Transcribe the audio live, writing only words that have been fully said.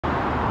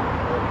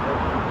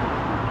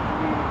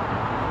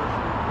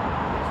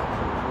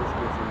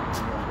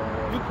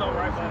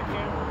right by the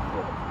camera.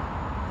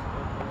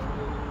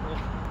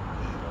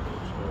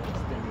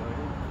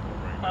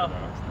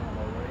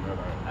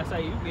 I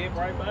say you get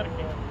right by the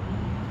camera.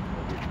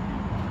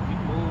 You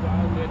move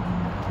all the way,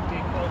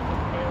 get close to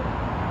the camera.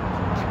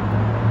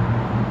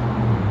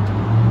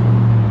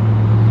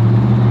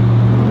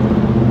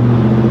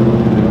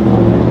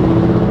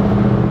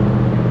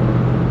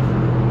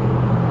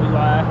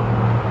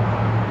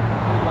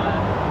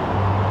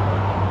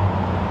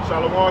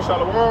 Shalom,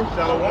 shalom,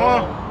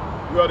 shalom.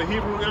 We are the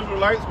Hebrew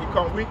Israelites. We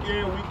come week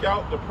in, week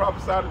out to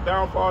prophesy the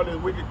downfall of this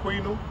wicked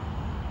queendom,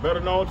 better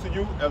known to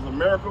you as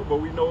America, but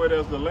we know it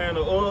as the land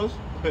of Uz,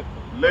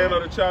 land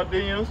of the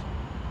Chaldeans,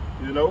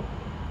 you know,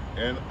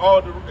 and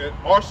all the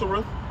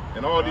Arsareth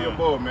and all the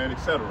above, man,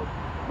 etc.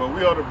 But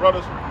we are the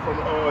brothers from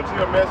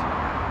GMS,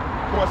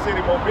 Port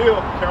City Mobile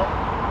account.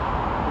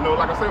 You know,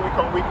 like I say, we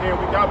come week in,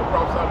 week out to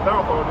prophesy the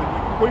downfall of this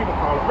wicked queendom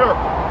called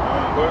America.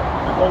 But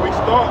before we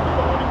start, we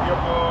want to give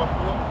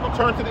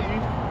turn to the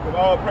east, with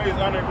all praise,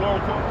 honor, and glory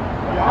to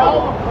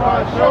Yahweh.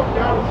 We're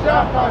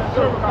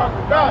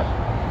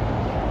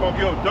going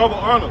to give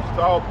double honors to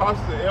all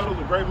apostles and elders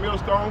of Great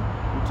Millstone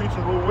who teach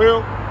and rule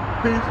well,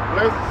 peace,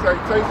 blessings,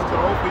 salutations to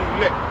the hopefully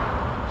elect.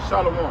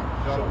 Shalom.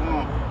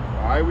 Shalom.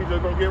 All right, we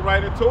just going to get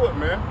right into it,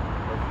 man.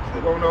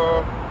 We're going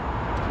to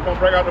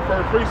bring out the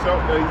first precept,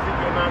 the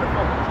Ezekiel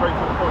 9:4, straight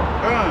to the point.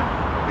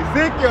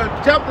 Ezekiel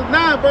chapter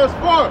 9, verse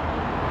 4.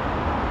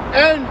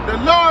 And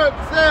the Lord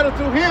said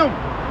unto him,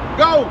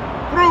 go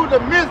through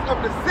the midst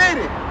of the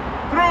city,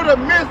 through the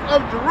midst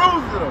of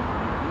Jerusalem,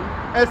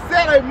 and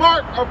set a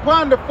mark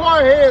upon the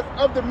foreheads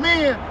of the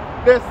men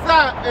that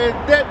sigh and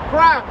that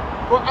cry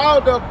for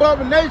all the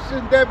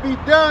abominations that be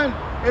done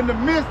in the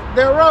midst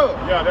thereof.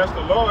 Yeah, that's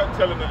the Lord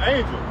telling the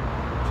angel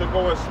to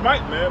go and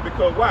smite, man,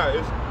 because why?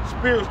 It's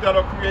spirits that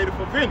are created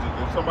for vengeance,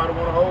 if somebody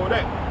want to hold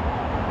that.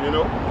 You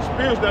know,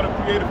 spirits that are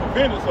created for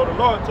vengeance, so the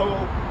Lord told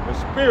the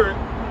spirit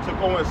to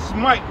go and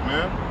smite,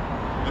 man.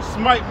 And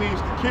smite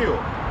means to kill.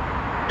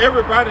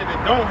 Everybody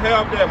that don't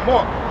have that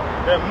mark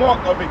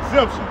of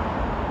exemption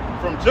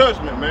from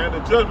judgment, man, the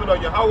judgment of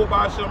Yahweh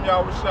Ba'ashem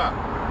Yahushua,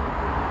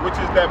 which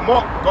is that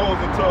mark goes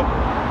into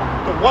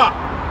the wah.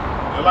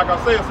 And like I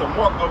say, it's a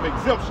mark of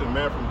exemption,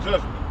 man, from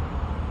judgment.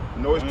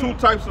 You know, it's two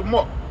types of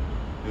mark.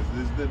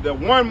 It's the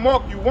one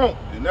mark you want,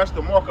 and that's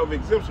the mark of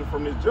exemption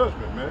from this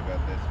judgment, man. I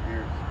got that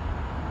spirit.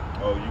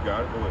 Oh, you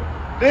got it? Go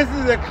ahead. This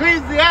is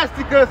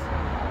Ecclesiasticus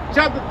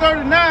chapter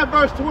 39,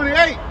 verse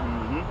 28.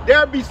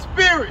 There be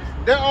spirits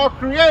that are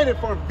created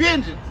for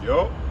vengeance,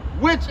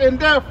 which in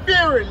their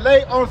fury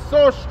lay on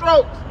sore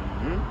strokes.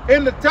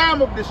 In the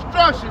time of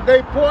destruction,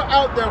 they pour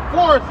out their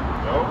force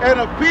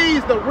and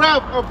appease the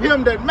wrath of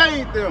him that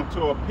made them.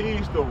 To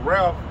appease the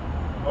wrath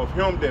of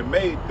him that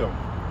made them.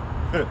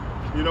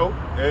 You know,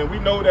 and we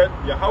know that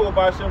Yahweh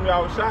Ba'ashem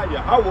Yahushua,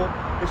 Yahweh,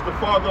 is the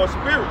father of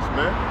spirits,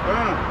 man.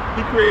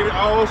 He created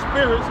all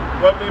spirits,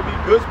 whether they be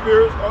good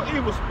spirits or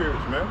evil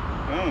spirits, man.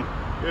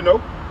 You know,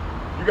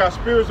 you got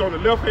spirits on the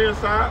left-hand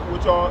side,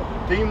 which are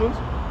demons.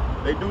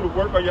 They do the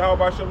work of Yahweh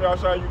Ba'ashem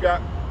Yahushua. You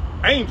got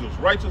angels,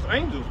 righteous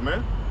angels,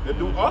 man, that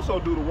also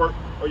do the work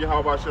of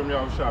Yahweh Ba'ashem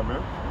Yahushua,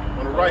 man,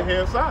 on the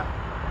right-hand side.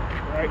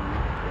 Right.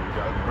 You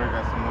got to bring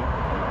out some more.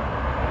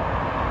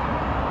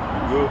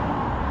 You good?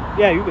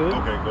 Yeah, you good.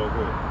 Okay, go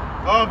good.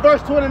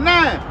 Verse 29,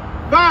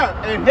 fire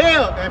and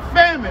hell and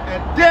famine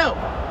and death,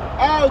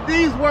 all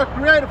these were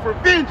created for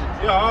vengeance.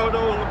 Yeah, all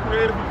those were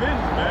created for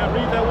vengeance, man.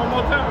 Read that one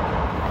more time.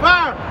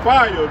 Fire.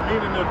 Fire,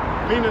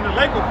 meaning the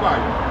lake of fire.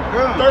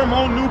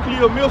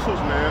 Thermonuclear missiles,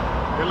 man.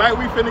 And like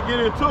we finna get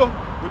into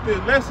with this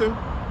lesson,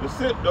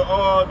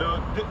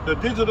 the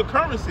digital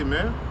currency,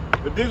 man.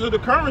 The digital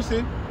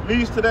currency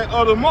leads to that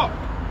other mark.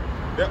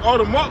 That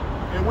other mark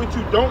in which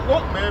you don't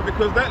want, man,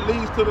 because that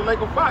leads to the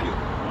lake of fire.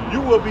 You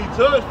will be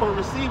judged for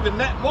receiving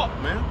that mark,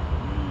 man.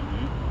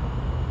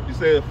 You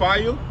said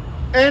fire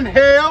and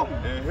hell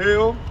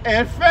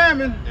and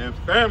famine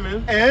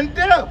and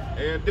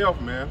death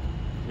man.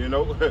 You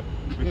know,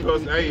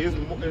 because hey, it's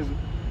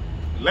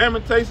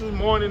lamentations,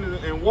 mourning,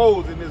 and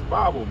woes in this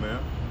Bible, man.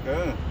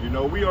 You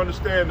know, we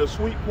understand the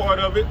sweet part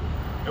of it,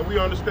 and we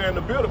understand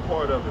the bitter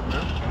part of it,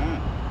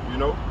 man. You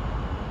know,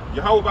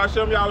 Yahweh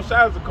Ba'ashem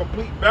Yahushua is a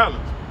complete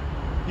balance.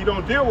 He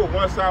don't deal with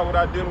one side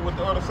without dealing with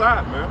the other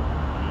side, man.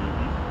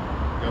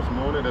 Got some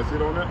on it? That's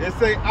it on that? It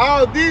say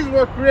all these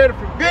were created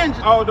for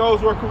vengeance. All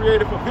those were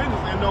created for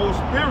vengeance, and those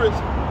spirits,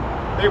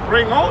 they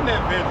bring on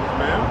that vengeance,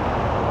 man.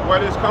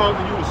 Whether it's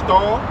causing you to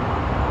starve,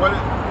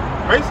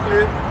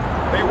 basically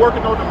they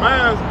working on the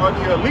minds of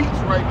the elites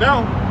right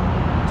now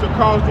to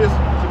cause this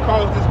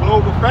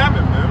global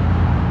famine, man.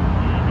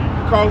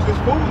 To cause this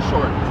food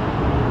shortage,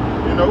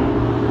 you know,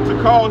 to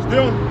cause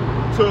them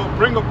to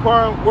bring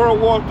upon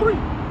World War III.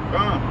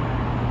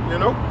 You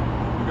know,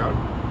 you got it.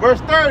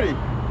 Verse 30.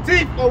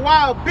 Teeth of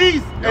wild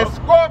beasts and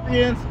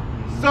scorpions,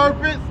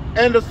 serpents,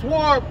 and the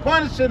sword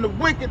punishing the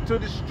wicked to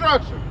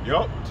destruction.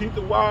 Teeth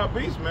of wild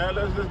beasts, man.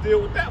 Let's just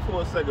deal with that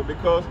for a second,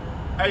 because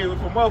hey,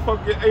 if a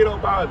motherfucker get ate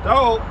up by a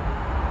dog,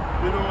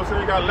 you know what I'm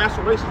saying, got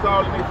lacerations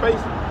all in their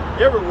face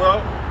everywhere,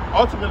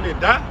 ultimately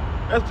die.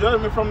 That's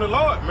judgment from the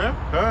Lord, man.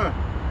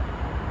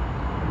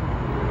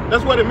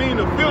 That's what it means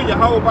to fear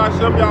Yahweh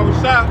Shem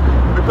Yahweh Shai,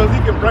 because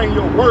he can bring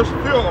your worst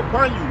fear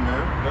upon you,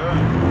 man.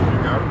 You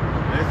got it.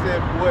 They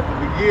said what the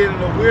beginning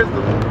of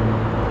wisdom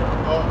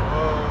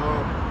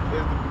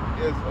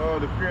is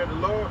the fear of the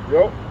Lord.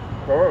 Yep.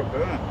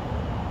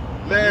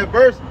 Last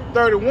verse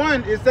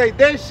 31, it say,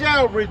 they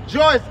shall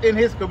rejoice in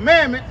his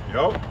commandments,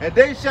 and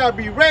they shall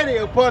be ready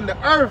upon the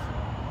earth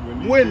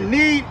when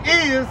need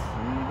is,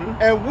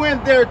 and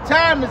when their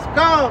time is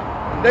come,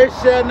 they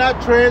shall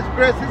not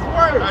transgress his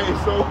word. Hey,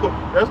 so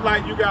that's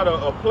like you got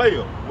a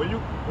player.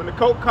 When the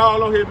coach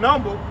call on his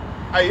number,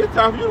 hey, it's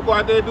time for you to go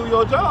out there and do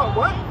your job,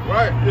 what?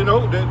 Right. You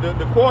know,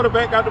 the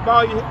quarterback got the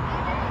ball in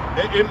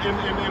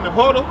the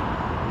huddle.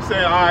 He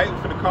saying, all right,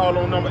 we're finna call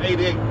on number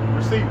 88,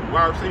 receiver,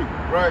 wide receiver.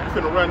 Right. We're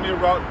finna run this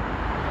route,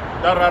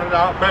 bam.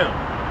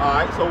 All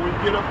right, so we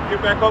get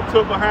back up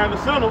to behind the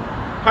center,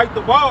 hike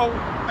the ball.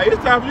 Hey,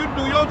 it's time for you to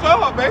do your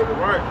job, baby.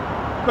 Right.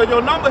 Because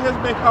your number has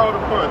been called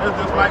upon. That's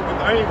just like with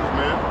the angels,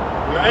 man.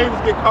 When the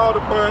angels get called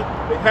upon,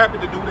 they happy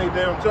to do their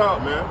damn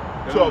job, man.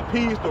 To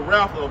appease the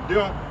wrath of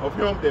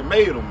him that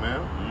made them,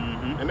 man.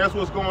 And that's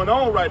what's going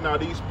on right now.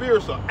 These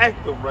spirits are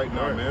active right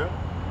now, man.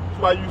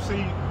 That's why you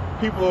see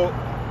people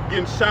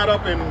getting shot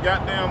up in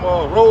goddamn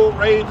road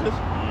rages.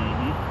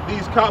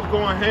 These cops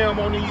going ham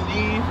on these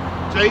Eves,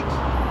 Jakes.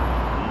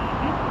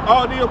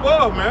 All the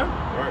above, man.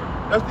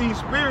 That's these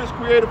spirits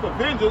created for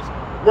vengeance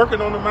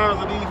working on the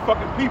minds of these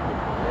fucking people.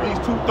 These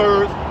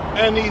 2/3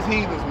 and these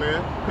heathens,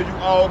 man. Because you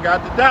all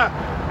got to die.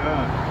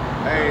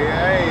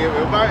 Hey,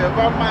 if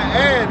I might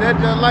add, that's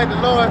just like the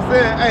Lord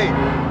said, hey,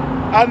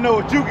 I know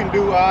what you can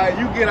do, all right?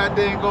 You get out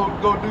there and go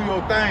do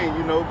your thing,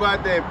 you know, go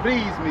out there and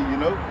please me, you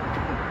know.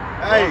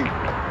 Hey,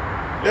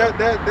 that's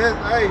the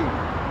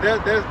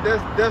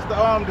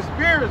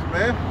spirits,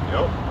 man.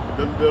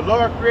 The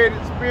Lord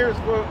created spirits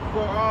for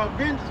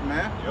vengeance,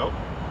 man.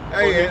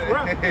 Hey,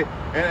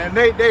 and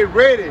they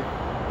ready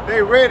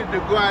to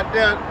go out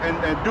there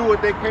and do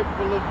what they're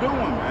capable of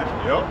doing, man.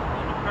 And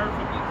the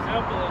perfect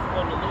example is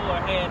when the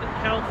Lord had a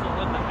council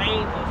with the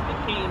angels, the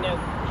king that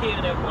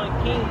killed that one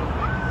king.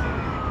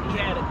 He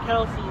had a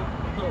council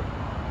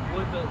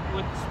with the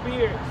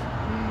spirits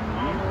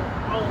on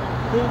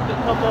who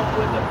could come up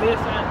with the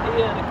best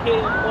idea to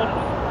kill one of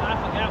them. I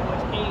forgot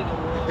which king it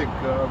was.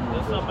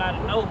 If somebody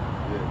know,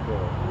 you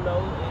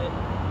know,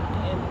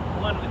 and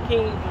one of the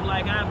kings was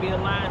like, I'd be a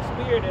lying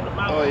spirit in the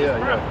mouth of his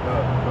prophet.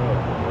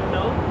 You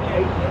know,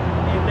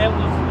 and that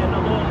was, and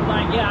the Lord was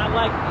like, yeah, I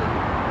like it.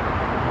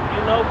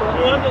 You know, but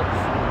under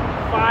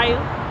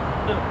fire,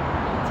 the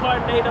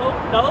tornado,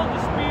 those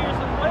are spirits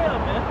as well,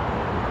 man.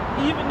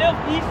 Even if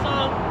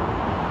Esau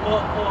or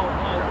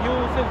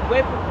use his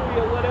weaponry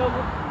or whatever,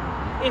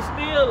 it's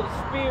still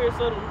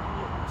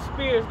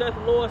spirits that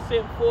the Lord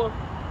sent forth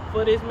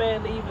for this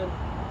man to even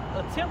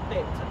attempt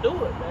that, to do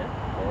it, man.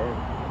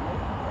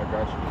 I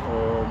got you.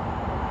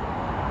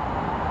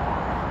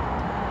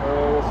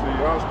 Let's see.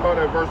 I'll start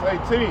at verse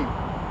 18.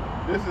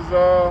 This is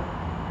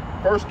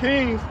 1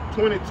 Kings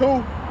 22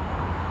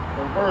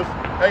 and verse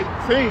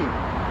 18.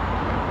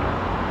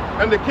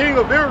 And the king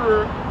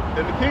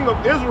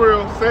of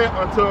Israel said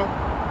unto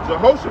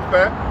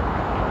Jehoshaphat,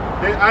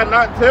 did I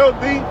not tell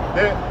thee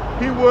that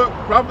he would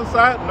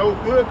prophesy no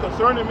good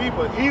concerning me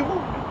but evil?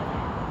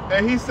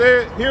 And he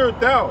said, hear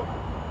thou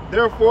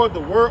therefore the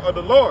word of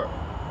the Lord.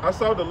 I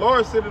saw the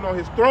Lord sitting on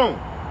his throne,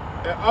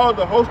 and all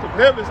the host of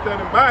heaven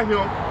standing by him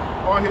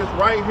on his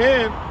right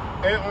hand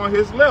and on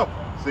his left.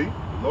 See,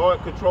 the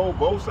Lord controlled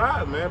both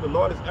sides, man. The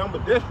Lord is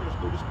ambidextrous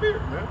through the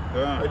Spirit, man.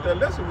 Like that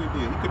lesson we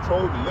did. He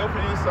controls the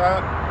left-hand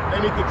side,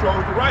 and he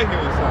controls the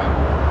right-hand side.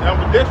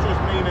 Ambidextrous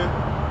meaning,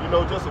 you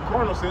know, just a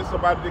carnal sense,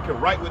 somebody that can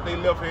write with their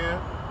left hand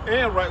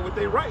and write with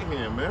their right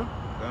hand, man.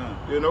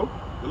 You know,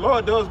 the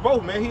Lord does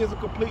both, man. He is a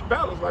complete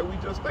balance, like we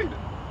just stated.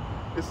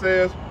 It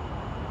says,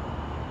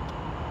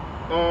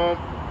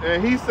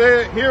 and he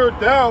said, hear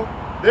thou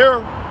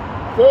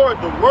therefore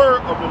the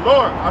word of the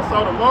Lord. I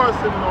saw the Lord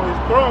sitting on his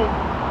throne,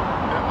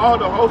 and all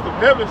the host of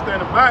heaven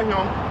standing by him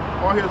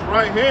on his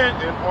right hand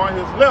and on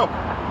his left.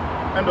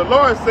 And the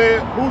Lord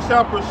said, who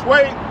shall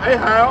persuade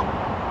Ahab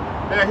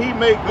that he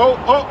may go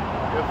up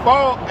and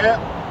fall at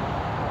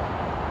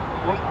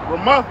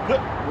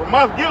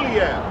Ramoth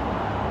Gilead?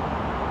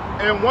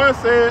 And one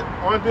said,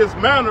 on this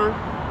manner,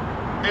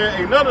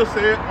 and another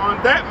said,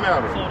 on that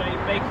matter. So they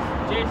make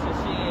suggestions,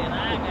 shit, and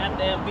I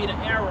goddamn be the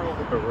arrow.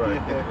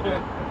 Right.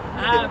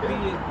 I'd be a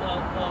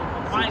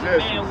mighty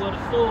man with a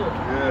sword.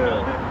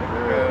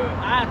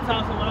 I'd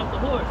toss him off the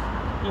horse.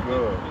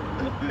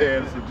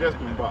 And a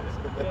suggestion box.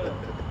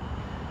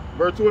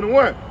 Verse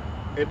 21.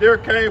 And there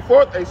came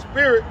forth a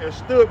spirit and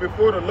stood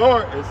before the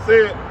Lord and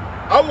said,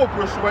 I will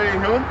persuade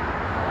him.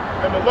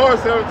 And the Lord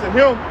said unto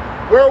him,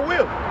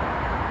 wherewith?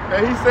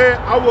 And he said,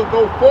 I will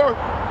go forth,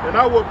 and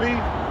I will be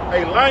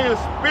a lion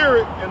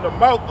spirit in the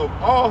mouth of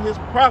all his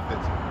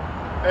prophets.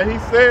 And he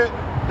said,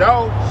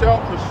 thou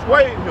shalt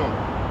persuade him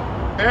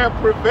and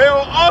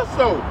prevail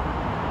also.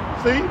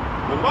 See,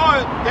 the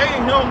Lord gave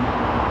him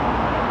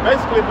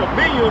basically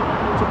dominion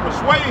to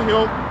persuade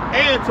him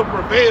and to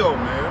prevail,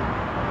 man.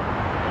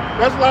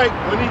 That's like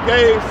when he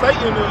gave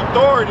Satan the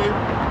authority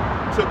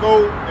to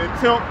go and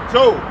tempt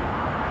Job.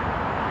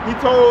 He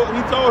told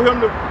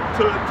him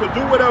to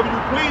do whatever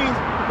you please,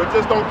 but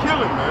just don't kill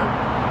him, man.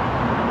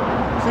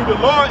 See, the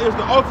Lord is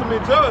the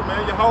ultimate judge,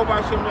 man.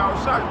 Yahweh Hashem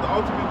Yahushua is the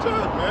ultimate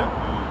judge, man.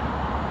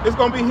 It's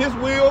gonna be his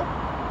will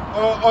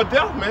or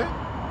death, man.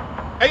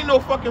 Ain't no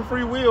fucking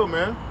free will,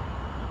 man.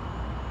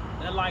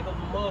 That like if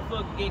a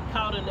motherfucker get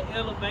caught in the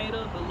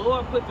elevator, the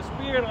Lord put the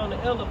spirit on the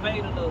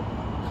elevator to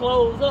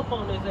close up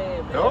on his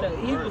ass, man. Yep. The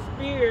evil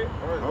spirit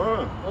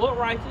or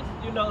righteous,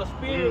 you know, a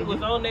spirit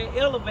was on that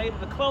elevator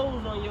to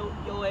close on your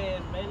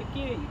ass, man, to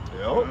kill you.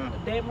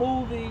 Yep. That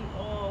movie,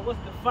 what's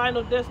the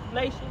Final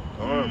Destination?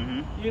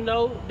 You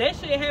know, that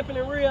shit happen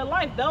in real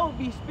life. Those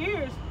be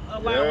spirits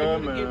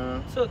allowing you to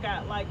get took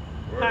out, like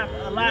how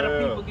a lot of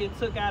people get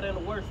took out in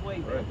the worst way.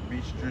 Man.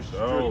 Be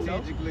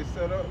strategically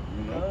set up,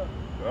 you know.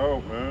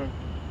 Oh, man.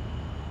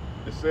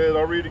 It says,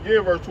 I'll read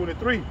again, verse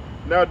 23.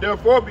 Now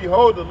therefore,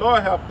 behold, the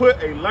Lord hath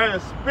put a lying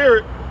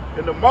spirit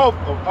in the mouth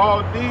of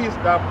all these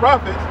thy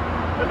prophets,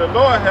 and the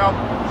Lord hath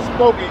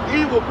spoken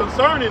evil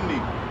concerning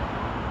thee.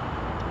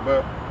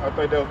 But I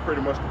think that was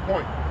pretty much the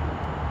point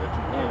that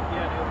you wanted.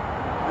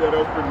 Yeah, that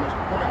was pretty much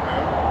the point,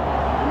 man.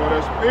 You know,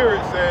 that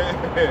spirit said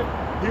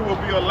he will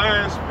be a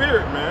lying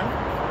spirit, man.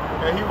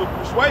 And he was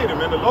persuaded,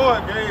 and the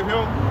Lord gave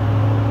him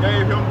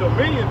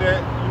dominion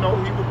that, you know,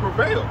 he would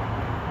prevail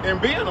in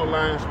being a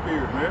lying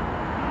spirit, man.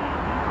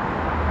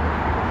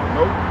 You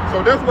know?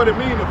 So that's what it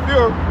means to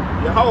fear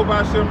Yahweh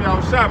Hashem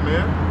Yahushua,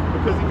 man,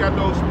 because he got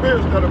those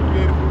spirits that are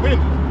created for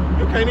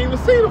vengeance. You can't even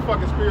see the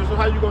fucking spirits, so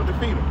how you gonna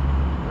defeat them?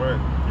 Right.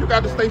 You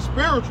got to stay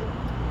spiritual.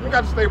 You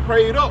got to stay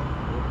prayed up.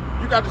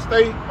 You got to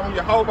stay on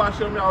Yahweh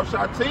Hashem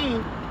Yahushua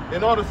team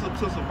in order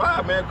to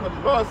survive, man, because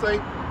the Lord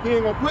say he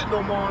ain't gonna put no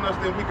more on us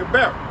than we can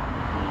bear.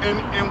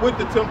 And with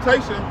the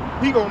temptation,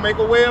 he gonna make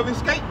a way of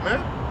escape,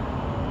 man.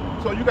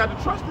 So you got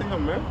to trust in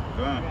him, man.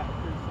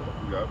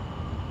 You got it.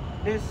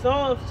 This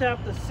Psalms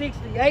chapter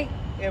 68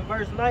 and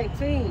verse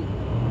 19,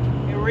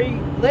 it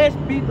reads,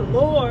 blessed be the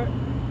Lord,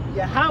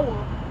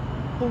 Yahweh,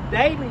 who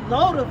daily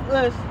loadeth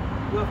us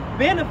with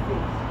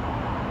benefits.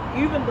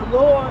 Even the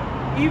Lord,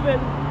 even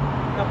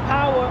the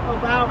power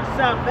of our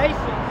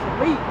salvation to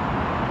me.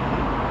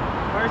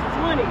 Verse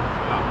 20,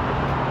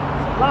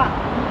 Salah.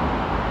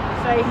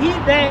 Say, he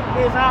that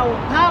is our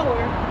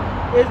power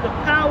is the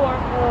power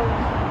of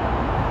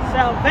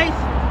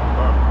salvation,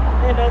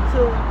 and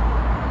unto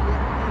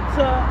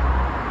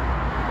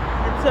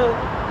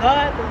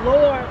God the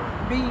Lord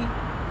be,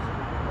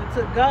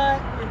 unto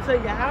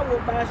Yahweh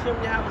B'Hashem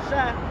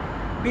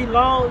Yahushua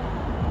belong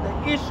the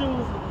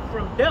issues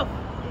from death.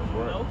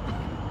 You know?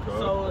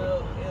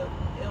 So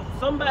if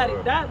somebody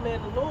died,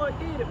 man, the Lord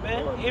did it,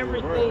 man.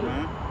 Everything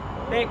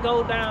that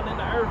go down in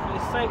the earth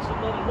is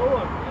sanctioned of the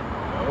Lord, man.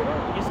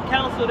 It's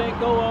counsel that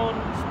go on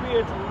in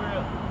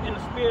the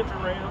spiritual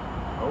realm,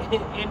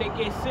 and it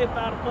gets sent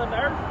out upon the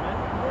earth,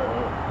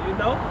 man. You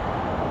know,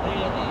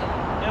 and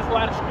that's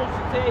why the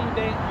scripture tell you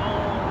that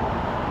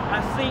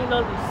I seen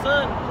under the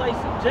sun the place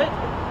of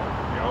judgment.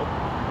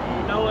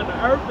 You know, and the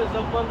earth is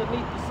up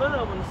underneath the sun.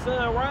 When the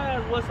sun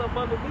rises, what's up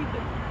underneath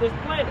this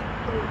planet?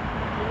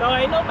 You know,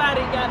 ain't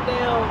nobody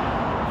goddamn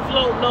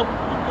floating up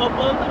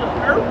under the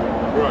earth.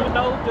 You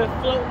know, just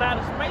floating out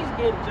of space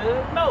getting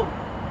judged. No.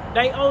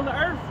 They on the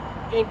earth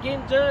and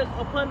getting judged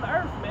upon the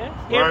earth, man.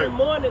 Every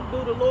morning do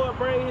the Lord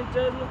bring his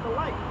judgment to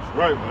light.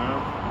 Right, man.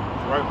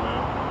 Right,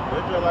 man.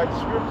 That's just like the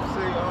scripture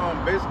say,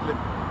 basically,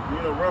 you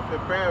know, roughly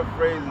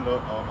paraphrasing,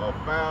 a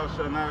fowl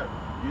shall not,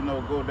 you know,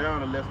 go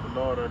down unless the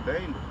Lord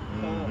ordained it.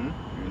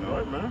 You know,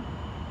 right, man.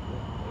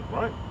 That's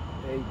right.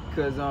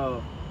 Because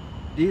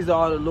these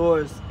are the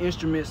Lord's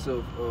instruments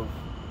of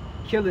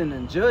killing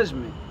and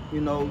judgment.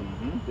 You know,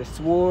 the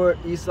sword,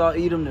 Esau,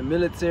 Edom, the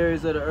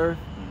militaries of the earth.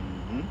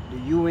 The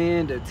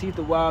UN, the teeth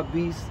of wild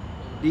beasts,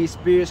 these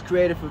spirits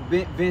created for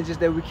vengeance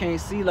that we can't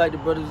see, like the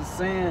brothers were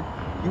saying.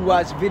 You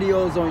watch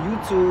videos on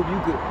YouTube, you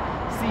could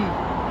see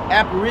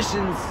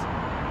apparitions,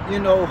 you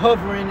know,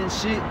 hovering and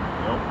shit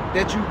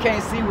that you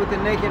can't see with the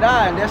naked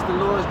eye, and that's the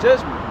Lord's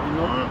judgment, you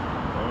know.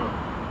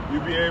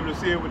 You be able to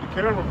see it with the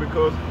camera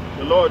because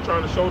the Lord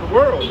trying to show the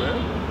world, man,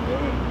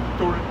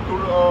 through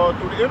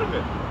the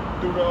internet,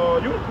 through the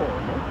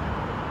unicorn, man.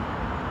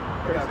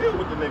 You can't see it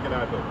with the naked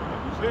eye, though,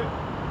 like you said.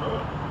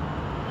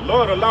 The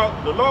Lord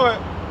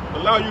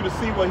allow you to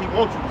see what he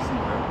wants you to see,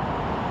 man.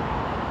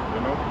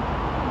 You know?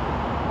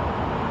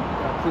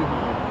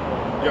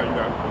 Yeah, you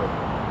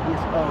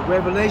got it.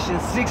 Revelation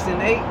 6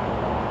 and 8.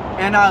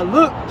 And I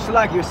looked, it's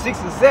like you're 6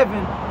 and 7,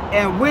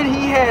 and when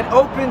he had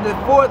opened the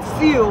fourth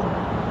seal,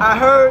 I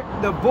heard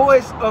the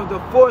voice of the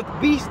fourth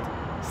beast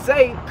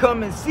say,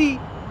 come and see.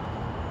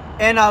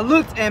 And I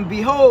looked, and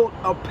behold,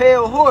 a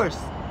pale horse,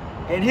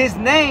 and his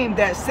name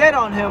that sat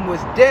on him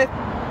was Death,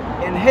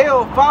 and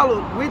hell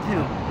followed with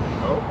him.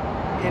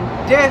 And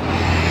death,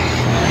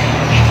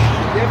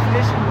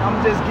 definition,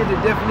 I'm just getting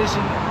the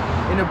definition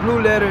in the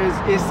blue letters.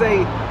 It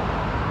say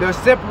the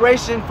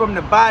separation from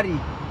the body,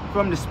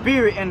 from the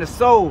spirit and the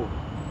soul.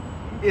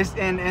 It's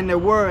and the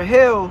word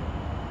hell,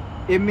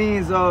 it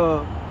means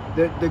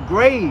the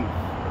grave.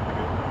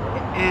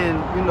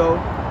 And you know,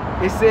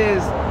 it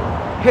says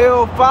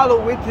hell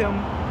followed with him,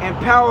 and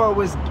power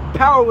was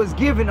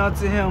given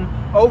unto him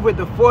over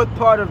the fourth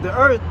part of the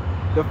earth,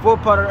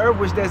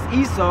 which that's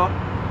Esau.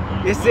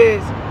 It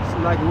says, so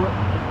like what?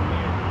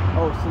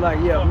 Oh, so like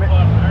yeah,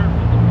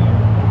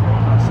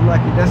 so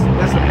like that's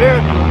a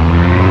miracle.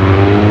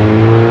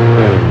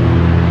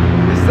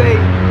 It say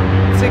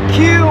to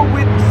kill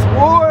with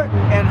sword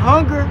and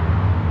hunger,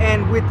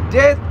 and with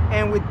death,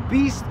 and with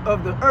beasts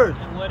of the earth.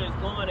 And what is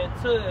going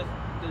into is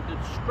the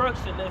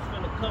destruction that's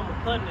going to come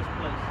upon this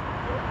place.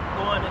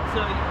 Going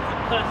into the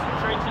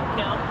concentration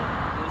camp,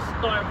 the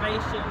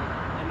starvation,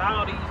 and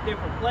all these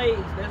different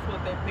plagues. That's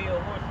what that pale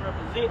horse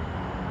represents.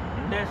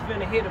 That's going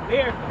to hit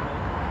America, man.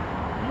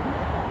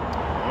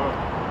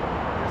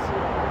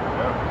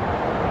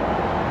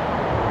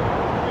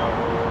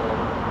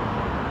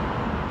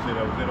 See,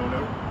 that was it on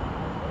there?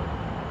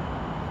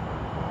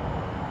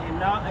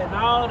 And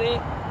all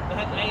that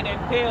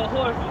pale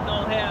horse is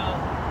going to have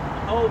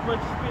a whole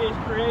bunch of spirits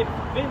created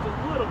for vengeance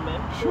with them,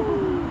 man. You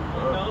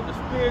know, the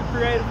spirit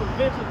created for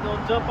vengeance is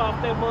going to jump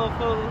off that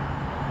motherfucker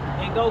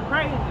and go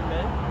crazy,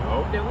 man.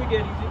 Then we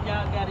get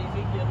y'all got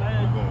Ezekiel 9.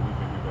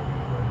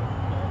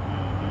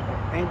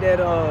 Ain't that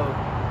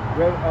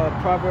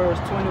Proverbs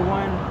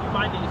 21? You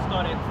might need to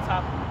start at the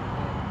top.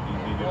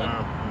 Ezekiel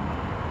 9.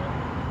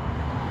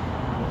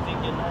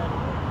 Ezekiel 9.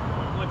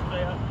 What's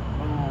that?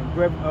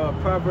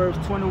 Proverbs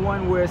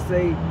 21, where it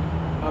say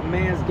a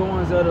man's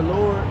goings of the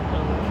Lord.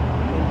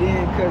 And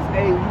then cause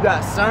hey, you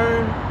got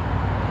CERN,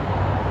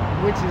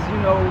 which is, you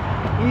know,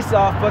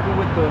 Esau fucking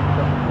with the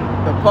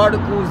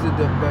particles,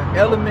 the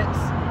elements.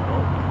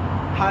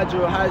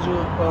 Hydro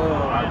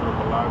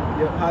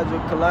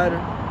collider.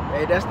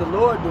 Hey, that's the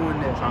Lord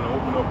doing that. Trying to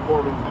open up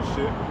portals and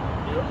shit.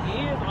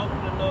 He is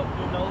opening up,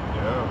 you know.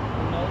 Yeah.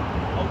 You know,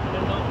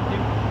 opening up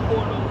different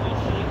portals and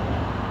shit.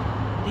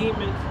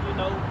 Demons, you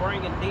know,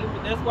 bringing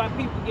demons. That's why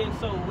people getting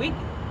so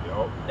wicked.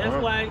 That's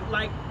why,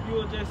 like you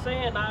were just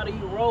saying, all these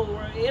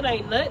it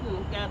ain't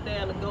nothing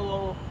goddamn to go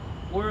on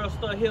World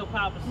Star Hip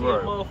Hop and see a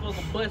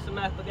motherfucker busting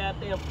out the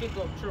goddamn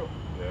pickup truck.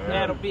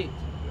 That a bitch.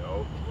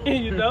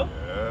 You know?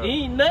 It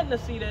ain't nothing to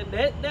see that.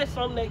 That's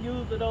something that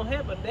usually don't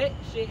happen. That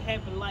shit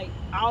happen like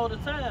all the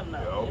time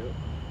now.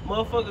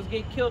 Motherfuckers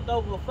get killed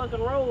over a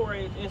fucking road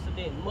rage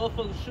incident.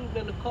 Motherfuckers shooting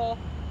in the car,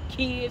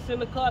 kids in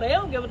the car. They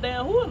don't give a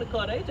damn who in the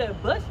car. They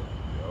just busting.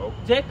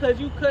 Just cause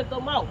you cut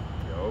them off.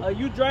 Or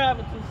you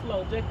driving too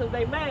slow. Just cause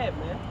they mad,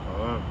 man.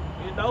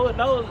 You know, and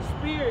those are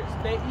spirits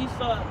that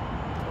Esau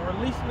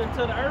releasing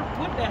into the earth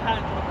with that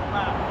hydro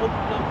cloud,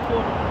 opening up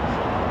portals and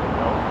shit.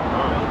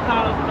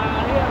 Causing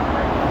all hell.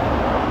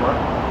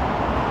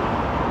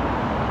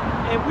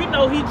 And we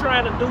know he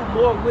trying to do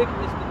more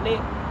wickedness than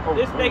that.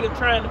 This nigga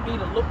trying to be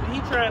he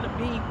trying to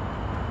be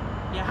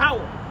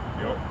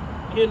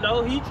Yahweh. You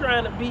know, he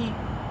trying to be,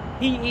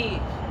 he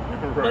is.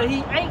 But he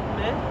ain't,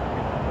 man.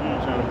 He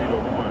trying to be the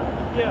one.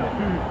 Yeah.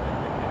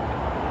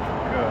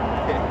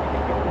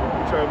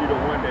 He trying to be the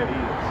one that is.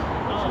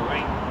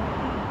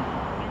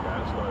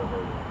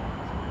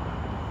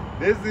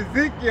 This is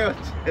Ezekiel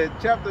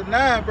chapter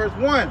 9, verse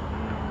 1.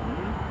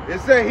 It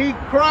said, he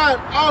cried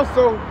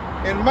also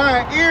in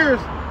my ears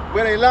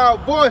with a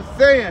loud voice,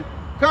 saying,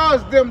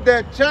 cause them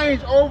that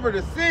change over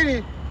the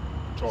city,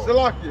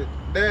 Salakia,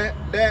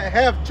 that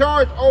have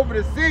charge over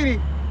the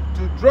city,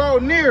 to draw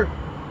near,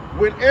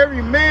 with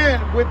every man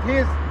with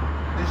his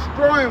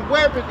destroying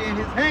weapon in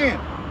his hand.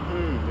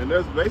 And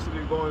that's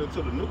basically going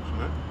into the nukes,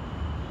 man.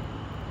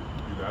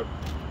 You got it.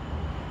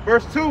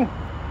 Verse 2.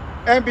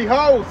 And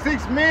behold,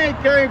 6 men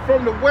came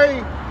from the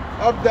way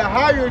of the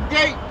higher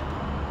gate,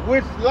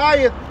 which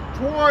lieth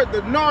toward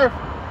the north,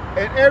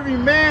 and every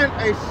man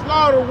a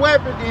slaughter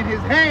weapon in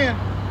his hand.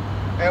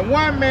 And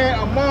one man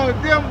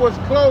among them was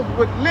clothed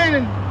with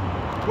linen,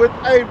 with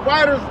a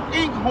writer's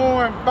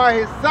inkhorn by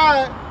his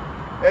side.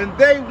 And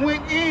they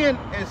went in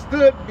and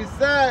stood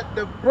beside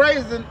the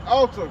brazen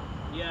altar.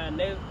 Yeah, and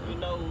they, you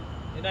know,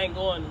 it ain't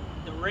going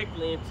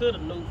directly into the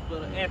nukes,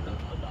 but at the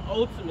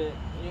ultimate,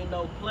 you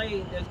know,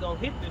 play that's gonna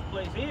hit this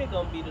place, it ain't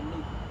gonna be the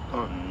nuke.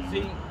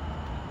 See,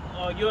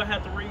 you'll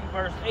have to read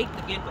verse 8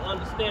 to get the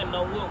understanding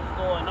on what was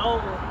going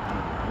on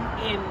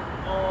in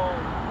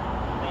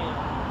man,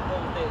 what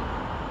was that?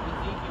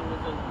 Ezekiel was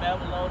a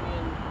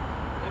Babylonian,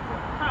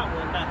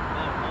 probably not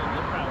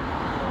Babylonian, probably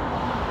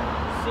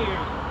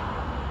Syria.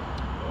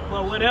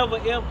 But whatever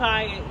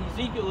empire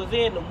Ezekiel was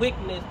in, the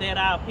wickedness that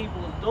our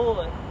people was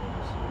doing,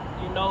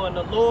 you know, and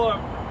the Lord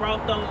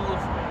brought those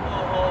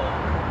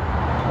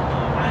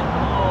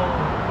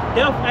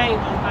death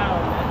angels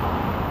down, man.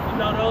 You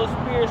know, those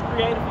spirits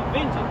created for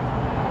vengeance.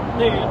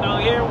 You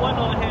know, every one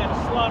of them had a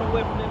slaughter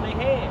weapon in their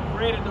hand,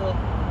 ready to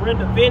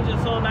render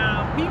vengeance on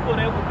our people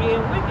that were being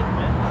wicked,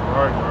 man.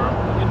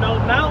 You know,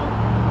 now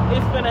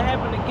it's gonna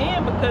happen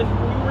again, because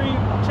when you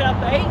read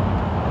chapter 8,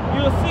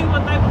 you'll see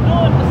what they were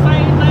doing, the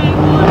same thing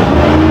going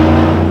on.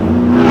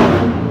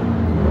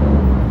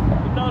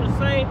 You know, the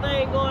same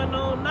thing going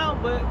on now,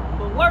 but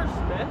worse,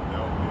 man.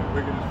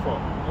 Wicked as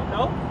fuck. You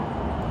know?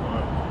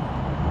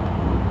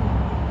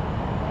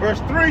 Verse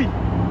 3.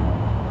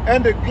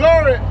 And the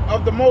glory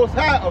of the Most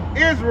High of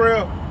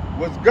Israel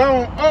was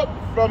gone up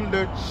from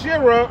the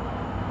cherub,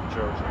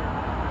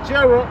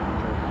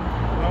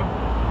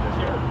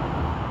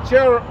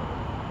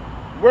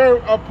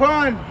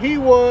 whereupon he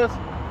was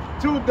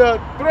to the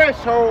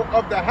threshold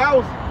of the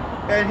house,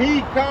 and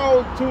he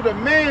called to the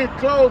man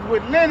clothed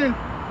with linen,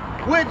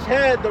 which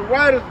had the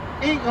writer's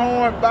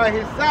inkhorn by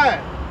his side.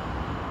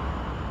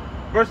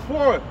 Verse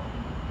 4.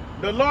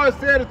 The Lord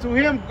said unto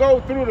him,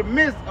 go through the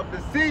midst of the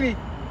city,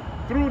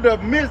 through the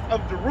midst of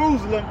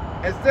Jerusalem,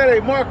 and set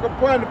a mark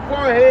upon the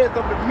foreheads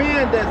of the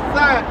men that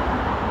sigh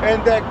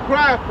and that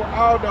cry for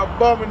all the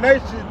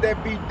abominations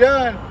that be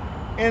done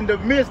in the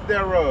midst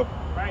thereof.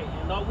 Right,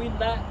 you know, we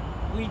not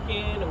week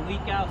in and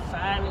week out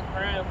sighing and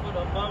crying for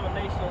the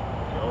abomination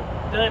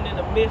done in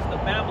the midst of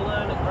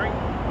Babylon, the great,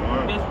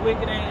 this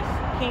wicked ass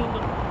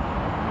kingdom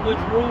which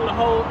rule the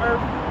whole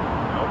earth.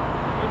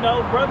 You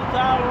know, brothers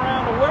all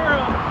around the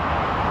world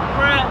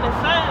crying and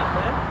sighing,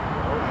 man,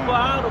 for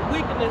all the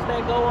wickedness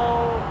that go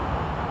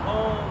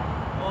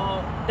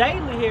on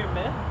daily here,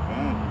 man.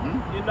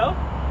 You know.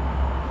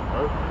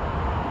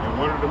 And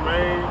one of the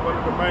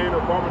main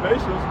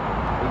abominations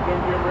is them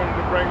getting ready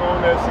to bring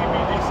on that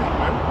CBDC,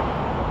 man.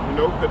 You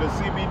know, because the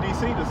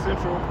CBDC, the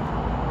central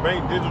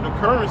bank digital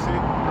currency,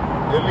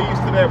 it leads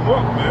to that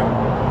mark, man.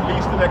 It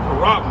leads to that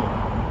corruption.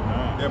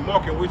 That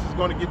mark in which is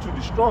going to get you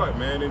destroyed,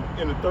 man,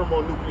 in the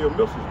thermonuclear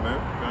missiles, man.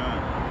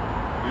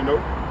 You know,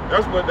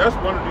 that's one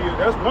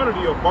of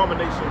the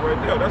abominations right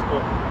there. That's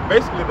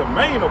basically the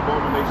main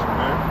abomination,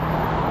 man.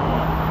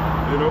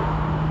 You know.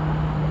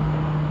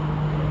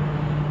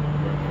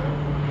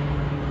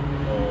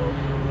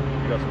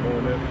 You got some more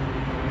on that?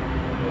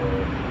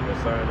 That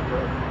sign of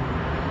prayer.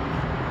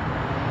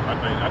 I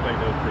think that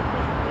was pretty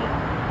much the point.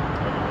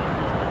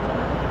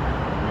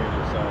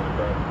 Sign of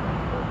prayer.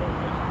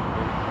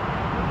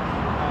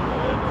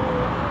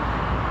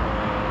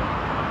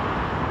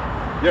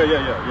 Yeah.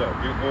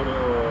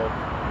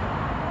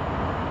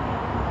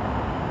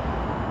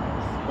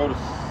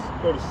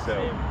 Go to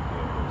 7.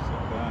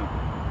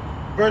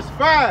 Verse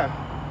 5.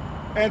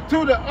 And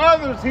to the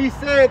others he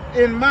said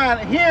in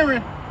mine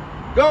hearing,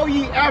 go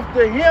ye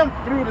after him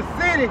through the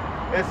city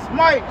and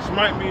smite.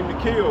 Smite mean to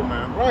kill,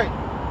 man. Right.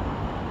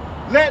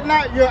 Let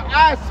not your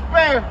eyes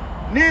spare,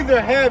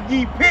 neither have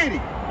ye pity.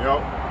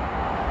 Yep.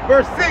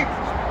 Verse 6.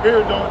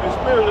 The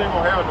spirit ain't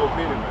gonna have no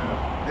pity, man.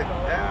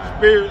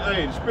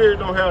 The spirit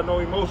don't have no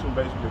emotion,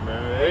 basically,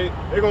 man.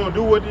 They gonna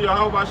do what the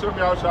Yahweh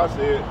Shah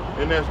said,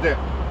 and that's that.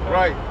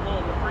 Right.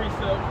 The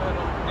precept that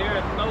there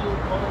is no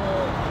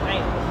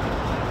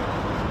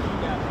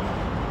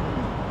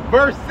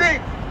Verse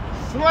 6.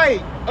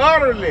 Slay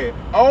utterly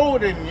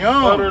old and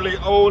young. Utterly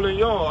old and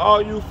young.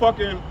 All you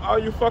fucking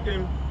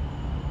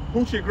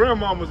hoochie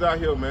grandmamas out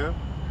here, man.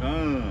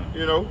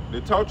 You know,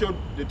 they taught your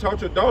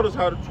daughters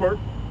how to twerk,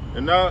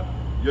 and now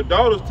your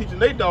daughters teaching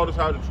their daughters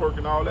how to twerk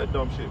and all that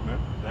dumb shit, man.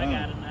 I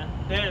got it now.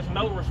 There's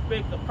no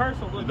respect of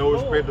person with no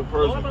respect of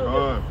person.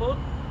 Fuck.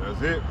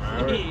 That's it,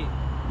 man. Shit.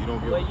 You don't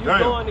give when a you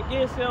damn. going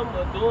against him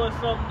or doing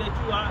something that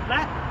you ought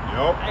not.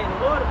 Yup. Hey, the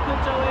Lord will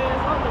put your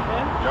ass on it,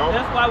 man. Yup.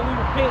 That's why we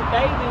repent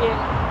daily, and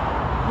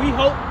we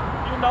hope,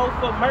 you know,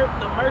 for the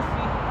mercy,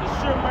 the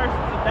sure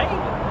mercy of David,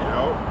 man.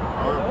 Yup.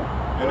 You know?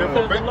 And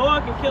because the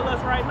Lord can kill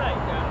us right now,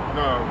 guys.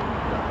 No.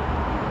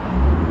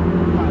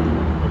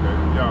 Okay.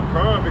 Yeah,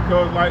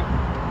 because like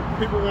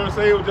people want to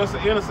say it was just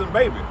an innocent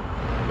baby.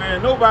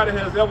 Man, nobody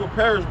has ever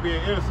perished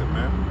being innocent,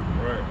 man.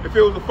 Right. If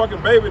it was a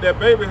fucking baby, that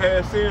baby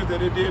had sins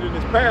that it did in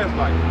his past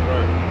life.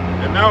 Right.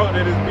 And now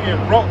that it's being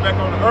brought back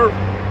on the earth,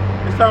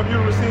 it's time for you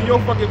to receive your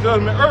fucking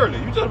judgment early.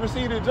 You just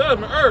received your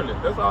judgment early.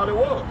 That's all it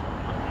was.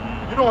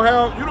 You don't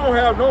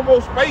have no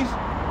more space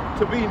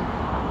to be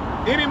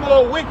any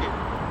more wicked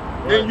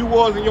than you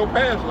was in your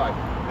past life.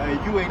 Hey,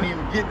 you ain't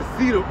even get to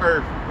see the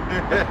earth.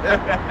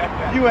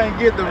 You ain't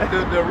get to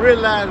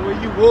realize where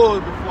you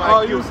was before.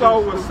 All you saw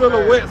was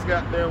silhouettes,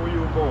 goddamn, when you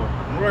were born.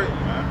 Right,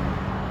 man.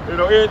 You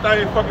know,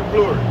 everything is fucking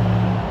blurry.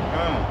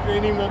 You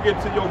ain't even gonna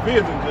get to your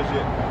vision just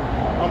yet.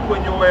 I'm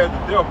putting your ass to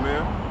death,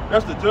 man.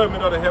 That's the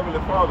judgment of the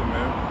Heavenly Father,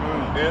 man.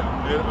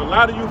 And a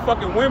lot of you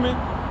fucking women,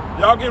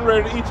 y'all getting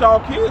ready to eat y'all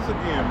kids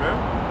again, man.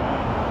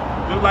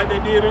 Just like they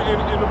did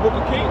in the Book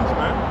of Kings,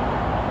 man.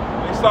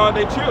 They saw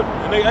their children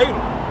and they ate them.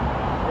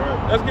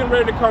 Right. That's getting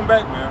ready to come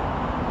back, man.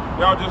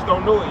 Y'all just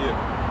don't know it yet.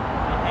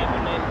 It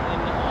happened in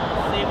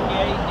 70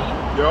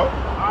 AD. Yup.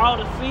 All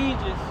the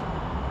sieges,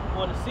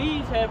 when the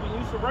siege happen,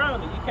 you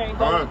surrounded. You can't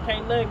go,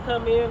 can't nothing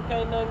come in,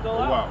 can't nothing go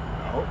out.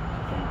 Wow.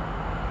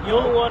 You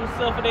don't want to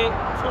suffer that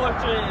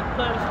torture and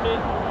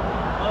punishment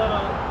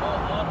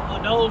or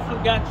those who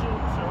got you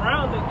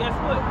surrounded. Guess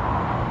what?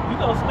 You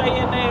gonna stay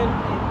in there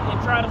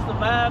and try to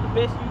survive the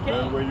best you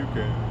can. That's where you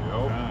can, you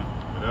know.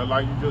 And that's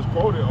like you just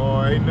quoted,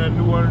 or ain't nothing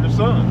new under the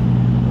sun.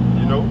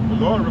 You know, the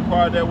Lord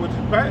required that which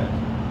is past.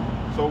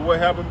 So what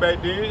happened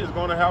back then is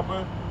gonna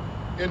happen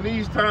in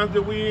these times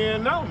that we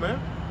in now, man.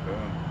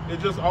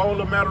 It's just all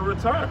a matter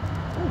of time.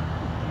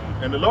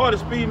 And the Lord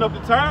is speeding up the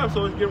time,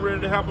 so it's getting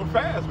ready to happen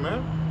fast,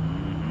 man.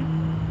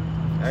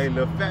 Hey,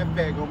 little fat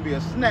gonna be a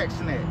snack. Fat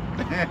snack.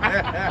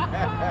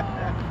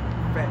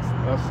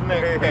 A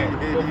snack pack.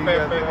 Little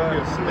fat gonna be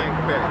a snack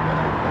pack.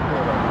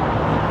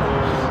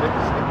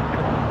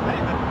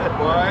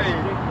 Boy,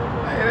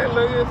 hey, that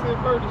little innocent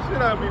bird the shit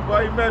out of me,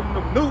 boy. He mad in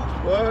them nukes,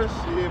 boy.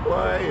 Shit,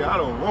 boy, hey, I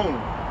don't want him.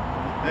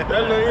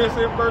 That little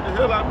innocent bird the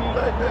hell out of me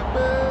like that,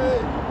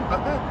 man.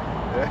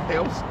 Hey,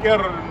 I'm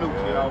scared of the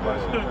nukes, y'all. My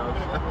shit, y'all.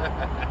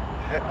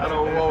 I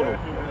don't want him.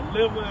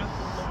 Deliver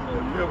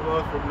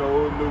Us from the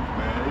old nukes,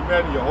 man. He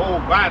mad in your whole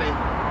body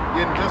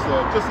getting just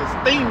a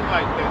sting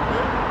like that,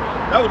 man.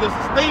 That was just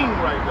a sting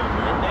right there,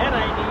 man. That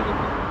ain't even,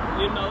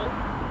 you know,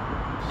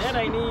 that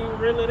ain't even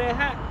really that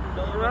hot. You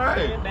know what I'm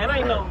saying? That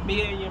ain't no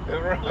million.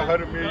 That's right,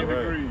 100 million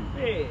degrees.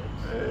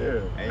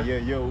 Yeah. And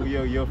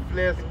your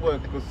flesh was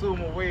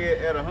consuming away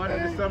at 100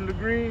 and some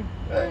degrees.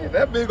 Hey,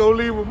 that big gonna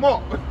leave a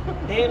mark.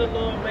 Then the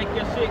Lord make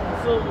your shit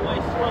consume away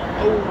slow.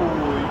 Oh,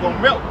 you gonna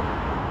melt.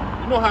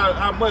 You know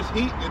how much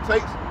heat it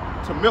takes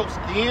to melt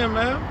skin,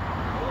 man?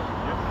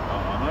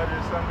 100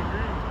 and some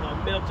degrees.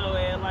 Gonna melt your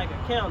ass like a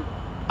candle.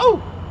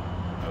 Oh!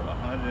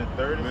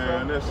 130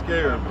 man, that's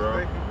scary,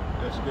 bro.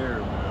 That's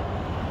scary, man.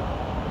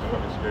 That's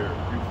fucking scary.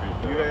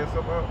 You had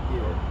something up?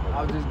 Yeah.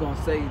 I was just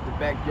gonna say to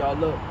back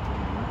y'all up.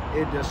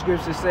 The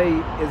scripture say,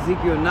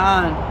 Ezekiel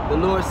 9, the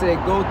Lord said,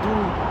 go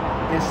through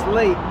and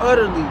slay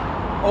utterly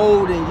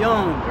old and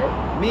young.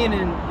 Yep.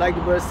 Meaning, like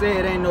the brother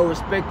said, ain't no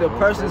respect of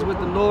persons with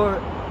the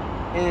Lord.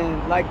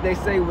 And like they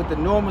say with the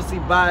normalcy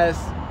bias,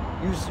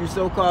 you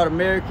so-called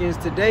Americans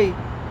today,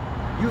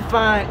 you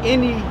find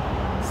any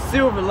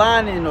silver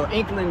lining or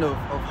inkling of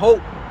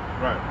hope.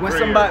 Right. When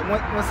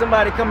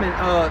somebody come and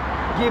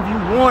give you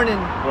warning,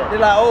 they're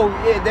like, oh,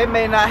 yeah, that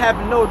may not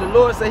happen. No, the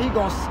Lord said he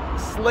gonna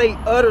slay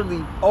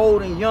utterly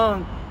old and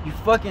young, you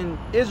fucking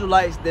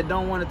Israelites that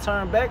don't want to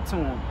turn back to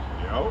him.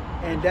 Yo.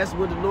 And that's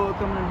what the Lord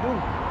coming to do.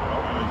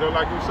 And just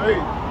like you say,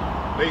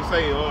 they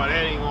say, oh,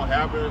 that ain't gonna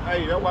happen.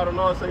 Hey, that's why the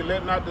Lord say,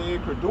 let not the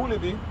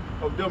incredulity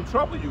of them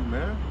trouble you,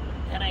 man.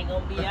 That ain't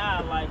gonna be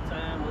our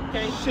lifetime,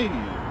 okay? Shit.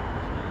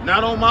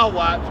 Not on my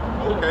watch.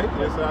 Okay,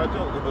 yes, I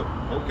joke.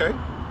 Okay.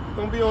 It's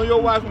gonna be on your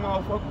watch,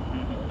 motherfucker.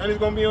 And it's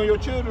gonna be on your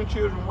children's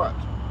watch.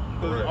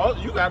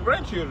 Because you got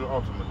grandchildren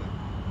ultimately.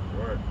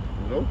 Right.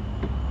 You know?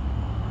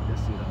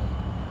 That's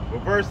it. Well,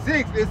 verse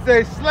 6, it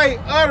says, slay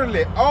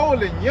utterly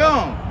old and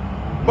young,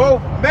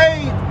 both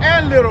maids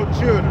and little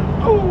children.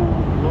 Oh,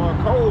 Lord,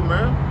 cold,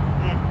 man.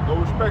 No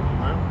respect,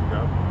 man.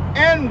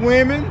 Yeah. And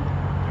women,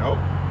 Yep.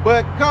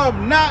 but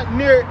come not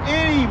near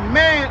any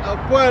man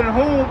upon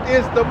whom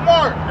is the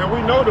mark. And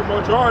we know the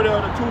majority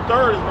of the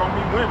 2/3 is gonna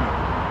be women.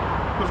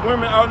 Because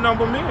women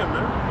outnumber men,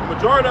 man. The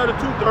majority of the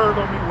 2/3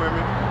 gonna be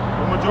women.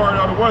 The majority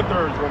of the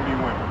 1/3 is gonna be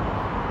women.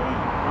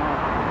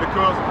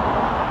 Because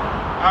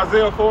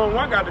Isaiah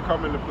 4:1 got to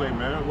come into play,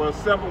 man. Well,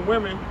 7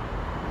 women,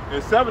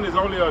 and 7 is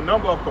only a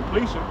number of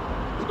completion.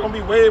 It's gonna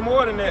be way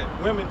more than that.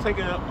 Women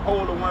taking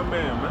hold of one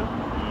man, man.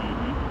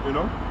 You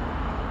know?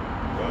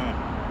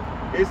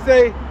 It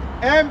say,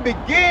 and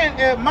begin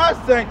at my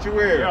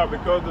sanctuary. Yeah,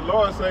 because the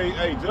Lord say,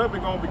 hey,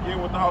 judgment gonna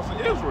begin with the house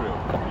of Israel.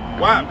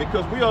 Why?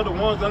 Because we are the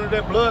ones under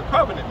that blood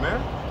covenant, man.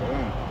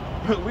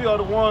 We are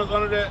the ones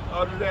under that,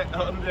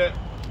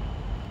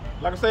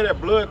 like I say,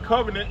 that blood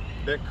covenant,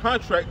 that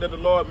contract that the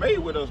Lord made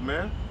with us,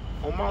 man,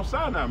 on Mount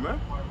Sinai, man.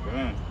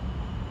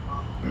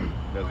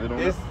 That's it on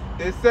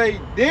It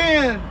say,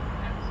 then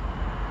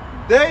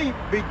they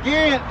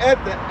began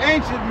at the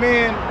ancient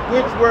men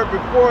which were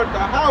before the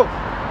house.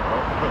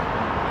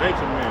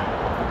 Ancient men.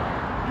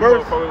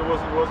 Verse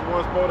was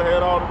one supposed to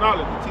have all the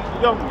knowledge to teach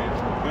the young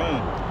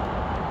men.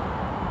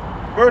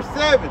 Verse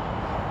 7,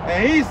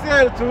 and he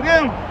said to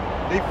them,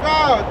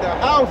 defile the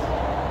house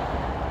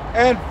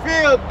and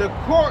fill the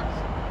courts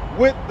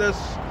with the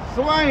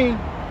slain,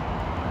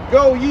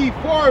 go ye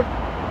forth.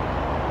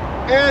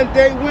 And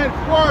they went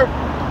forth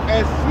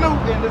and slew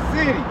in the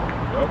city.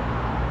 Yep.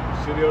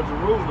 City of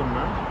Jerusalem,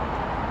 man.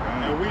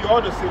 And we are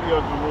the city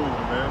of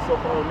Jerusalem, man.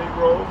 So-called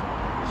Negroes,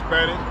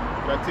 Hispanics,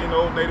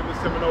 Latinos, Native and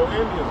Seminole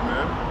Indians,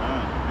 man.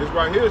 This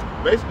right here is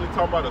basically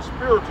talking about a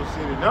spiritual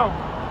city now.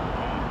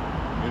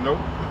 You know?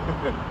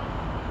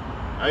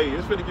 Hey,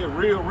 it's finna get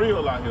real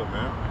out here,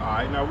 man. All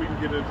right, now we can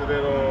get into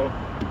that,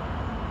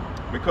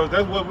 because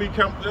that's what we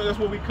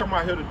come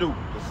out here to do.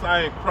 To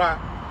sigh and cry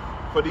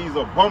for these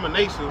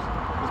abominations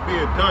that's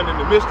being done in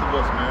the midst of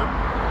us, man.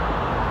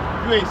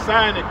 If you ain't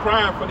sighing and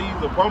crying for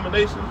these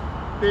abominations,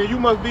 then you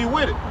must be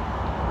with it.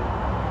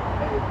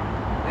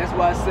 That's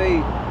why I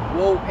say,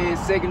 woe in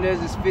 2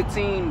 Ezra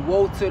 15,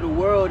 woe to the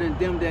world and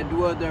them that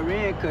dwell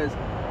therein. Because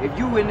if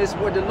you in this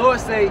world, the Lord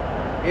say,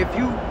 if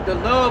you got the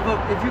love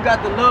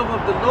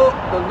of the Lord,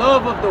 the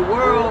love of the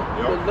world,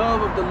 the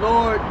love of the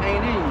Lord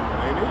ain't in you.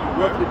 Ain't in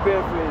you, Roughly man.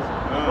 paraphrase.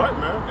 That's right,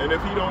 man. And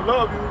if he don't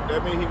love you,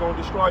 that means he gonna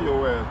destroy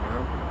your ass,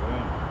 man.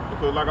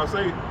 Because like I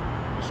say,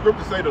 the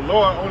scriptures say the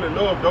Lord only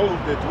loves those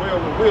that dwell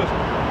with wisdom.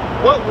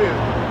 What wisdom?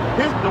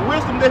 The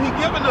wisdom that he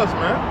given us,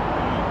 man.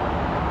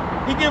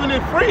 He giving it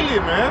freely,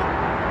 man.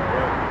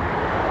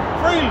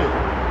 Freely.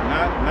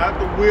 Not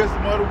the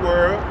wisdom of the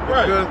world,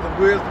 because the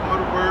wisdom of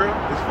the world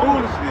is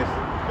foolishness.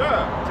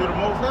 Yeah. To the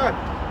Most High.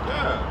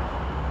 Yeah.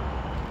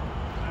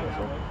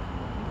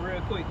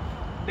 Real quick.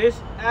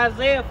 This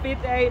Isaiah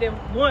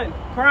 58:1.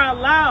 Cry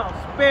loud,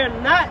 spare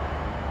not,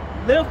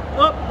 lift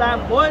up thy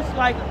voice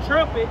like a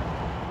trumpet,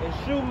 and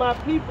show my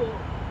people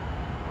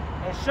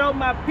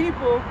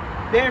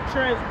their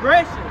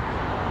transgressions,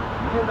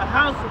 in the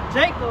house of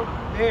Jacob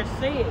their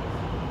sins.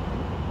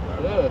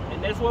 Yeah.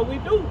 And that's what we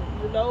do,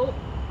 you know.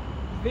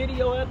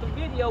 Video after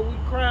video, we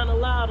crying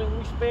aloud and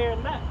we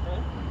sparing not,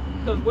 man.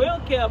 Because we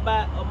don't care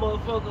about a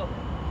motherfucker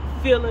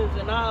feelings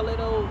and all that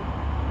old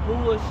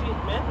bullshit,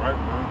 man. Right,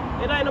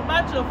 man. It ain't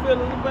about your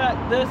feelings, it's about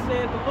thus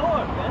said the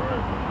Lord, man.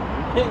 Right.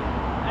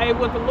 Hey,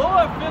 with the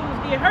Lord, feelings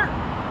get hurt.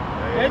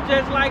 Hey. That's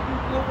just like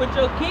with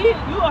your kid,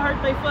 you'll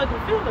hurt their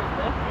fucking feelings,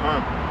 man.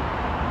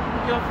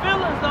 Your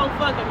feelings don't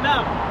fucking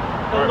matter.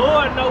 The Right.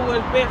 Lord knows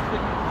what's best for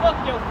you. Fuck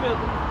your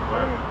feelings.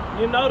 Right.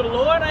 You know, the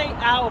Lord ain't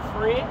our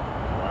friend.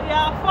 He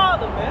our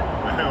Father, man.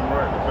 Damn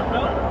right.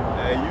 No.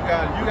 Hey, you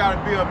gotta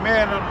be a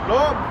man of the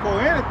Lord before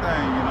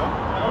anything, you know.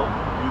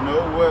 You know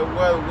what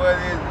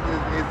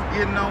is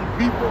getting on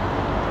people.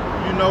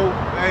 You know,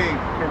 hey,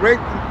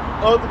 correcting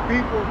other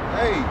people.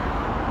 Hey,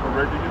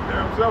 Correcting your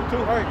damn self too.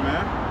 right,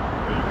 man.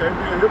 You can't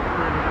be a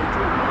hypocrite in the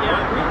truth.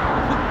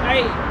 Yeah,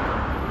 hey,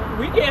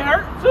 we get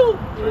hurt too.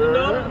 You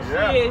know,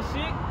 Yeah.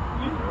 shit.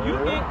 You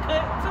get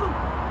cut too.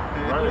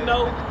 Right. You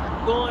know,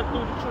 going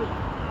through the truth.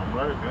 Damn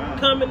right, man.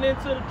 Coming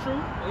into the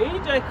truth. We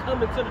ain't just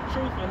coming to the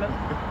truth and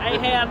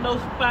ain't have no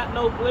spot,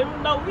 no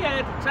blemish. No, we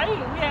had to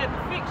change. We had to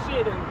fix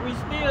shit, and we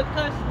still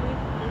constantly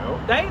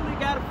Yep. daily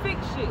gotta fix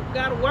shit.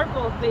 Gotta work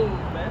on things,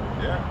 man.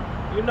 Yeah.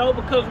 You know,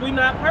 because we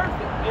not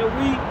perfect, and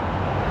we,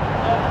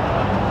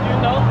 you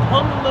know,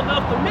 humble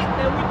enough to admit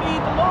that we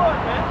need the Lord,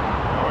 man.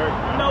 All right.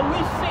 You know, we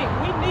sick.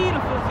 We need a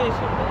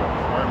physician, man.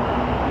 Right,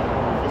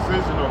 man.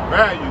 Position of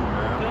value,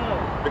 man.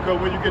 Yeah. Because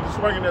when you get to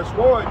swinging that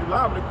sword, you're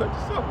liable to cut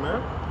yourself,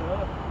 man.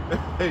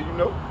 You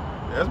know,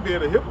 that's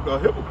being a hypocrite. A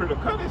hypocrite will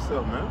cut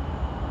himself, man.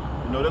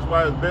 You know, that's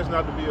why it's best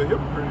not to be a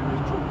hypocrite in this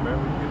truth, man.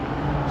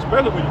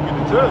 Especially when you get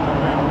to judging,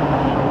 man.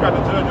 You got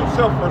to judge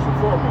yourself first and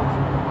foremost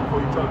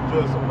before you try to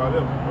judge somebody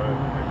else, right?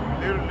 You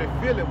literally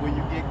feel it when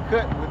you get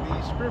cut with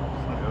these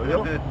scriptures. Yeah,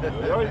 you do.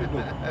 Yeah,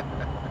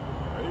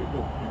 you do.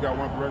 You got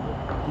one, brother?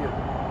 Yeah.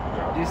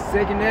 This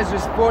 2 Ezra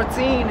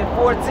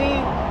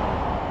 14:14,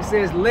 it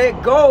says,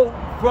 let go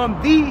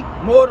from thee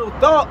mortal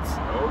thoughts,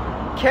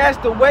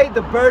 cast away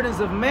the burdens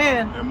of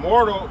man. And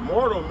mortal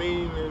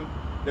meaning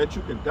that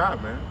you can die,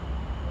 man.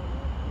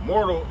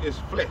 Mortal is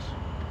flesh.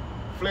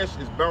 Flesh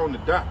is bound to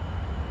die.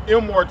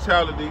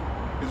 Immortality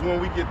is when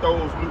we get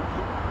those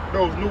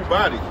new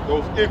bodies,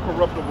 those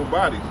incorruptible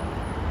bodies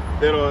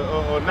that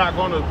are not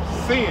gonna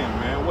sin,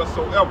 man,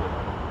 whatsoever.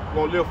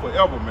 Gonna live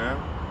forever, man.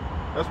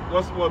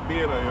 That's what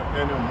being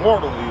an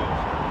immortal is.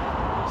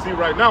 See,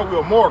 right now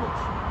we're mortals.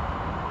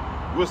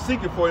 We're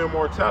seeking for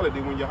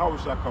immortality when Yahweh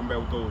shall come back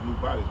with those new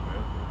bodies, man.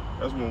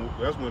 That's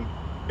when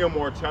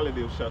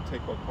immortality shall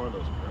take upon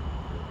us, man.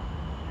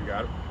 You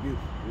got it?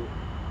 Beautiful.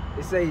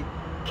 It say,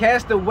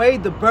 cast away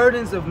the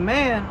burdens of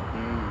man,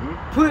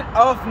 put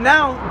off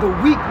now the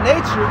weak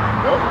nature,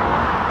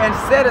 and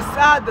set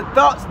aside the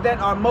thoughts that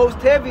are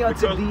most heavy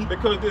unto thee.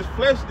 Because this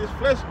flesh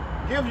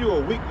gives you a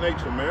weak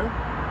nature, man.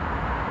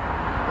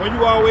 When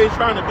you always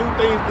trying to do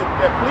things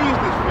that please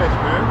this flesh,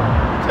 man,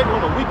 you take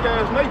on a weak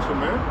ass nature,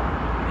 man.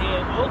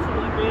 And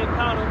ultimately being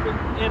caught up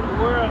in the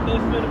world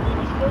that's gonna be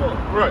destroyed.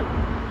 Right.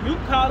 You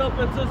caught up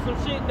into some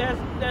shit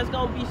that's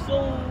gonna be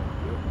soon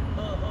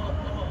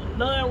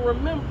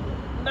non-remember,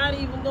 not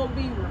even gonna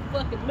be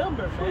fucking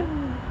remembered, man.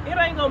 It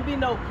ain't gonna be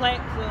no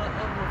plaques of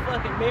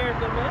fucking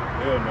America, man.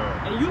 Hell no.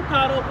 And you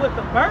caught up with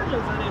the burdens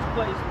of this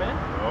place, man.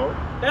 No.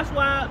 That's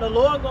why the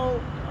Lord gonna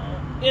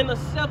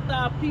intercept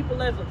our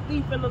people as a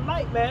thief in the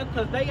night, man,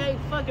 because they ain't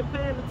fucking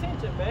paying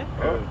attention, man.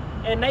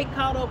 And they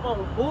caught up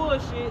on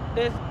bullshit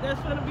that's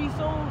gonna be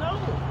soon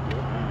gone.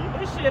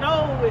 This shit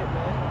over with,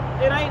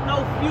 man. It ain't no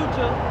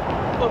future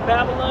for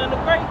Babylon the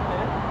Great,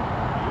 man.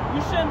 You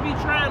shouldn't be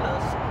trying to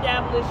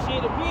establish shit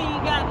if you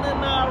ain't got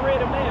nothing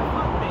already, man.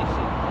 Fuck that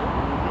shit, man.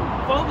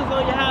 Focus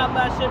on your how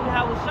about Shem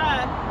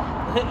Hawashai,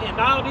 and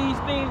all these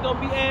things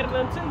gonna be added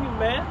unto you,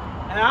 man.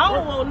 And I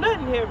don't want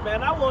nothing here,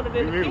 man. I want it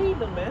in the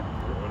kingdom, man.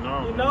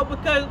 You know,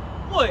 because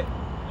what?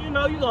 You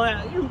know, you gonna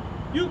have you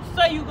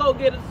say you go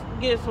get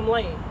some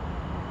land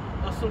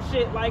or some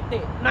shit like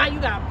that. Now you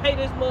gotta pay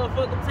this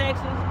motherfucking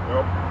taxes.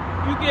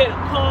 You get a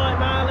car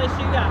and all that shit,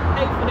 you gotta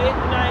pay for that.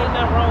 And there ain't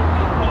nothing wrong with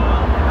your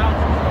car and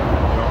houses.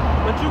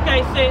 But you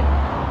can't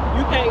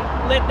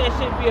let that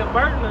shit be a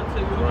burden unto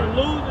you. If you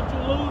lose it, you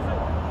lose it.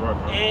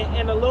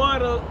 And the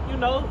Lord will, you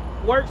know,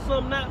 work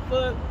something out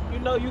for, you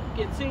know, you can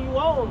continue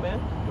on, man.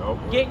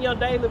 Getting your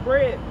daily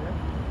bread, man.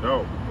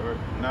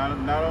 Not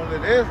only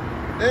this,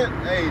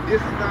 hey,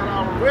 this is not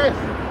our rest.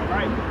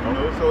 Right. You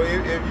know, so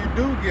if you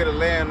do get a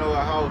land or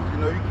a house, you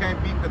know, you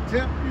can't be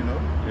content, you know.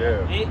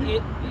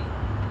 You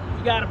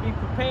gotta be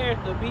prepared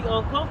to be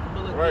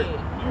uncomfortable again.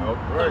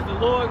 Because the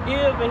Lord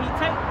gives and He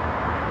takes.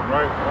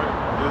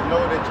 Just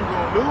know that you're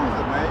gonna lose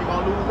it, man. You're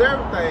gonna lose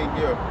everything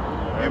here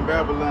in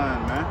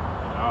Babylon, man.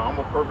 I'm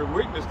a perfect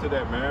witness to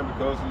that, man,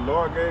 because the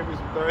Lord gave me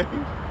some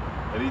things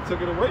and he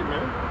took it away,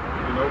 man.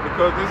 You know,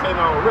 because this ain't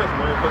our rest,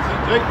 man. Because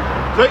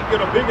Jake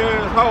get a big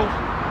ass house,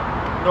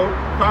 you know,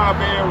 5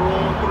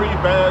 bedroom, 3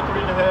 bath,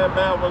 3.5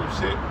 bath, other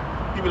shit.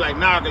 He be like,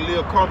 nah, I can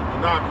live comfortable,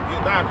 now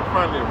I can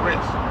finally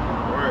rest.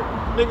 Right.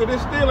 Nigga,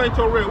 this still ain't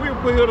your rest. We were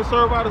put here to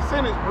serve out a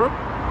sentence, bro.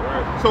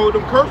 Right. So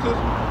them curses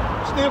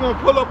still gonna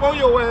pull up on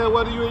your ass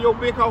whether you in your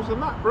big house or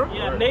not, bro.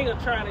 Yeah, right.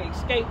 Nigga trying to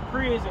escape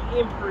prison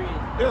in prison.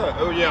 Yeah,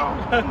 oh yeah.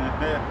 That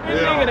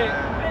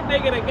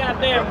nigga that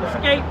goddamn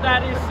escaped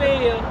out his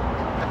cell.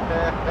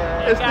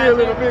 It's still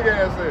in a big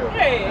ass cell.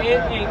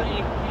 Yeah,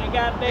 and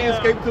goddamn. He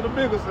escaped to the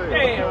bigger cell.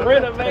 Yeah,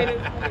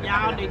 renovated.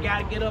 Y'all nigga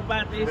gotta get up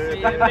out this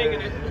cell.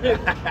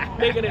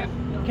 Nigga that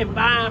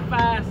combine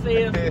 5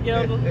 cells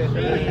together.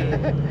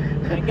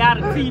 And got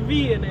a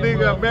TV in there. Nigga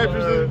got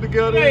mattresses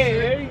together.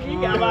 Yeah, he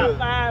got about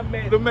 5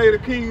 mattresses. They made a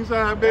king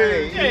size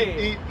bed.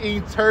 Hey,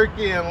 eat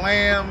turkey and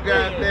lamb,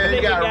 goddamn.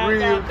 You got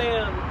ribs.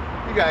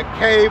 Goddamn. You got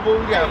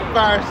cable, you got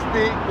fire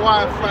stick,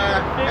 Wi-Fi,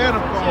 and a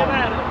phone.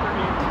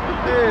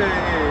 Yeah,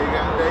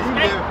 goddamn. You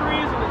live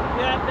prison,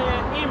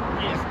 goddamn,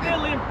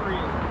 still in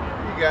prison.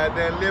 You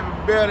goddamn living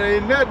better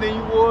than nothing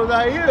you was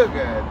out here,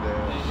 goddamn.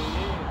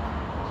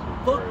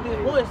 Fuck this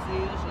one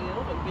cell, shit.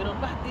 I'm gonna get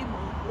up out this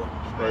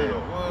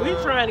motherfucker. We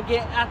trying to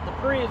get out the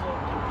prison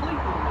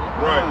completely,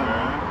 man. Right,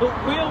 man. But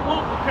we don't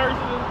want the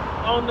curses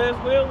on us.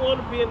 We don't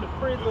want to be in the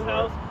prison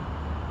house.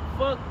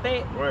 Fuck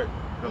that. Right.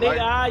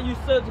 Nigga, all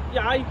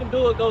you can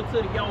do is go to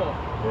the yard.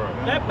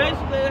 Right. That's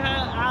basically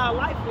how our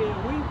life is.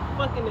 We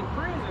fucking in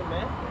prison,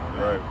 man.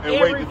 Right. And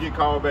wait to get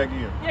called back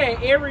in. Yeah,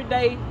 every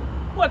day.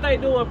 What they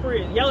do in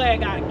prison? Your ass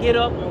gotta get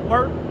up and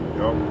work.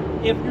 Yup.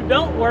 If you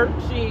don't work,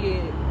 shit,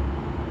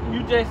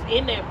 you just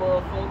in that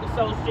motherfucker.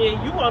 So shit,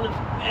 you wanna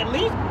at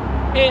least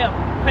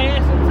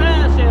pass some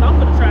time, shit. I'm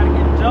gonna try to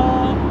get a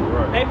job.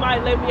 Right. They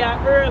might let me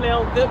out early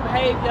on good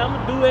behavior. I'm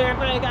gonna do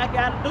everything I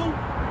gotta do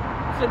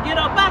to get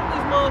up out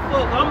this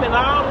motherfucker. I'm in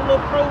all the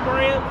little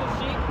programs and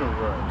shit.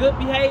 Right. Good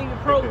behavior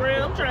program.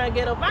 I'm trying to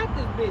get up out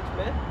this bitch,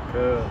 man.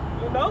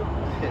 You know?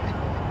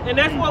 And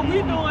that's what we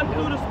doing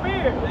through the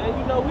spirit, man.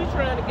 You know, we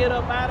trying to get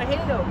up out of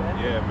hell, man.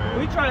 Yeah, man.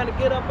 We trying to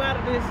get up out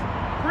of this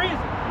prison.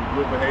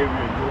 Good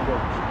behavior and good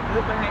works.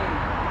 Good behavior.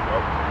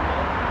 Yep.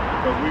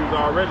 Because we was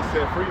already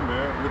set free,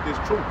 man, with this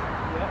truth.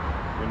 Yep.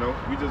 You know,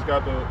 we just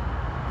got to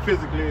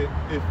physically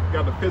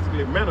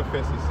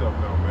manifest itself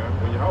now, man,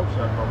 when your house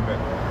shot come back.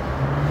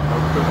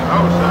 Because your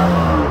house shot,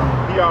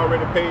 he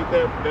already paid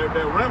that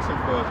ransom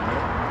for us,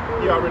 man.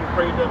 He already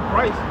paid that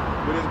price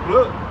with his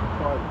blood.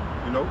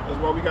 You know, that's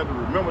why we got to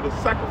remember the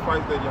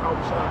sacrifice that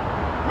Yahweh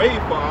Shah made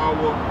for our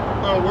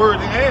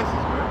unworthy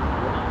asses, man.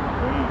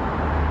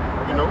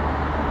 You know?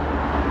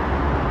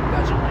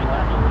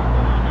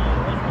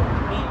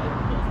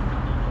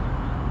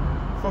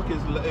 Fuck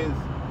his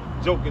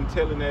joking,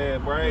 telling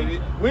ass,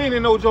 right? We ain't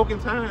in no joking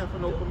time for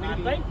no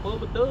comedian. I think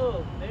Bubba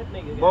Dub, that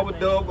nigga. Bubba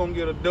Dub gonna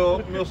get a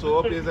dub missile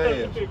up his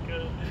ass.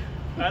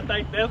 I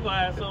think that's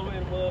why so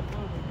many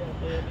motherfuckers.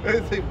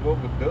 They say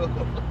Bubba Dub.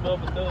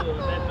 Bubba Dub,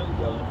 that new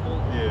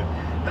motherfucker. Yeah,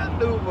 that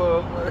new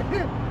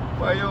motherfucker.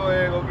 Why your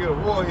ass gonna get a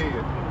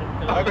warhead?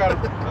 I got a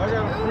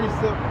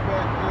precept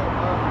back here.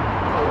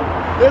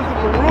 This is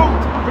from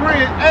Luke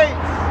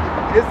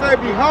 3:8. It say,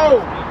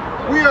 behold,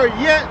 we are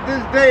yet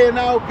this day in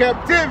our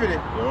captivity,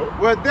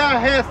 where thou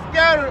hast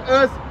scattered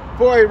us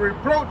for a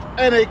reproach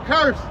and a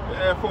curse.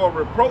 Yeah, for a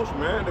reproach,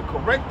 man, to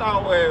correct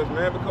our ass,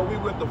 man, because we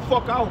went the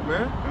fuck out,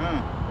 man.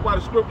 Why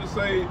the scripture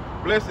say,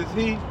 blessed is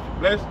he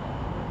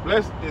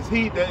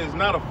that is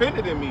not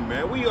offended in me,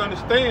 man. We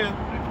understand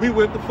we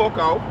went the fuck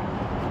out.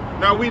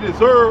 Now we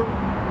deserve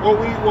what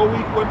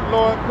the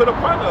Lord put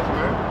upon us,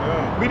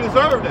 man. We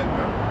deserve that,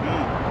 man.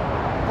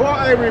 For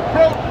a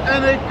reproach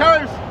and a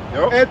curse,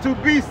 and to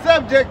be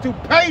subject to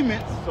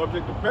payments.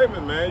 Subject to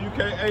payment, man. You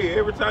can't, hey,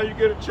 every time you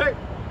get a check,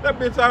 that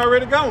bitch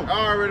already gone.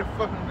 Already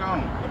fucking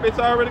gone. That bitch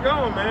already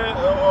gone, man.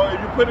 Or if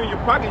you put it in your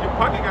pocket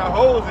got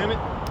holes in it,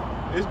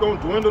 it's gonna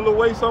dwindle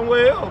away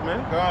somewhere else,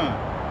 man. Gone.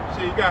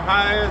 Shit, you got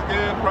high ass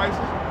gas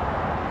prices,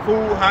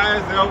 food high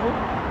as ever.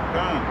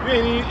 Gone. You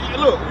ain't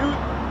even, look,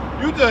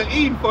 you just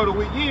eating for the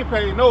week. You ain't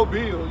paying no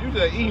bills. You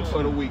just eating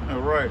for the week.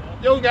 Right.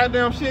 Your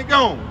goddamn shit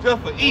gone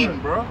just for eating,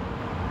 bro.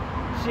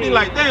 Shit. He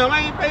like, damn, I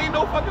ain't paying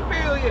no fucking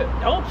bill yet.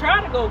 Don't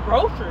try to go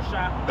grocery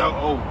shopping.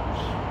 Oh.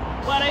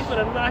 Why they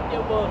finna knock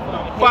your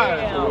motherfucking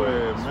head out?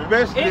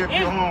 Especially if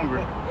you're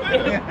hungry.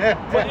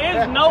 But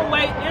there's no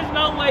way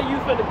you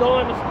finna go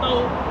in the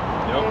store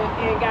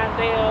and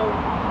goddamn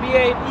be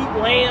able to eat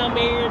lamb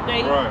every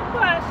day. Right.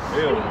 But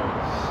shit.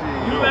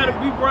 You better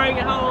be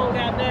bringing home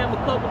goddamn a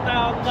couple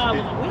 $1,000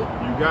 a week.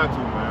 You got to,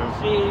 man.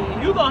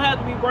 Shit, you gonna have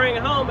to be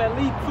bringing home at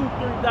least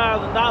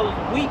 $2,000-3,000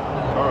 a week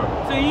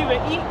to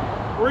even eat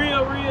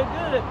real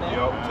good, man.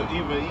 To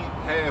even eat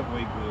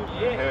halfway good,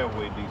 man.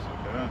 Halfway decent,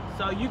 man.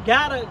 So you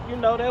gotta,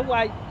 that's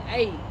why,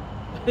 hey,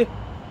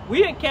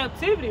 we in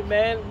captivity,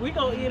 man. We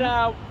gonna eat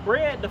our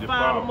bread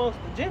defiled amongst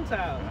the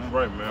Gentiles.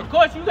 Right, man. Of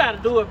course, you gotta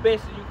do it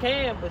best as you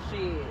can, but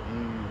shit,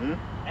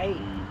 hey,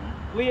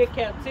 we in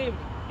captivity,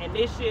 and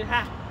this shit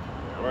hot.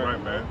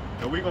 Right, man.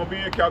 And we're going to be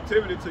in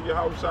captivity till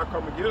Yahweh shall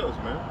come and get us,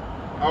 man.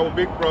 Our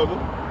big brother,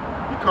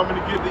 he coming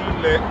to get the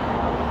elect.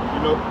 You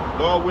know,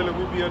 Lord willing,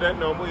 we be of that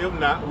number. If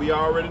not, we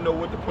already know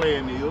what the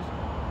plan is.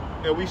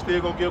 And we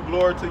still going to give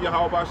glory to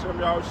Yahweh Hashem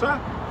Yahweh Shai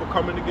for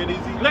coming to get his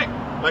elect.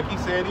 Like he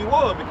said he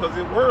was, because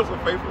his words are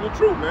faithful and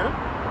true, man.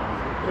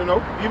 You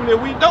know, even if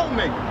we don't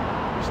make it,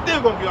 we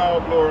still going to give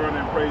all glory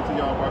and praise to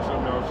Yahweh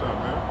Hashem Yahweh Shai,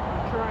 man.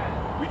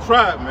 We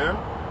tried, man.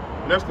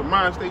 And that's the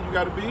mind state you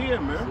got to be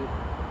in, man.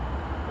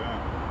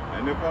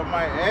 And if I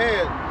might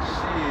add,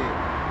 shit,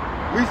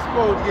 we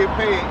supposed to get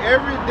paid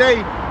every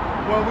day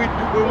when we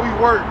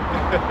work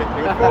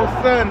before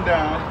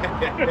sundown.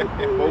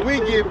 But we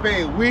get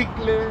paid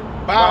weekly,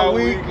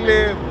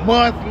 bi-weekly,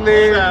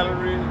 monthly,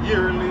 salary,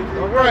 yearly.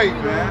 Right,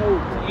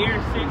 man.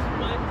 Year 6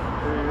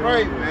 months.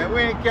 Right, man.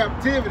 We in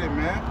captivity,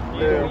 man.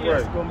 Yeah,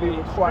 It's gonna be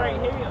required.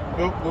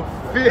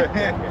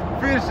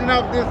 Finishing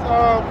up this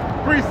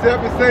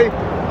precept, it say,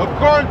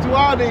 according to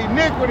all the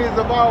iniquities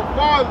of our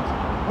fathers,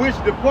 which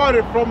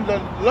departed from the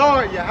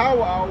Lord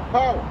Yahweh our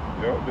power.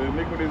 Yeah, the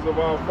iniquities of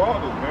our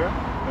fathers, man.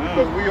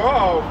 Because we are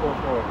our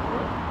forefathers,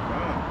 man.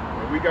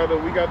 And we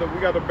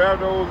gotta bear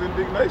those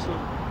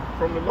indignations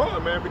from the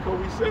Lord, man, because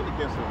we sinned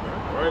against him,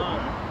 man. Right?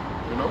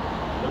 You know?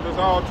 That's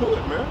all to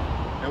it, man.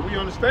 And we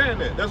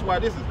understand that. That's why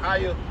this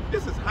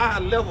is high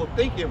level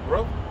thinking,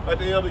 bro. Like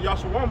the elder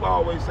Yashawamba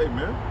always say,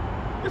 man.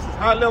 This is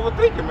high level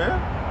thinking, man.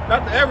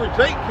 Not the average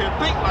Jake can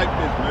think like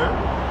this, man.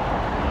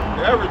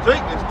 The average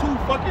Jake is too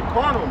fucking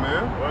carnal,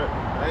 man. Right.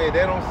 Hey,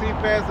 they don't see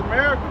past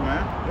America,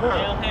 man. They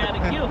don't have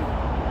the gift.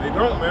 They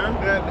don't, man.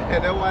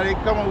 That's why they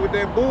come up with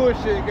that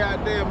bullshit,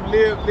 goddamn,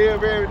 live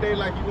every day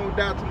like you gonna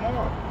die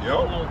tomorrow.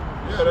 Yo.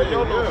 Yeah, that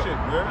YOLO shit,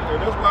 man. And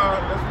that's why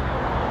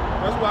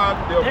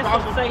the That's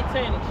apostles. some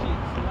satanic shit.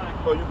 Like,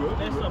 Oh, you good?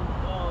 that's some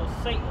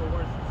Satan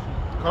worship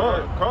shit.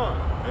 Con.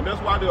 And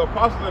that's why the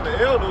apostles and the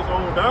elders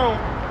on down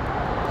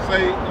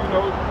say, you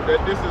know,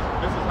 that this is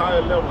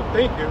higher level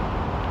thinking,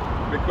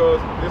 because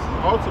this is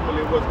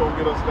ultimately what's gonna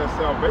get us that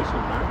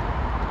salvation, man.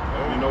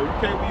 You know, you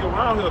can't be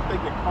around here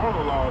thinking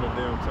carnal all the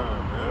damn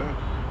time, man.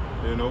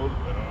 You know,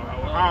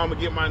 how I'm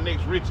gonna get my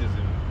next riches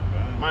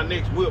and my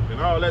next whip and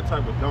all that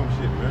type of dumb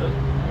shit, man.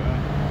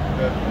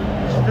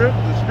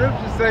 The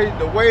scriptures say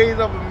the ways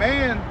of a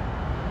man.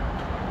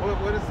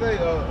 What it say?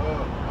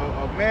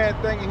 A man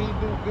thinking he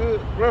do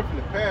good.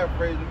 Roughly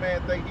paraphrasing, a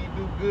man think he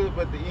do good,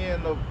 but the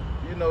end of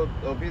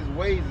of his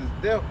ways is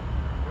death.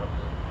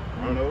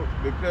 You know,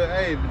 because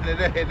hey,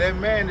 that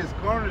man is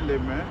carnally,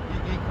 man.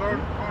 He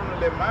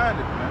carnally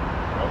minded, man.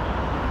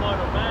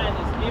 Carnal mind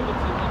is enmity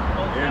with the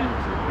Most High.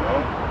 Enmity, you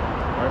know?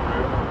 Right,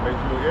 man. Makes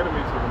you an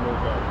enemy to the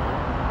Most High, man.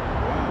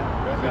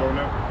 That's it on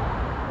that.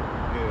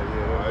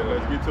 Yeah. All right,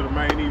 let's get to the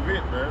main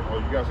event, man. Oh,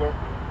 you got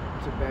something?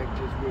 To back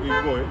just real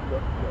Yeah, go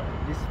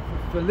ahead. This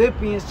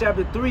Philippians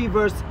chapter 3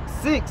 verse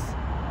 6.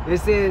 It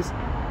says,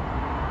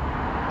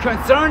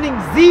 concerning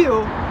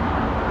zeal,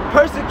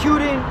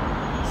 persecuting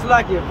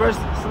verse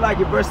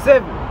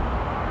 7.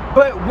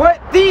 But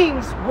what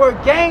things were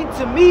gained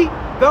to me,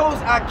 those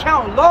I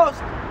count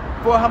lost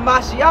for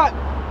Hamashiach,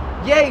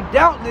 yea,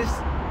 doubtless,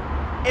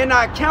 and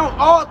I count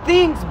all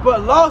things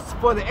but lost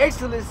for the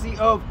excellency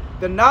of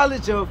the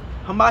knowledge of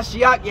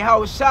Hamashiach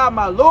Yahweh Shai,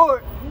 my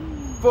Lord,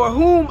 for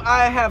whom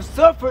I have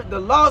suffered the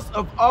loss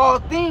of all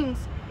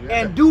things,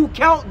 and do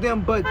count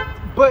them but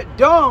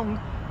dung,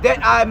 that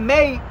I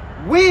may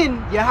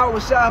win Yahweh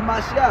Shai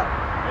Mashiach.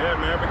 Yeah,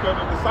 man, because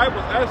the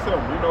disciples asked him,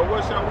 you know,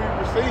 what shall we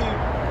receive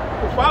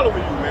for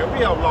following you, man? We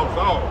have lost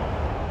all.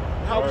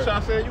 Yahweh Shai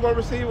said, you're going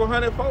to receive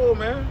 100-fold,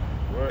 man.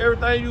 Right.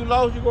 Everything you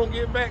lost, you're going to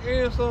get back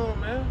in some,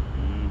 man.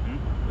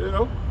 You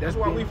know, that's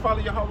why we follow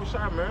Yahweh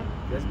Shai, man.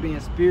 That's being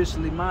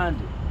spiritually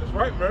minded. That's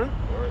right, man.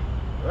 Right.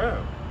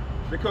 Yeah.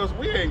 Because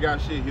we ain't got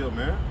shit here,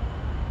 man.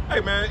 Hey,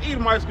 man,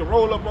 Edomites can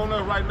roll up on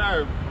us right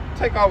now,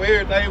 take off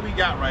everything we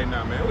got right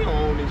now, man. We don't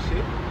own this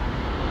shit.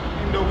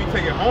 Even though we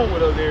take it home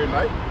with us every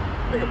night.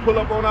 They can pull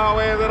up on our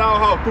ass at our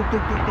house.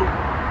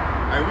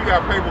 And we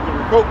got papers to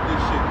revoke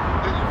this shit.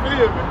 You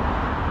feel me?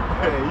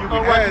 Hey, you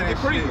can have this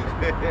shit.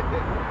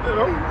 You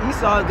know?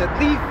 Esau is the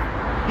thief.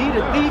 He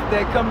the thief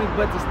that cometh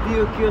but to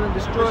steal, kill, and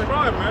destroy.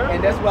 Man.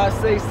 And that's why I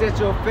say set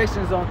your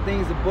affections on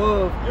things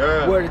above,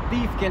 where the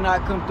thief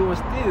cannot come through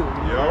and steal.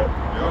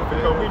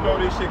 Because we know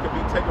this shit could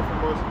be taken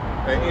from us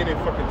at any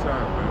fucking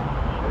time, man.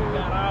 We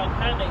got all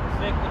kind of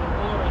executive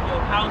orders.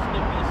 Your house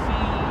can be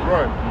seized.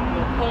 Right.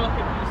 Your car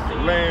can be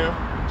seized. Land,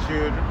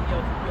 children.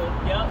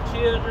 Your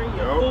children,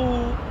 your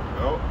food.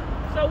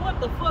 So what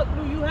the fuck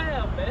do you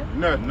have, man?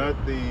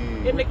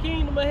 Nothing. In the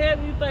kingdom of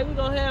heaven, you think we're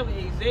going to have an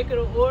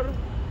executive order?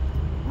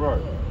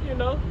 Right. You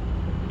know?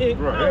 Right.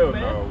 No, Hell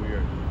man. no, we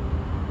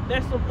ain't.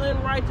 That's some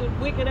unrighteous,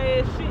 wicked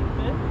ass shit,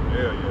 man.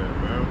 Yeah,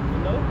 man. You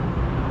know?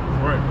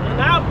 Right, man.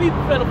 And our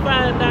people finna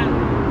find out.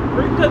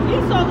 Because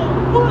Esau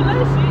gonna pull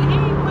that shit. He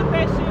ain't put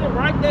that shit and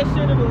write that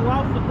shit in the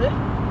law for nothing.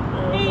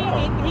 He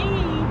ain't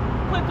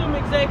put them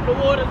executive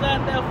orders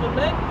out there for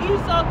nothing.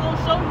 Esau gonna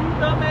show you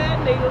dumb ass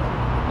niggas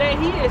that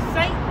he is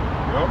Satan.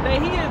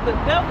 That he is the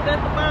devil that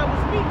the Bible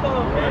speaks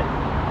of, man.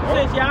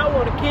 Since y'all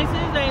wanna kiss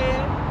his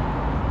ass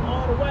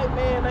all the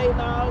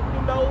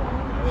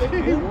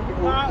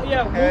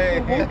Yeah,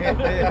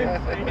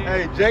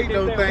 Hey, Jake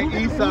don't think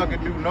Esau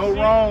can do no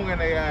wrong in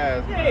their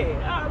eyes.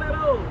 Yeah, all that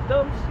old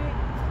dumb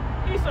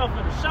shit. Esau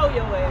finna show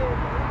your ass,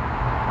 man,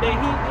 that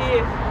he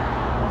is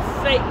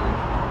Satan's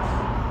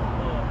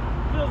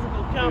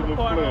physical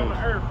counterpart on the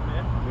earth,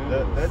 man.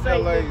 That's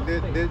just like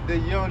the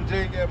young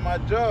Jake at my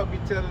job be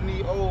telling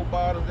these old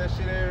bottles that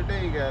shit every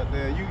day,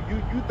 goddamn.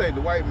 You think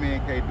the white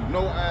man can't do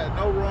no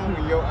wrong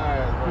in your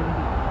eyes,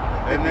 right?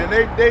 And then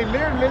they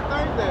literally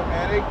think that,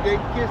 man. They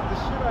kiss the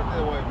shit out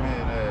that white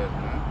man ass,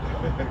 man.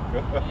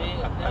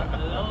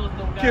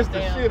 Kiss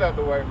the shit out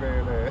the white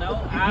man ass. No,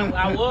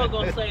 I was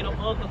gonna say them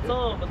Uncle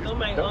Tom, but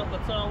them ain't Uncle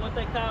Tom. What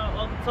they call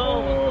Uncle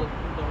Tom was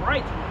the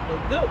righteous, the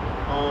good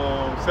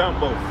one.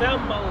 Sambo.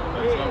 Sambo,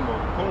 yeah. Sambo.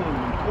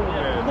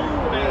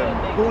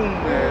 Coon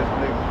ass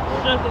nigga.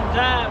 Shuck and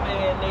jive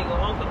ass nigga.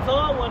 Uncle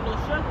Tom wasn't no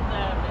shuck and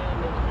jive ass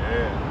nigga.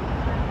 Yeah.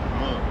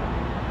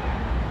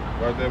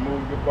 Watch that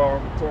movie, Good Ball,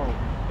 Uncle Tom.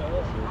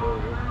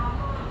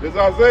 This is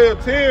Isaiah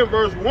 10,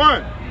 verse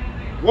 1.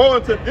 Woe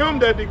unto them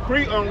that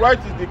decree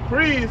unrighteous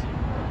decrees,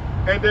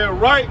 and their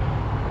right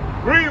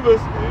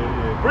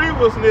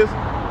grievousness.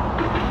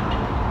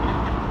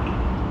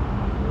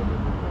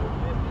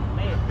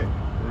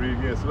 Read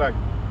again, slack.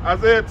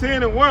 Isaiah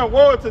 10 and 1.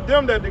 Woe unto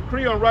them that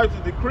decree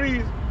unrighteous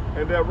decrees,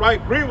 and their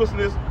right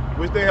grievousness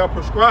which they have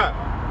prescribed,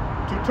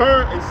 to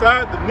turn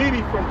aside the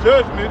needy from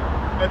judgment,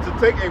 and to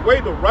take away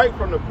the right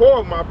from the poor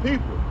of my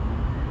people,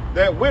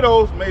 that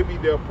widows may be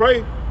their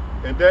prey,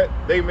 and that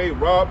they may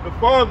rob the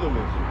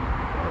fatherless.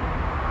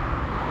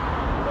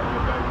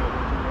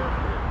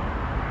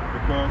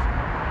 Because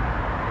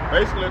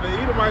basically the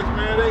Edomites,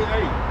 man,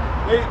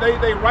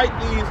 they write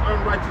these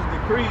unrighteous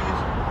decrees,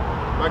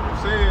 like you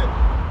said,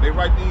 they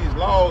write these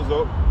laws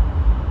up.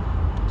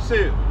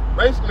 Shit,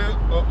 basically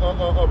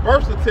a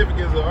birth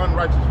certificate is an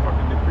unrighteous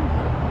fucking decree,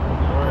 man.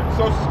 Right.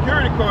 Social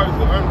security card is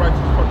an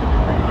unrighteous fucking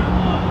decree, man.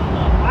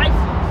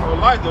 License.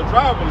 A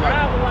driver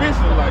license,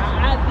 fishing license.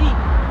 ID,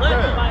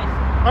 hunting license.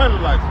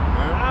 Hunting license,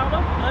 man. All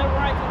them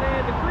unrighteous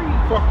ass decrees.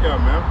 Fuck yeah,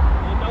 man.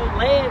 You know,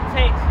 land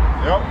taxes.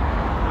 Yep.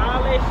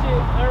 All that shit,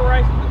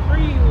 unrighteous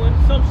decree. When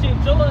some shit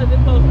yours, it's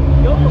supposed to be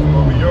yours. It's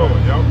supposed to be yours,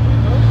 yep.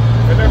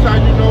 And that's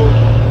how you know,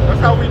 that's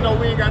how we know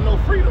we ain't got no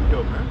freedom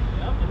here, man.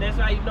 Yep. And that's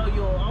how you know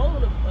you don't own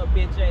a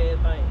bitch ass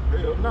thing.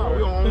 Hell no, we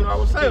don't own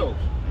ourselves.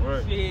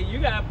 Right. Shit, you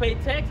gotta pay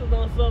taxes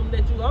on something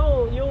that you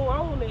own. You don't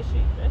own that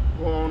shit, man.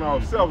 We don't own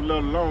ourselves,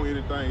 let alone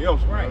anything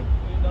else, right. Man.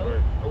 You know?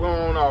 Right. We don't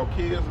own our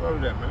kids, none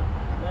of that, man.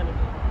 None of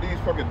that. These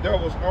fucking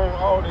devils own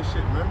all this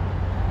shit, man.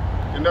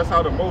 And that's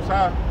how the Most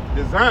High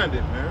designed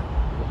it, man.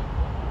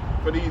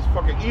 For these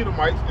fucking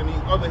Edomites and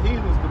these other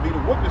heathens to be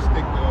the whooping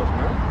stick to us,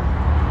 man.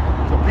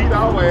 To beat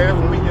our ass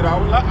when we get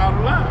out of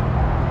line.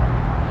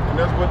 And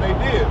that's what they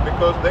did,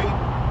 because they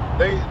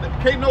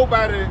can't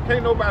nobody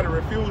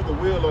refuse the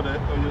will of the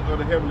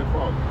Heavenly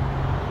Father.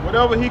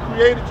 Whatever He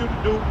created you to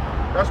do,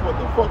 that's what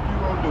the fuck you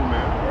gonna do,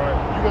 man. Right.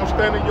 You gonna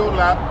stand in your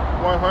lap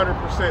 100%,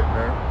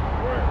 man.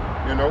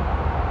 Right. You know,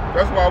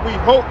 that's why we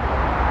hope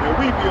that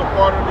we be a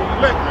part of the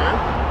elect, man.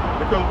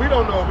 Because we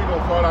don't know if we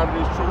gonna fall out of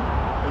this truth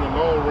in the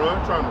long run,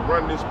 trying to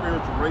run this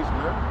spiritual race,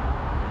 man.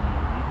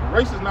 The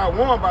race is not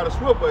won by the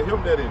swift, but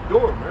him that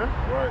endure, man.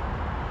 Right.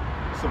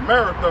 It's a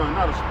marathon,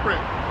 not a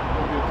sprint. It's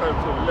gonna be a time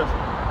to a lesson.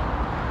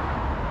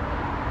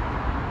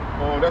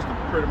 That's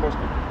pretty much the,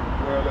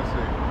 well, let's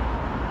see.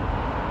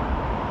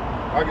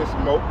 I get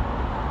some more.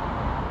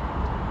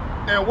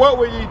 And what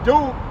will ye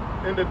do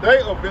in the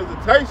day of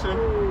visitation,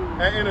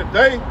 and in the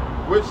day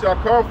which shall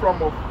come from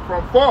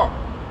far?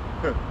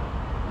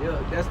 Yeah,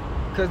 that's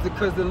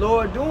because the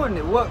Lord doing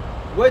it.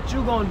 What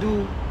you gonna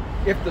do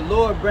if the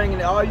Lord bringing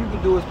it? All you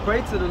can do is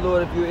pray to the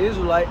Lord if you're an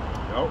Israelite,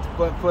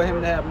 for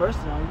Him to have mercy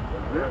on you.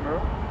 Yeah,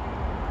 man.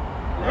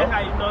 That's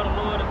how you know the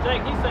Lord of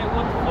Jake. He say,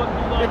 what the fuck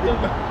you gonna do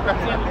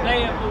in the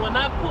day of, when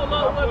I pull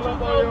up, what you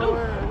gonna do?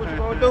 What you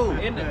gonna do?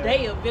 In the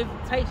day of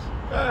visitation.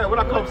 Hey, when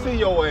I come see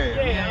your ass,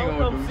 yeah, you ain't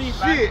gonna do see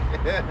shit.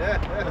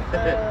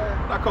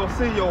 When I come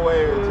see your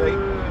ass, Jake.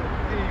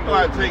 You know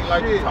how Jake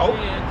like to talk.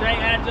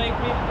 Yeah, Jake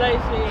Day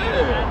shit.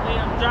 Yeah.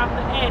 Goddamn, drop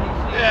the attic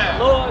shit.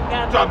 Yeah. Lord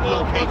got drop the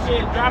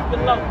location. Drop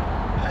it low.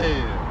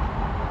 Yeah.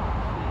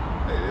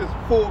 Hey, it's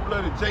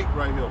full-blooded Jake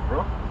right here,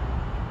 bro.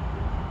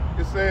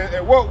 It says,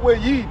 and what will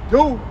ye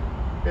do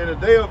in the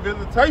day of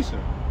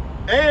visitation,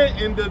 and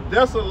in the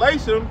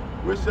desolation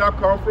which shall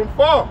come from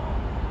far?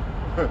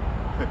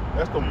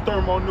 That's the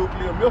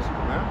thermonuclear missile,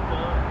 man.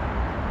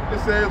 It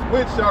says,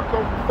 which shall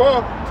come from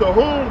far, to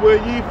whom will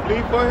ye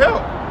flee for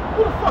help?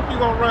 Who the fuck you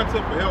gonna run to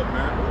for help,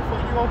 man? Who the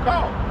fuck you gonna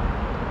call?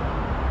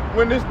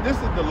 When this is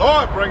the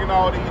Lord bringing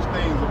all these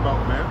things about,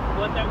 man.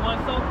 What that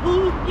one song,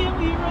 who can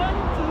we run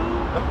to?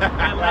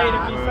 I later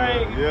be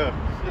saying. Yeah.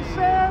 The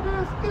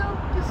saddest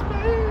empty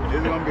space.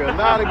 There's gonna be a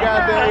lot of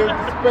goddamn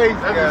empty space.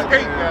 That's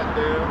escape,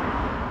 goddamn.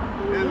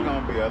 There's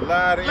gonna be a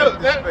lot of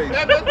Look, empty space.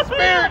 That's the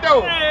spirit,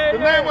 though. The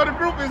name of the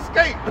group is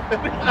Escape.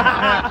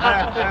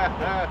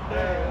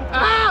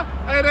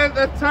 Hey,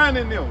 that's Tiny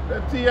and them.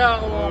 That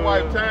T.I.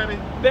 wife, Tiny.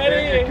 That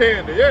and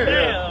Candy.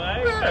 Yeah,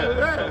 I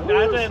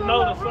just know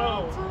the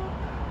song.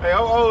 Hey,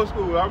 I'm old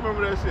school. I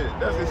remember that shit.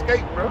 That's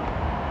escape, bro.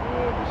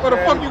 Yeah, Where the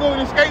fuck you going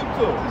to escape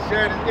to? To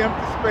share this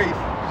empty space.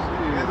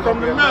 There's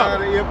From gonna be the a mouth. lot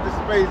of empty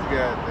space,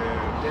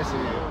 goddamn. That's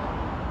it.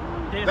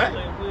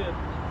 Definitely will.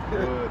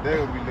 They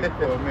gonna be looking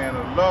for a man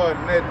of the Lord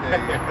in that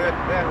day. It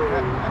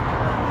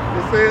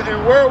says,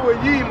 and where will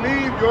ye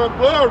leave your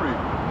glory?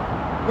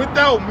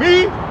 Without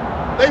me,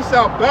 they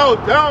shall bow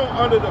down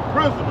under the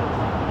prisoners,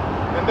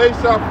 and they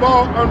shall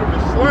fall under the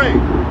slain.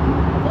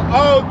 For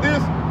all this,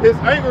 his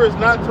anger is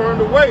not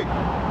turned away,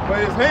 but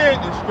his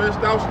hand is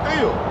stretched out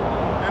still.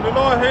 And the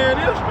Lord's hand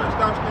is stretched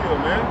out still,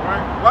 man.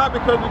 Right? Why?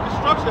 Because the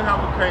destruction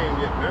haven't came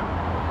yet, man.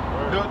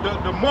 Right.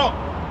 The mark,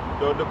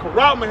 the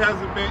Karama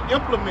hasn't been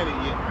implemented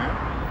yet, man.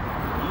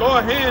 The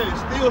Lord's hand is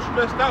still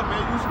stretched out, man.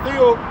 You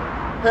still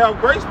have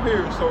grace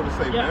period, so to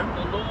say, Yeah,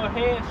 man. the Lord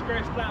hand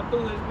stretched out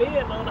through his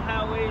men on the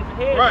highways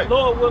ahead. Right. The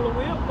Lord will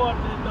part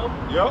of it, though.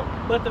 Yep.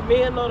 But the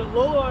men of the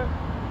Lord,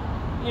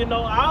 you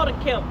know, all the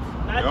camps,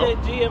 not Yep.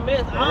 just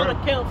GMS, all the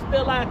camps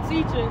still out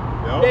teaching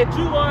Yep. that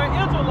you are an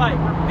Israelite.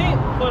 Repent,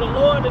 for the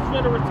Lord is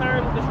going to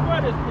return and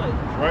destroy this place.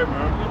 That's right,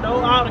 man. You know,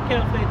 all the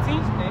camps they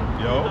teach that.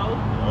 Yo. You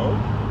know,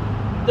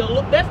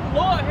 Yo. that's the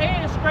Lord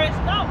hand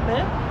stretched out,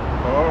 man.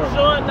 All right.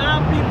 Showing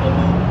now people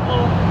who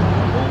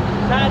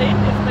not in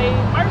this thing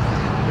mercy.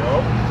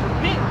 Yo.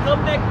 Repent, come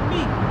back to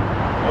me.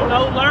 You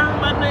know, learn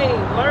my name,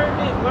 learn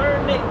this,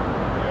 learn that.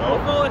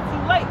 Before it's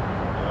too late.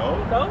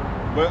 You know?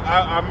 But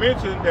I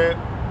mentioned that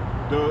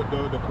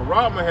the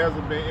Karama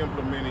hasn't been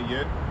implemented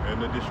yet,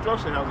 and the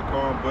destruction hasn't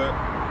come, but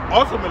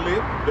ultimately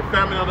the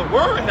famine of the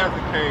word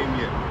hasn't came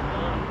yet.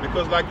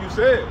 Because like you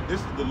said, this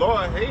is the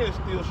Lord's hand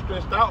still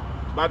stretched out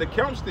by the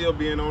camp still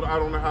being out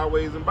on the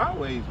highways and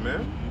byways,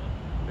 man.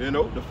 You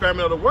know, the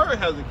famine of the word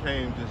hasn't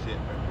came just yet,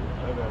 man.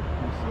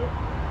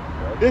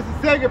 This is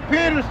 2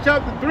 Peter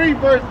chapter 3,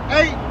 verse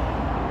 8.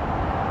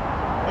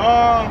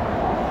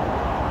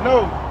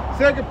 No,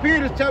 2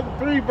 Peter chapter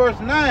 3, verse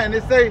 9.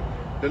 It say,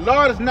 the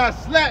Lord is not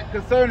slack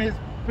concerning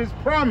his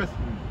promise,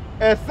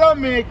 as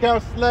some men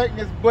count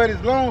slackness, but is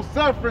long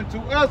suffering to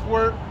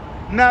usward,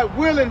 not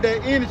willing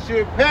that any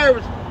should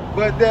perish,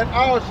 but that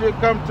all should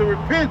come to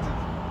repentance.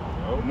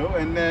 You know,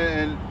 and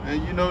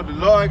you know, the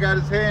Lord got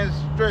his hands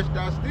stretched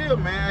out still,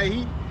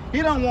 man.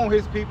 He don't want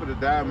his people to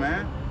die,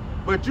 man.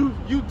 But you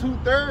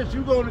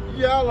 2/3,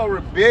 y'all are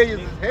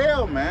rebellious as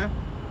hell, man.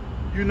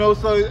 You know,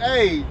 so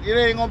hey, it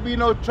ain't gonna be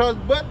no trust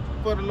but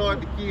for the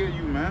Lord to kill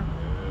you, man.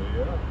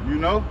 Yeah. You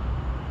know?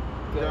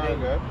 Because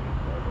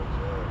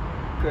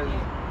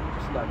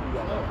it's like you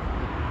got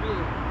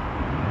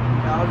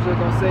I was just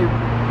gonna say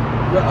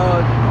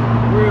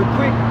real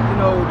quick, you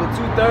know, the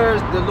 2/3,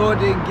 the Lord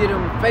didn't give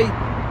them faith,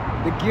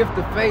 the gift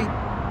of faith.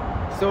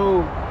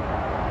 So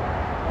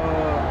I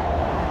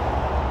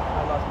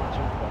lost my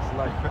train of thought.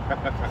 Like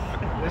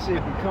that shit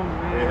be coming,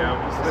 man. Yeah,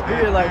 I'm just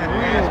Spirit like the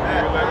wind.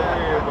 Spirit like the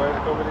wind, but it's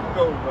coming and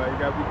go, but you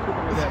gotta be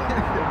cooking with that.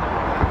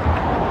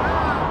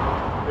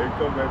 They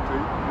come back to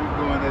you. We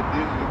doing that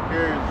digital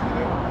currency, you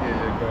know?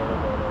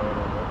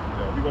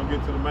 Yeah, we're gonna get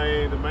to the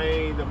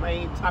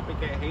main topic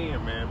at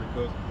hand, man,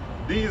 because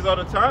these are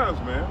the times,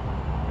 man.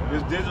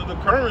 This digital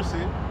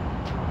currency,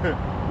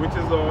 which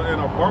is an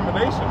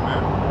abomination,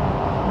 man.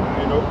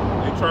 You know,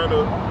 they're trying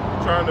to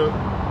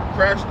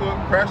crash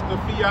the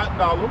fiat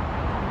dollar.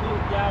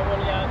 Y'all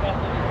really got the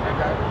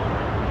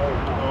executive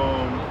order.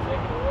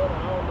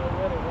 I don't know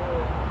what it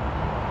was.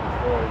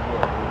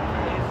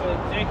 It's an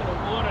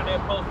executive order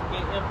that's supposed to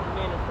get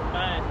implemented for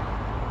mine.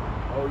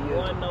 Oh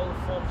yeah. One knows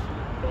some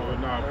shit.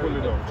 Nah, pull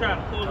it up. Try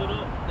to pull it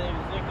up, the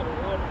executive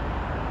order.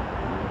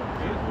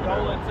 You can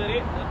go into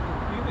it,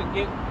 you can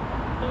get,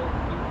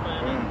 you can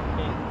find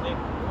the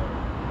executive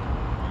order.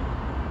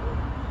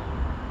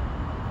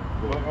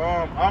 But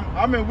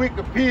I'm in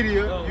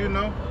Wikipedia, you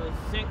know.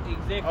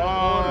 Executive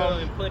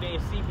order and put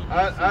in CBDC.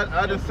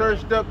 I just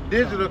searched up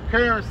digital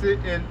currency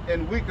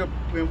in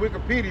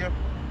Wikipedia.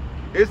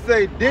 It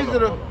say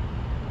digital. Hold on.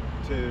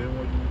 Tell them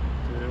what you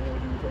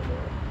talking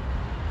about.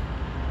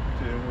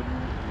 Tell them what you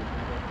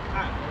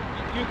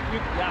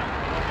Yeah.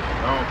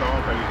 I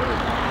don't think you heard it.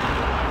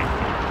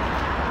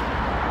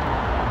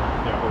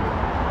 Yeah, hold it.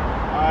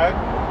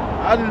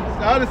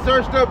 I just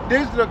searched up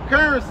digital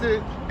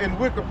currency in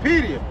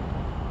Wikipedia.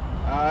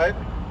 Alright.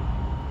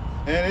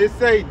 And it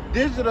say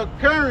digital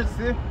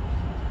currency,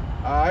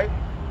 alright,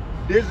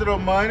 digital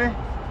money,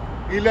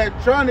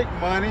 electronic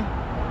money,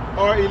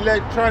 or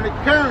electronic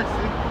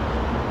currency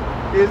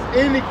is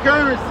any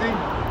currency,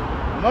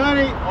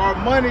 money or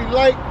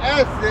money-like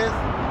assets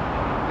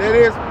that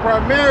is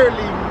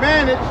primarily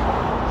managed,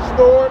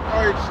 stored,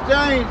 or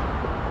exchanged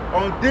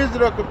on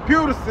digital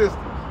computer systems.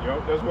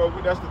 Yo,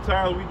 that's the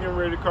time we getting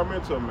ready to come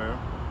into, man.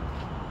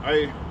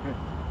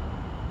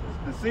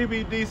 The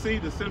CBDC,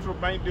 the central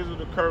bank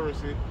digital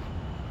currency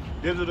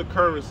is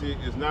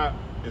not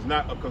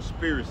a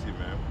conspiracy,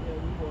 man.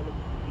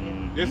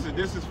 This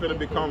is finna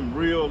become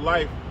real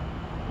life,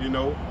 you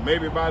know.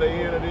 Maybe by the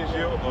end of this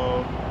year,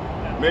 or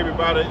maybe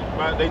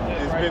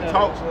it's been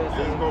talks.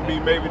 It's gonna be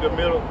maybe the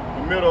middle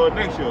of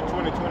next year,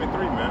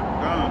 2023, man.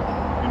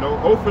 You know,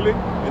 hopefully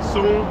it's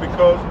soon,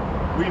 because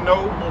we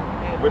know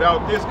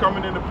without this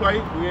coming into play,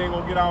 we ain't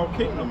gonna get our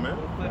kingdom, man.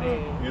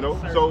 You know,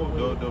 so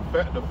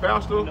the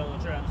faster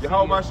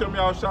Yahweh Shem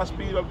y'all shall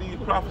speed up these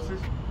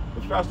prophecies,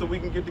 the faster we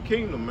can get the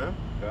kingdom, man.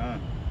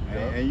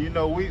 And you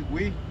know,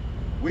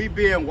 we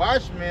being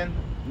watchmen,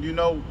 you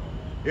know,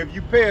 if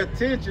you pay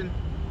attention,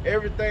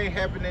 everything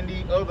happened in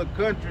these other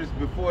countries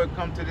before it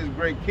come to this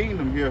great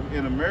kingdom here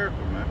in America,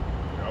 man.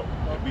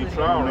 It be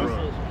trial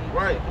runs.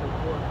 Right.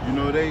 You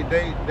know,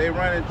 they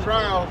running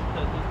trials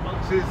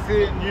to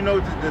see, you know,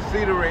 to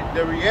see the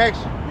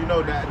reaction, you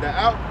know, the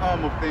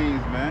outcome of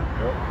things, man.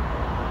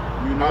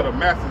 You know, the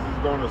masses is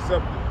gonna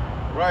accept it.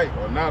 Right.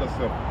 Or not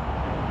accept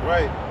it.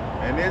 Right.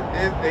 And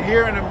it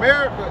here in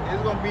America,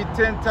 it's gonna be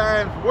 10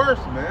 times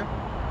worse, man.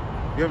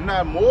 If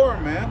not more,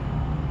 man.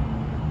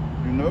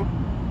 You know?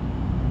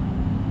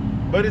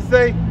 But it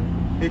say,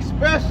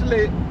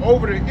 especially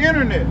over the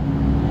internet,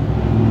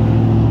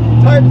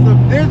 types of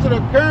digital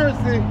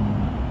currency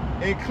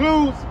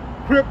includes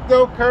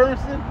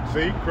cryptocurrency.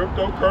 See,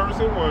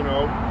 cryptocurrency one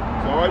of them.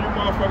 So all you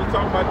motherfuckers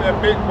talking about that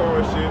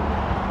Bitcoin shit.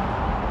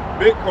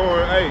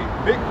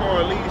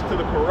 Bitcoin leads to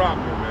the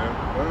corruption, man.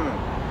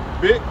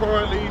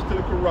 Bitcoin leads to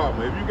the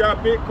corruption. If you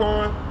got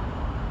Bitcoin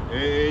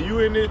and you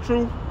in the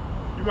truth,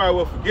 you might as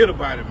well forget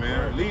about it, man.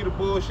 Right. Leave the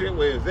bullshit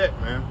where it's at,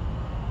 man.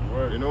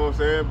 Right. You know what I'm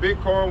saying?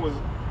 Bitcoin was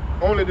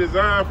only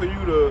designed for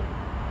you to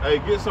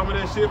get some of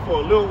that shit for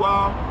a little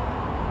while.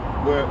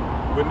 But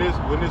when this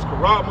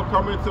corruption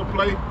come into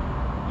play,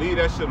 leave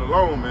that shit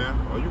alone, man.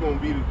 Or you gonna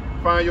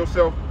find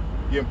yourself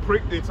getting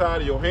pricked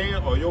inside of your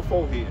hand or your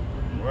forehead.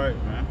 Right,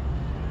 man.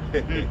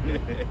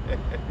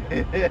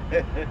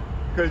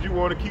 Because you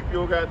want to keep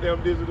your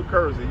goddamn digital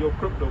currency, your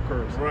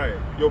cryptocurrency. Right.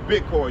 Your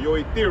Bitcoin, your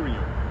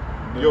Ethereum,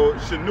 your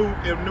Shanu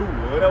Imnu,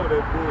 whatever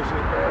that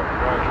bullshit called.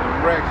 Right.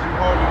 The racks you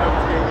holding up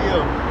to your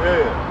ear.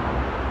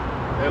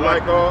 Yeah. And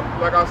like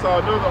I saw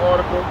another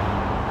article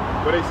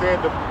where they said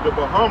the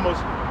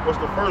Bahamas was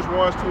the first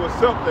ones to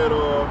accept that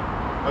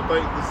I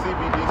think the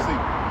CBDC.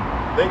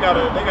 They got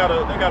a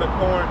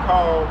coin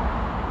called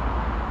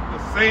the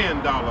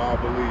sand dollar, I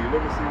believe.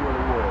 Let me see what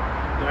it was.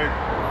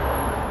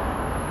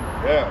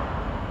 Yeah.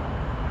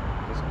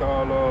 It's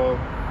called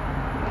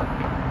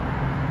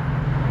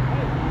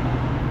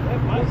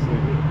let's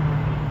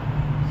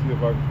see if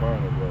I can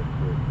find it real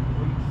quick.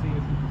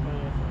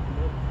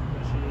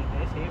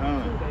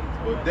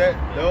 That's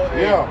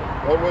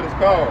what it's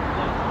called.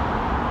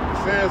 It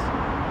says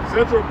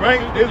Central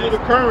Bank Digital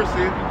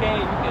Currency,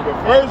 the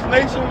first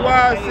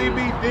nationwide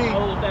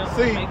CBDC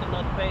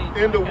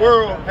in the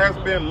world, has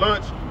been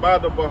launched by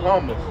the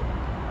Bahamas,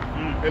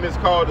 and it's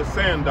called the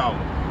sand dollar.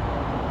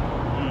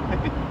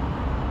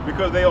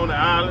 Because they on the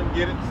island,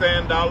 get it?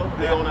 Sand dollar.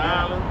 They on the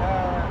island.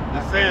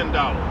 The sand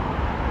dollar.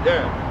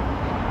 Yeah.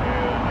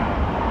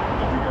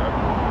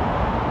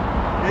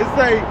 It's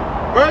a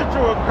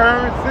virtual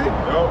currency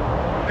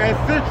and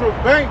central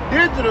bank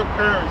digital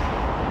currency.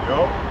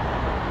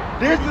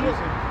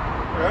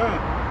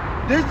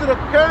 Digital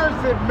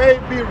currency may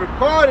be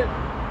recorded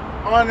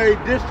on a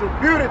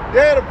distributed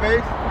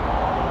database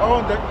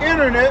on the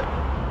internet,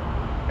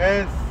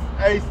 and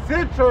a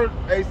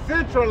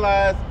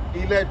centralized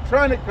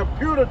electronic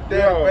computer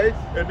database.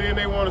 And then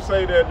they want to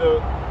say that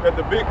the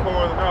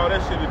Bitcoin and all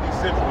that shit is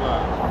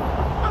decentralized.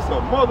 That's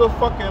a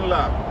motherfucking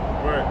lie.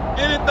 Right.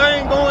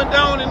 Anything going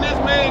down in this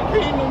man's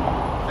kingdom,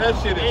 that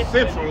shit is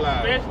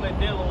centralized. Especially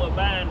dealing with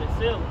buying and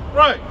selling.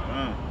 Right.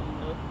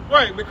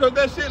 Right, because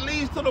that shit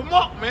leads to the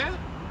mark, man.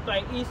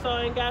 Like Esau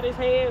ain't got his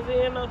hands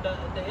in on the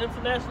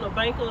international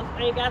bankers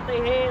ain't got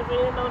their hands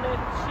in on that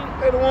shit.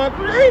 They the one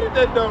created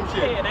that dumb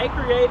shit. Yeah, they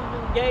created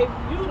and gave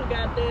you the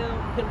goddamn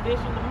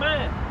condition of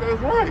mind.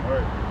 That's right.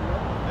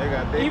 They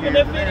got their even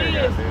if it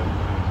is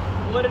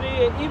what it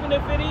is, even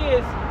if it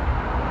is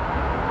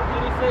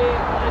what he said,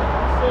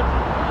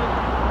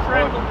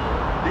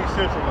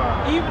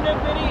 decentralized. Even if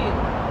it is,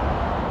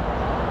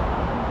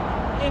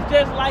 it's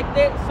just like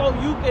that, so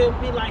you can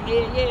be like,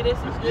 yeah, this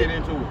is Let's get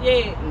into it.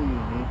 Yeah.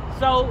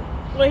 So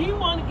when he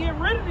want to get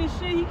rid of this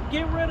shit, he can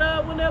get rid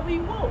of it whenever he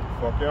wants.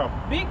 Fuck yeah.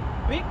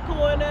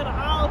 Bitcoin at an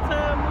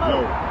all-time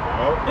low.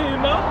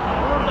 You know?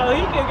 So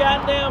he can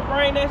goddamn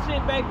bring that shit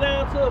back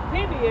down to a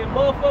penny, and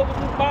motherfuckers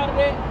who bought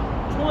it at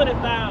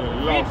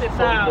 20,000,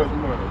 50,000,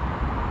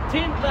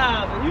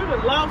 10,000. You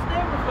done lost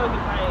every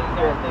fucking thing,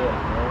 goddamn.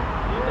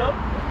 You know?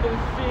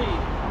 Shit.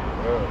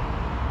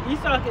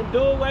 Esau can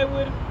do away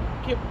with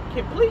it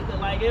completely.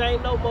 Like, it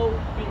ain't no more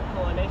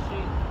Bitcoin. That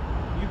shit,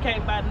 you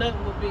can't buy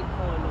nothing with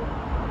Bitcoin no more.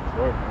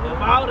 If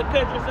all the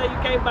countries say you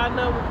can't buy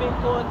nothing with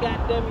Bitcoin,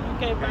 goddamn it, you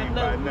can't buy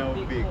nothing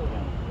with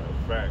Bitcoin.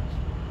 Facts.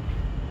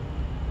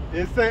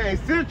 It's a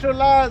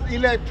centralized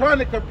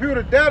electronic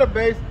computer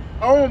database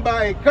owned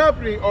by a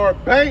company or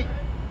bank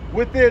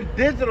within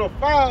digital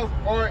files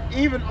or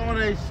even on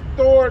a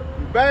stored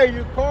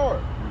value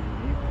card.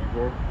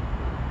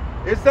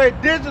 It's a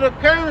digital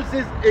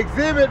currencies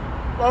exhibit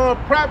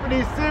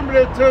properties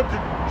similar to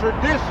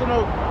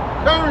traditional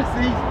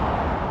currencies,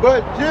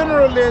 but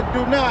generally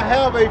do not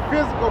have a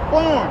physical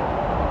form.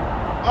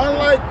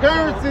 Unlike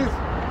currencies,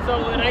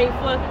 so it ain't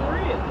fucking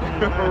real.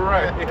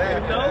 Right. You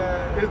know?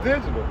 It's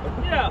digital.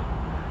 Yeah.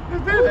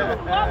 It's digital.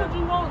 Why would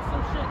you want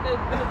some shit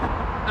that's digital?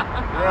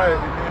 Right.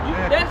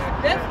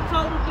 That's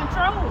total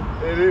control.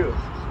 It is.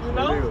 You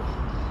know? It is.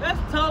 That's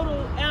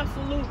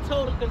absolute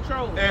total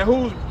control. And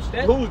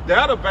whose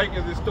data bank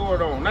is it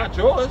stored on? Not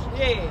yours.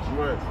 Yeah.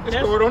 Right. It's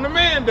stored on the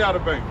man data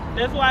bank.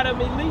 That's why them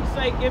elites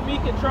say, give me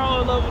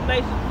control of a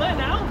nation's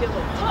money. I don't give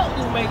a fuck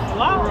who makes the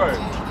law. Right.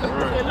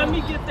 And let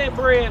me get that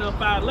bread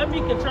up out. Let me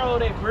control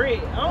that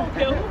bread. I don't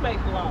care who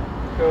makes the law.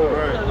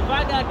 Right. Because if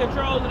I got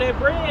control of that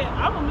bread,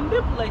 I'm going to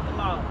manipulate the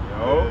law.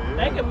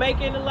 They can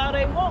make any law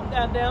they want,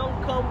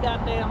 goddamn.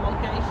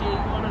 Okay, shit,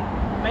 you want to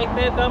make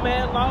that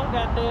dumbass law,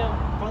 goddamn,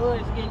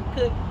 funds getting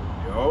cooked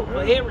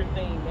for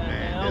everything,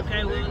 goddamn.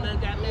 Okay, well,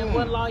 look, goddamn,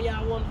 what law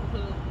y'all want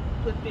to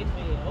put this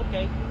in?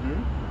 Okay.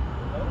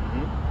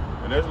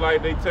 And that's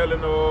like they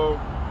telling,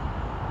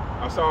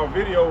 I saw a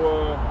video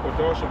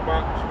Kodor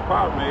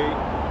Shapar made, I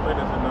think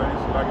that's his name,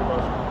 so like if I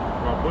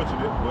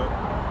butchered it, but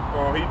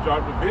he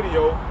dropped a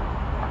video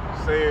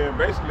saying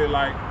basically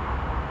like,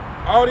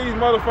 all these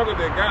motherfuckers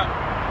that got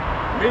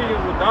millions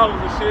of dollars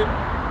of shit,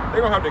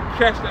 they gonna have to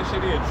cash that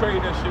shit in,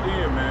 trade that shit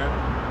in, man,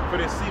 for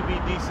this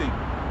CBDC.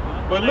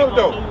 But look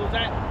though,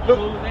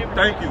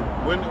 thank you.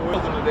 When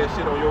wasn't that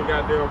shit on your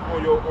goddamn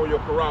on your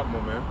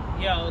Karabma, man?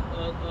 Yeah,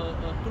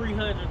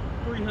 300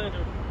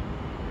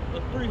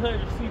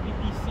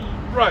 CBDC.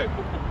 Right.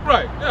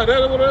 Yeah,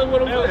 that's what I'm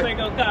saying. They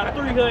gonna cost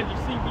 300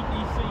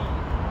 CBDC,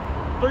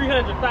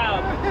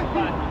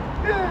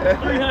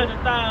 300,000.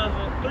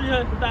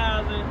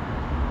 300,000.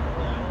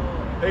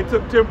 They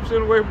took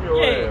 10% away from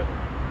your ass.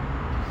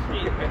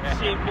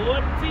 Shit, more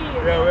than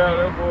 10. Yeah,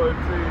 that boy 10.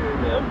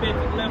 Them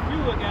bitches left you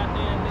a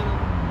goddamn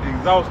nigga.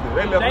 Exhausted.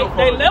 They left you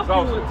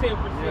with 10%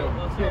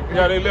 or something.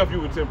 Yeah, they left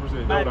you with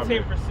 10%. About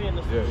 10% or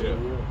some shit.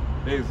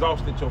 They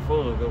exhausted your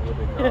funds, that's what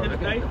they call it.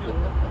 They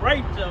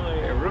raped your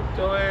ass. They ripped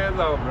your ass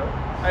out, bro.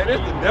 Hey,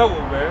 that's the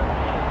devil, man.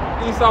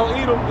 Esau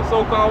Edom, the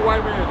so-called white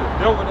man, the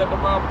devil that the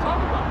Bible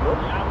talking about, bro.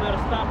 Y'all better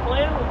stop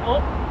playing with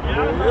Up.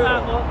 Y'all know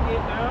how Up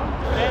get down.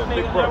 That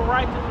nigga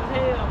unrighteous as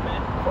hell,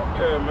 man. Fuck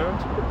yeah, man.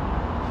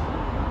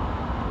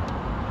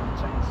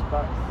 Change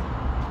spots.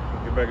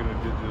 Get back in the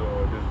digital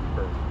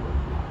currency.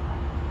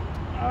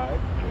 Alright.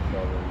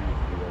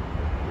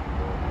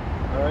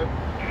 Alright.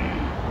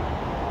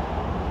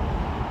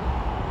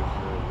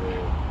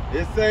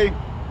 It say,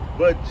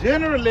 but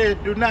generally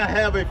do not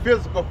have a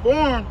physical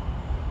form,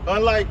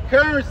 unlike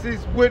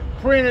currencies with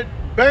printed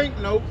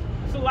banknotes.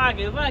 So like,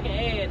 if I can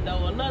add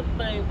though, another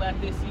thing about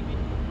this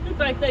CBDC, you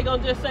think they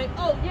gonna just say,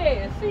 oh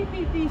yeah,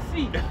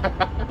 CBDC.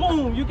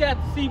 Boom, you got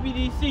the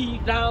CBDC, you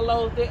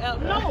download the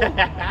app. No,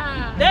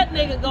 that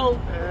nigga gonna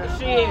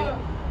share.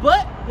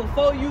 But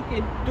before you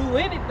can do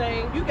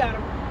anything, you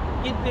gotta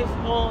get this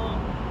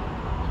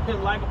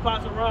like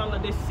Apostle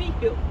Ron, this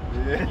C-hip. You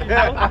know? You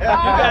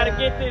gotta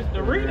get this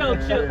Dorito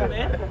chip,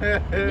 man.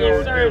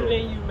 Inserted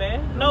in you,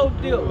 man. No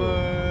dip.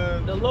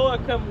 The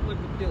Lord coming with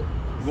the dip.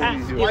 You want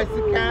the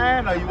spicy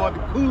kind or you want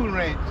the cool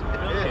ranch? It's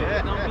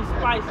gonna be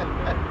spicy,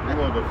 man. You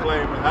want the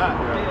flaming hot?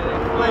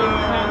 Yeah,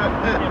 flaming hot.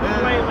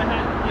 Flaming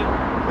hot dip.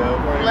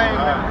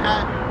 Flaming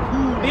hot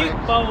cool Big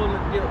ranch. bowl of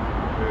dip.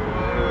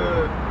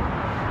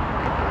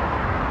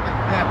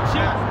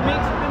 Chips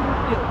mixed in the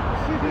dip.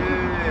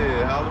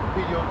 Yeah,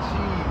 jalapeno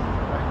cheese.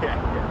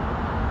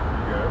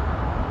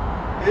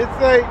 It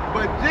say,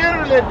 but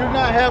generally do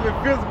not have a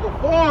physical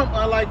form,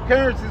 unlike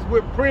currencies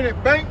with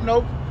printed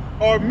banknotes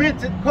or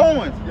minted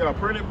coins. Yeah,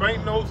 printed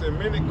banknotes and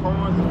minted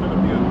coins is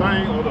gonna be a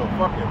thing on the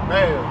fucking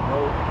bag,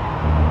 bro.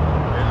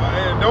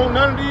 And don't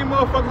none of these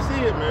motherfuckers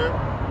see it, man.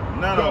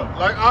 None of them.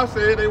 Like I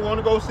said, they want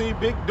to go see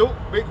Big Duke,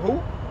 Big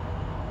Hoop,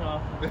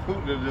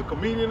 the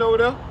comedian over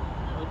there.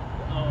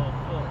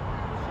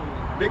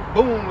 Big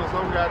Boom or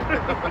some guy.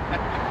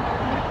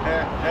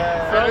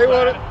 So they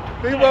want to.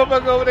 These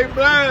motherfuckers over there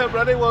blind,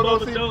 bro. They want to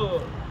go see.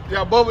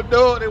 Yeah, Bubba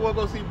Dub. They want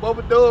to go see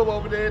Bubba Dub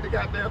over there at the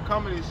goddamn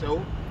comedy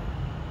show.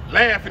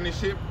 Laughing and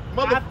shit.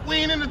 We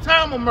ain't in the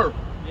time of murder.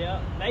 Yeah,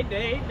 they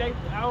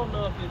I don't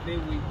know if it's this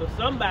week, but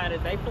somebody,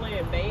 they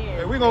playing band.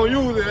 Hey, we gonna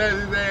use it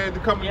as his ass to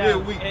come this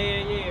week.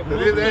 Yeah.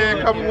 Cause his ass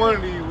coming one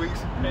of these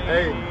weeks.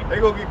 Hey, they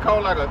gonna get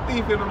caught like a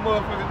thief in the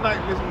motherfucking night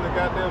listening to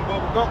goddamn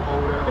Bubba Gump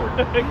over there.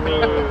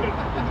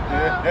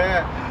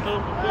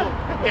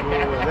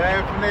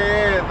 Laughing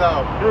their ass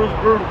off. Bruce.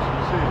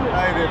 Shit.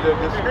 Hey, the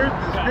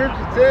scripture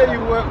tell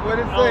you what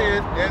it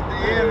says at the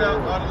end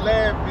of the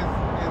laugh is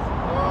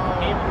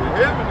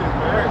heaven is,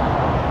 man.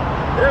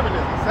 Heaven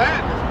is the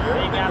sadness, man.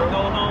 They gotta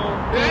go home.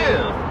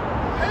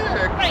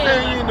 Yeah,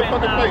 stay in the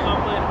fucking place. I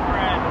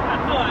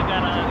know I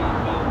got all these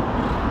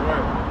bills.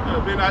 Right.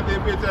 I've been out there,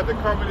 bitch, at the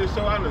comedy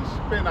show. I done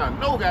spent, I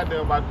know,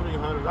 goddamn, about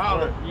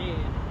 $300. Yeah.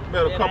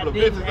 Met a couple of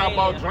bitches I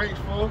bought drinks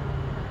for.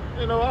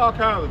 You know, all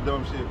kinds of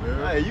dumb shit,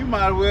 man. Hey, you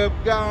might as well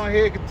go on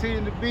here and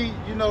continue to be,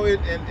 you know, in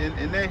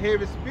that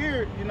heavy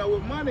spirit, you know,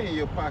 with money in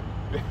your pocket.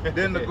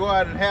 Then to go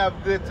out and have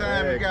a good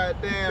time and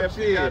goddamn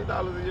shit.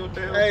 $50 in your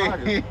damn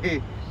pocket.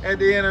 At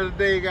the end of the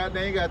day,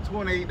 goddamn, you got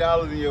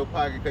 $28 in your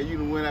pocket because you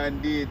done went out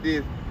and did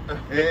this.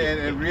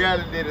 and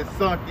reality that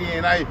sunk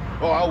in. I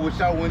wish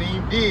I wouldn't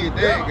even did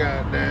that.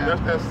 Goddamn.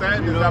 That's that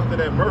sadness after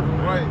that murder,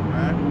 man. Right,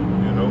 man.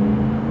 You know,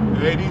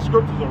 hey, these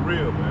scriptures are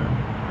real, man.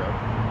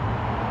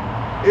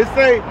 It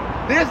say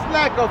this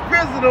lack of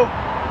physical,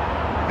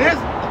 this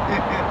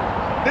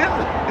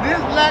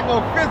lack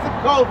of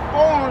physical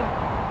form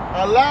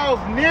allows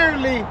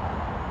nearly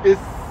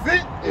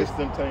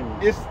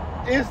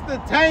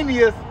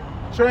instantaneous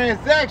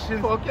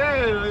transactions.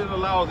 Okay, it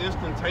allows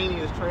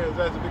instantaneous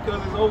transactions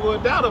because it's over a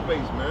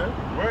database, man.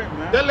 Right,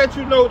 man. That lets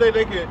you know that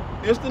they can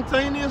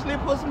instantaneously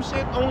put some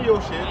shit on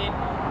your shit,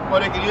 or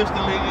they can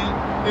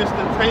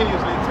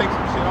instantaneously take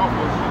some shit off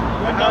your shit.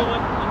 You know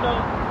what? You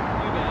got it.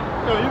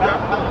 No, you got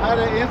it. How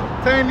they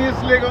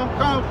instantaneously gonna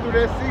come through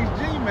that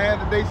 6G, man,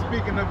 that they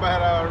speaking about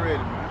already,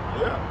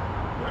 man. Yeah.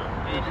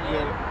 And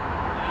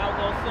I was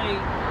gonna say,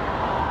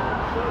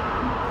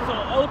 so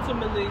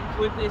ultimately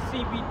with this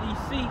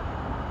CBDC,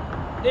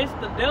 it's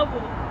the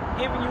devil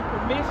giving you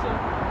permission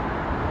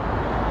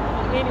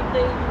for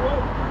anything you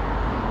want.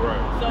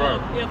 Right. So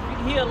if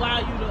he allow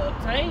you to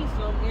obtain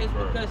something, it's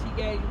because he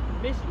gave you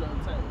permission to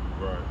obtain.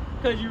 Right.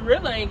 Because you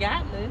really ain't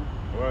got nothing.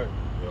 Right.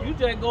 You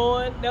just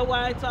going, that's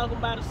why I talking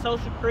about a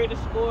social credit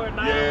score and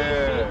all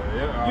that shit.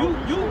 You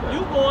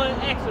going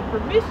asking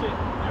permission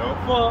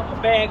for a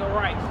bag of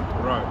rice.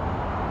 Right.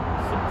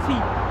 Some tea.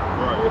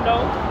 Right. You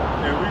know?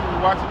 And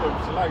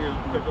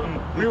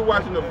we were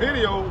watching the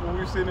video when we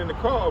were sitting in the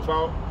car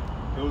about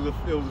it was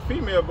a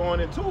female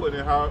going into it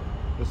and how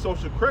the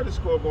social credit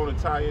score going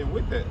to tie in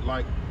with that.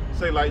 Like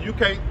say you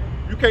can't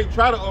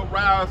try to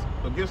uprise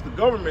against the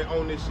government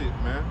on this shit,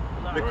 man.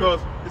 Because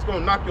it's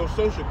gonna knock your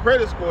social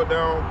credit score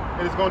down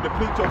and it's gonna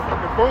deplete your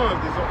fucking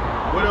funds.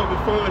 Whatever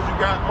funds you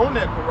got on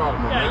that corral,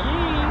 man. Yeah, you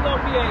ain't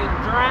gonna be able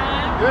to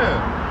drive. Yeah.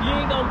 You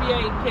ain't gonna be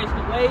able to catch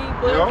the wave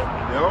bus. Yep.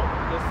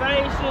 The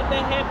same shit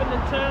that happened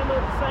in China,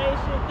 the same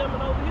shit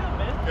coming over here,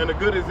 man. And a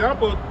good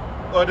example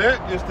of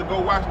that is to go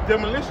watch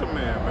Demolition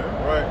Man, man.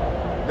 Right.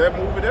 That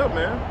movie there,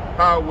 man.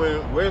 How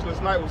when Wesley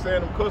Snipes was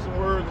saying them cussing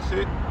words and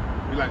shit,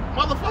 be like,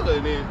 motherfucker,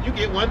 and then you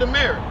get one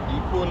demerit.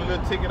 You pull a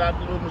little ticket out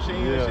the little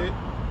machine and shit.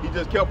 He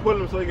just kept pulling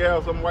them so he could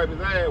have something to wipe his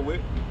ass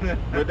with.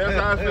 But that's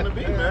how it's gonna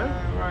be, man.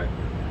 Right.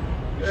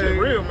 This shit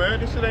real, man.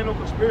 This shit ain't no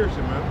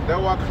conspiracy, man.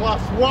 That's why Klaus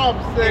Schwab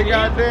said,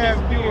 goddamn,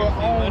 you will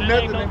own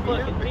nothing no and be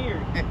fucking theory.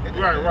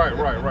 Right. That's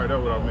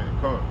what I meant.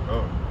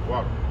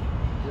 Water.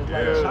 Just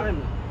like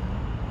China.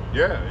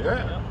 Yeah.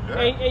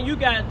 And you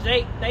got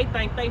Jake, they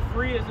think they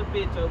free as a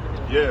bitch over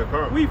here. Yeah,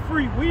 come. We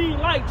free. We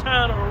ain't like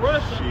China or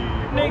Russia.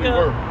 Shit,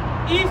 nigga,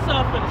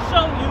 Esau finna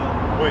show you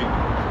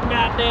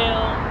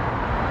goddamn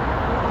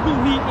who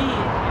he is.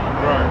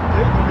 Right.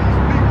 They gonna be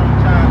speaking on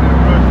China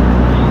and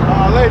Russia.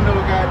 All they know,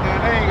 goddamn,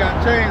 they ain't got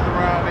chains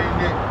around their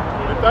neck.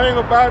 The thing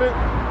about it,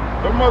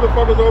 them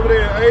motherfuckers over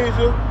there in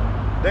Asia,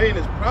 they ain't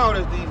as proud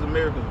as these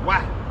Americans.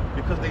 Why?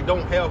 Because they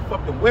don't have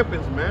fucking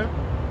weapons, man.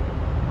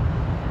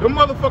 Them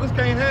motherfuckers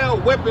can't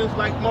have weapons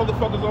like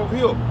motherfuckers over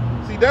here.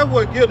 See, that's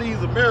what give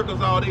these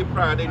Americans all their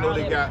pride. They know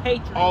they got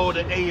all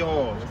the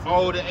ARs,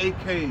 all the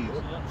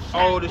AKs,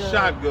 all the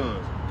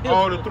shotguns,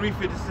 all the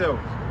 357s,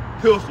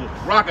 pistols,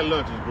 rocket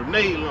launchers,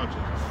 grenade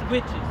launchers,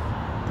 switches,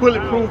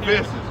 bulletproof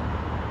vests,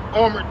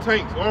 armored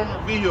tanks,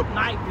 armored vehicles,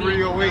 night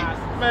 308.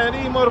 Man,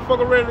 these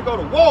motherfuckers ready to go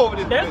to war with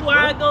this That's bitch, why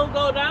man. it's gonna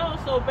go down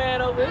so bad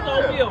over here. It's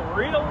gonna be a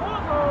real war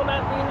zone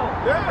out there.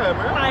 Yeah,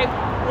 man. Like,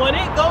 when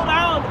it go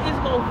down, it's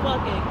gonna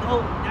fucking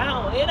go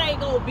down. It ain't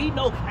gonna be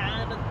no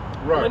kind of...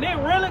 Right. When it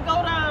really go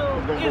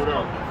down,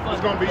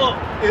 it's gonna be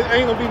it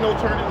ain't gonna be no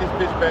turning this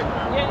bitch back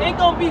now. Yeah, it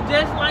gonna be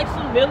just like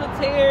some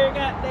military,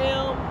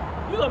 goddamn.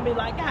 You gonna be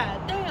like,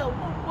 God damn,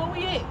 where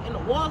we at? In the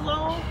war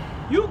zone?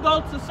 You go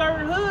to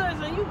certain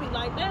hoods and you be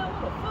like, damn,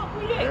 where the fuck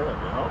we at?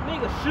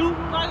 Nigga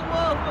shooting like a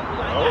motherfucker.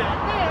 Like,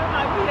 God damn,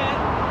 like we at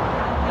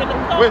in the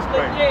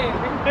conflict,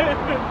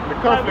 the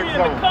conflict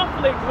zone. In the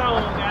conflict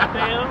zone,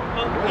 goddamn.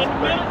 In the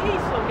Middle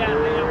East, so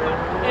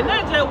goddamn. And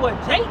that's just what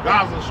Jake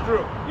Gaza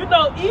Strip. You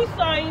know,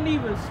 Esau ain't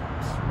even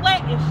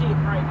splacking shit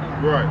right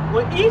now. Right.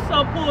 When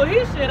Esau pull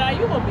his shit out,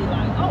 you gonna be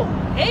like, oh,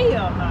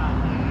 hell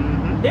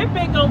nah. That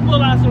bitch gonna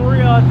pull out some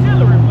real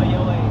artillery for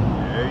your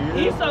ass.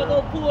 Esau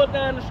gonna pull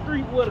down the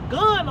street with a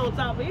gun on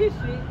top of his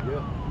shit.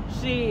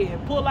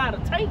 Shit, pull out a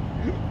tank.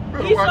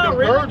 Esau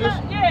really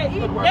got, that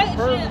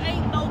shit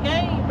ain't no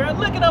game, bro.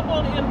 Look it up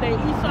on the internet.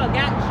 Esau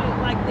got shit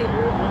like that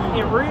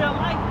in real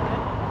life, man.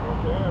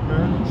 Yeah,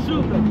 man.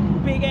 Shoot a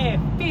big ass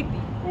 50.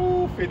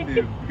 Ooh,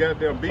 50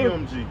 goddamn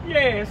BMG.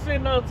 Yeah,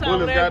 sitting on top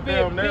of that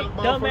big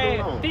dumb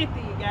ass 50,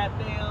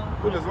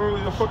 goddamn. Bullets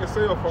on your fucking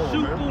cell phone,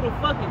 Shoot man. through the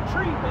fucking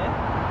tree, man.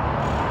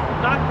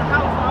 Knock the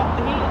house off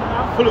the head,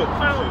 off the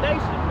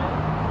foundation, man.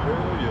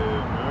 Hell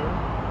yeah, man.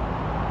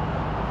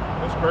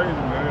 That's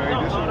crazy, man. Hey,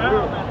 this is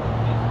real.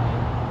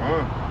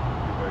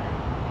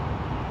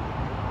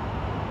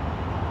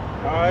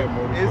 Alright,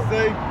 it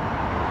say,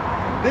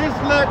 this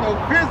lack of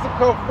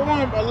physical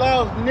form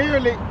allows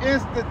nearly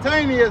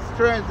instantaneous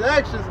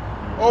transactions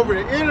over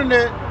the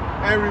internet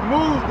and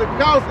removes the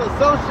cost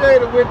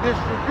associated with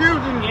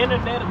distributing.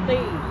 Internet of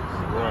Things.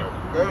 Right.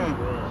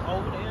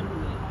 Over the internet.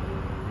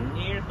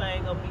 Everything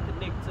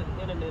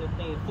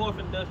mean, fourth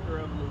industrial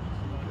revolution.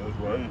 That's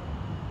right.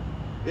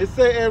 It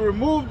say, and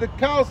remove the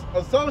costs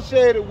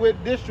associated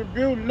with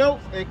distributing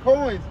notes and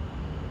coins,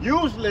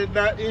 usually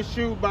not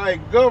issued by a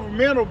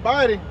governmental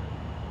body.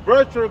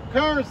 Virtual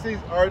currencies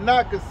are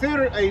not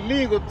considered a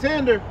legal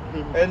tender,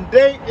 and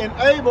they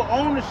enable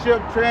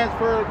ownership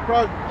transfer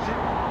across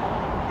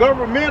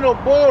governmental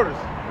borders.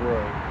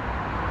 Right.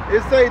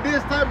 It say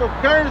this type of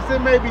currency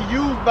may be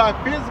used by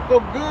physical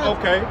goods.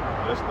 Okay,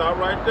 let's start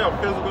right there.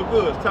 Physical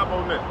goods. Tap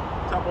on that.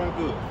 Tap on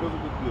goods.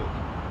 Physical goods.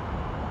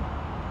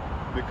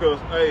 Because,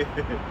 hey,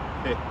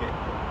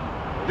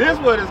 this is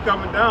what it's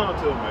coming down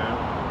to, man.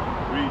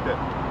 Read that.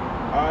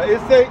 It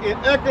say in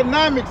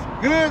economics,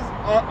 goods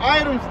are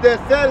items that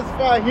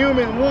satisfy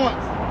human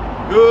wants.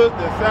 Goods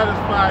that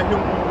satisfy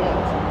human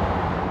wants.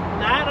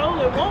 Not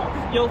only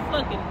wants, your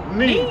fucking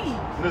needs.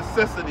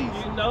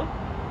 Necessities. You know?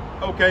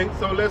 Okay,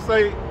 so let's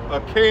say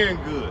a canned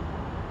good.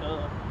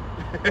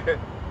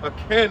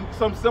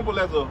 Something simple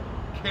as a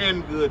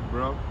canned good,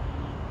 bro.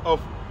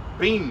 Of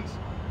beans,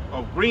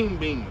 of green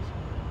beans,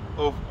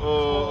 of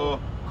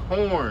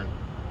corn.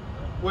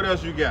 What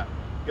else you got?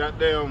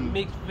 Goddamn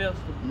mixed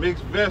vegetables.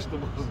 Mixed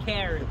vegetables.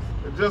 Carrots.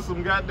 Just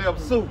some goddamn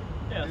soup.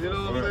 Yeah, you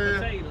know what I'm saying?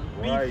 Potatoes,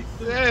 Right.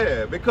 beef,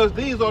 Yeah, because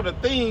these are the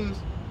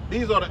things,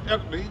 these are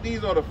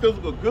the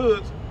physical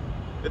goods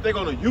that they're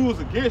gonna use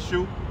against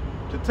you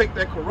to take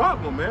that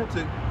corruption, man,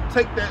 to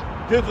take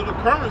that digital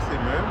currency,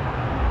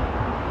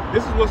 man.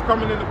 This is what's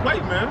coming into play,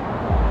 man.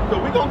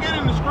 Because we're gonna get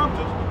in the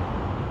scriptures.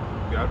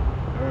 Got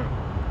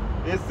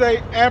it. It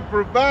say, and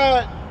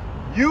provide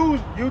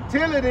use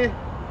utility,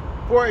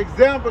 for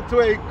example, to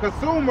a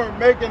consumer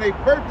making a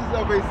purchase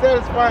of a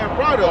satisfying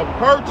product. A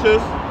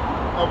purchase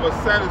of a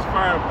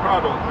satisfying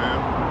product, man.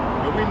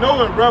 And we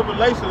know in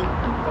Revelation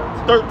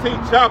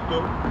 13th chapter,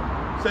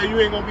 say you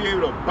ain't gonna be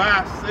able to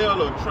buy,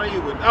 sell, or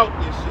trade without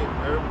this shit,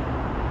 man.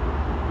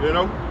 You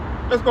know?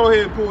 Let's go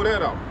ahead and pull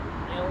that out.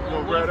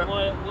 And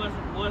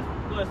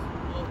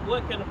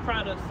what can a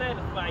product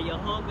satisfy? Your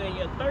hunger and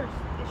your thirst.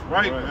 That's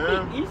right,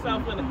 man. Esau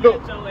finna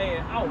get your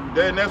ass out.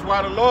 Then that's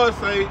why the Lord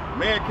say,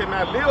 man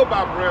cannot live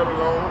by bread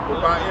alone,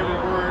 but by every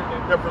word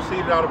that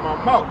proceeded out of my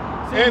mouth.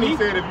 And he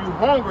said, if you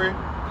hungry,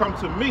 come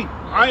to me.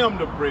 I am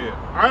the bread.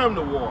 I am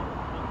the water.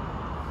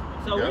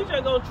 So we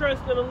just gonna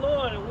trust in the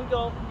Lord, and we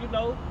gonna, you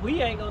know,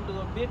 we ain't gonna do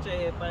a bitch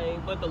ass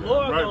thing, but the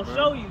Lord gonna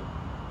show you.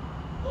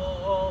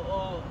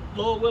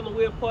 Lord willing,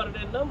 we're part of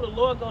that number. The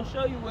Lord gonna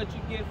show you what you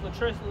get for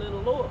trusting in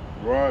the Lord.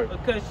 Right.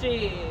 Because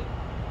shit,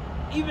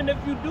 even if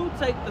you do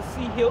take the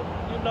sea hill,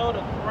 you know,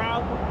 the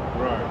problem.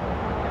 Right.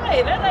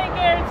 Hey, that ain't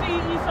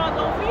guaranteed Esau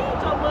gonna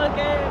feed your mug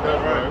ass.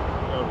 That's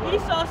right.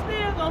 Esau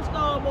still gonna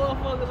starve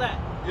motherfuckers out.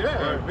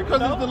 Yeah,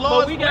 because you know? it's the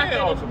Lord's we got plan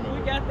that, ultimately.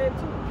 we got that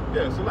too.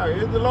 Yeah, so like,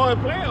 it's the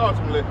Lord's plan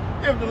ultimately.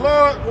 If the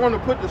Lord want to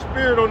put the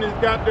spirit on this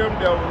goddamn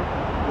devil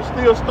to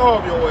still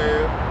starve your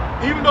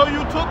ass, even though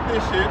you took this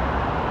shit,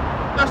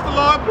 that's the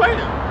Lord's plan.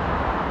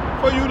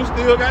 For you to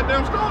still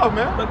goddamn starve,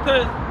 man.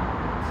 Because,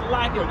 so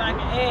like if I can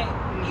add,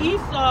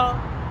 Esau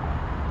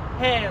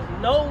has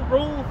no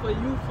room for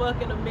you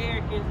fucking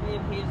Americans in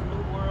his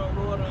new world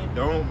order. He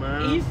don't,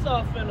 man.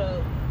 Esau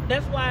finna,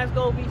 that's why it's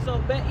gonna be so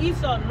bad.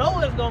 Esau know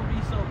it's gonna be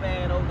so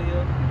bad over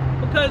here.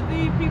 Because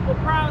these people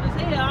proud as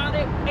hell, all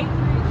that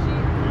patriot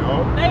shit.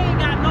 Yup. They ain't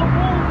got no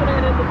room for that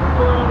in the new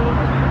world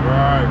order.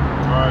 Right.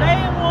 They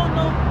ain't want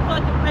no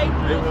fucking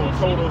patriots. They want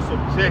total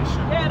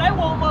subjection. Yeah, they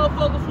want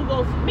motherfuckers who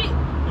gonna submit.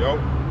 Yup.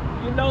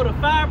 You know, the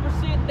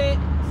 5% that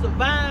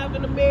survive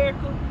in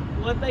America,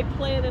 what they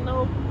planning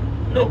on,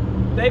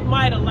 they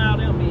might allow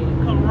them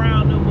in, come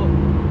round them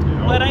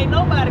up. But ain't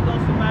nobody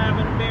gonna survive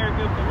in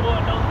America if the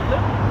Lord don't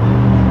deliver.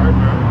 Right,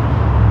 man.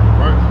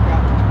 Right.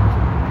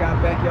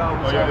 Got back y'all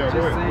what y'all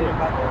just saying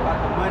about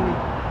the money.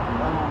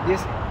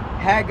 This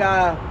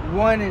Haggai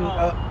 1 and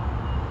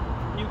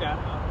you got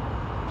it.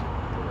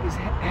 It's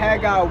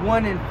Haggai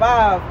 1 and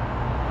 5.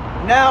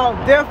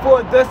 Now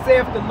therefore thus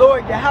saith the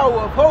Lord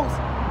Yahweh of hosts,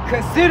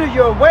 consider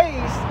your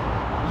ways.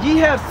 Ye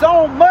have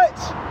sown much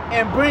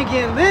and bring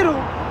in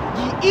little.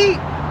 Ye eat,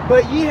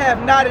 but ye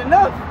have not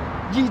enough.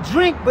 Ye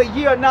drink, but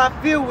ye are not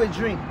filled with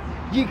drink.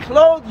 Ye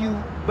clothe you,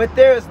 but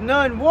there is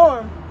none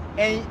warm.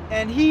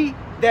 And he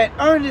that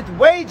earneth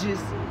wages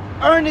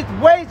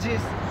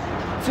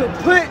to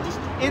put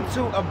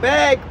into a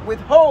bag with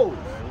holes.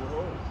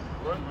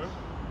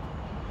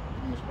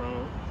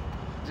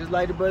 Just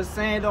like the brother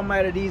saying, don't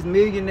matter these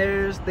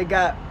millionaires, they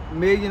got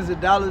millions of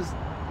dollars.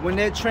 When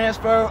they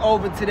transfer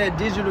over to that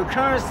digital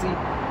currency,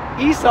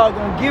 Esau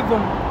gonna give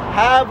them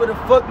however the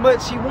fuck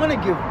much he wanna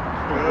give them.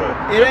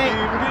 It ain't.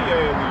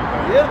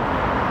 Yeah.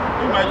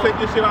 He might take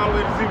this shit all the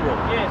way to zero.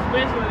 Yeah,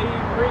 especially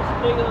these rich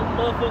niggas,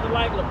 motherfuckers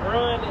like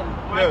LeBron and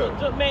Michael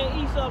Jordan. Man,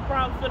 Esau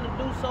probably finna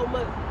do so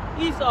much.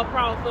 Esau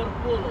probably finna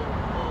pull a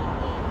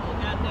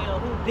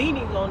goddamn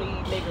Houdini on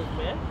these niggas,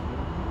 man.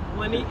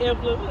 When he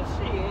implements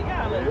shit,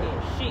 y'all ain't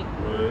getting shit.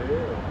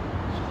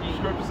 Shit.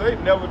 Scripture say,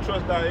 never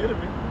trust thy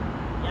enemy.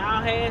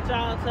 Y'all had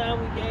y'all time,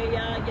 we gave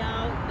y'all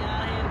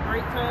had a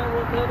great time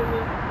with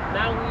enemies.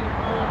 Now we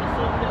on to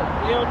something else.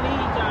 We don't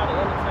need y'all to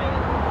entertain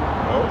us.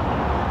 No.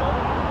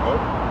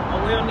 On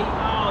we'll need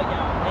all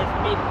y'all as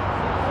witnesses.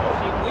 So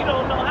shit, we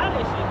don't know how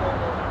that shit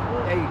gonna go.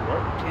 Hey,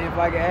 and if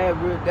I can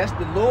add, real, that's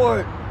the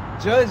Lord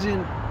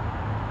judging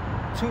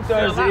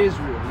 2/3 of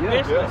Israel. Yeah.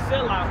 Especially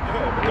sellouts.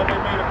 Yeah, because they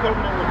made a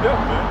covenant with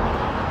death, man.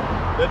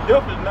 That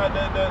death is not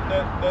that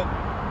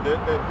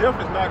death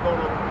is not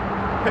gonna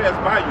pass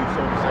by you,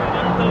 so to say.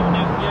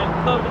 That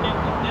covenant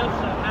with death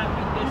shall not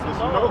be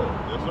dissolved.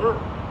 Yes, sir.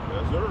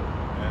 Yes, sir.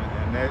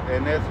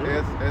 And as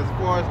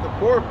far as the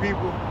poor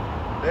people,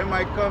 they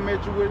might come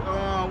at you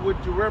with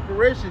your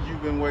reparations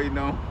you've been waiting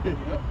on.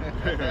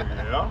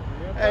 Yeah.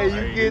 Hey,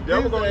 you get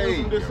devil this, gonna use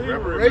hey, some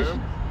deceivery, reparations.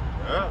 man.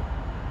 Yeah.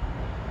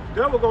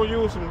 Devil gonna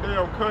use some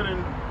damn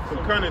cunning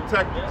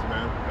tactics,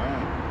 man.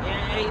 And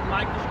hey,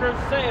 like the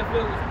scripture said, if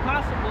it was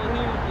possible,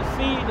 he would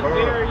deceive the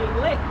very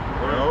elect.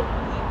 Well,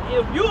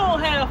 If you don't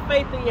have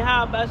faith in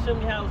Yahweh Shem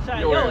Yahushua,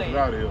 your your ass is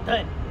out of here.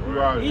 done.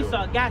 You out of here.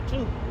 Esau got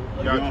you.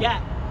 Or Got you you. got.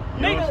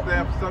 You don't Nigga,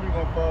 stand for something,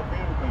 you're gonna fall for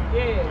anything.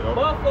 yeah, Yep.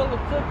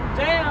 motherfucker took the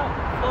jail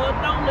for a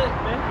donut,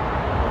 man.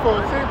 For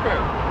a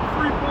 10-pack.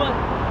 Free play.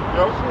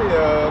 Yo.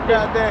 Shit,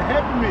 goddamn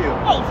Happy Meal.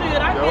 Oh shit,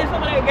 I Yep. get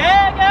some of that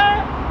guy.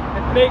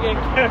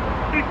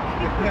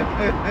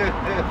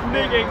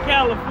 Nigga in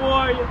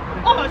California.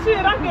 Oh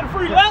shit, I get a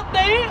free lap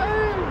dance.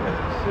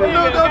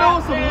 No,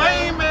 those some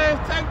lame ass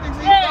tactics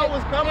Esau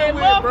was coming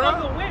with, bro.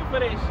 Motherfucker went for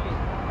that shit.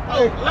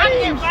 Hey, I get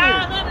lame shit.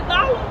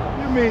 $500.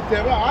 You mean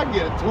tell me I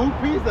get a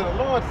 2-piece and a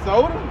large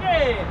soda?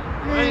 Yeah.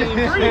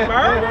 Lame Free shit,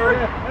 burger.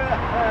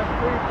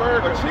 Free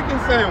burger. A chicken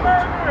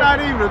sandwich. Not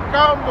even a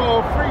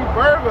combo, a free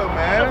burger, A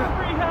man.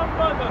 free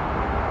hamburger.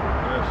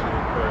 That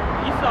shit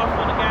crazy. Esau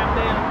finna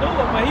goddamn do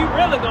it, but he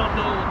really gonna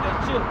do it with that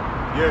chip.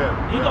 Yeah.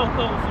 He gonna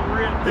come with some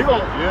real He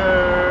gon'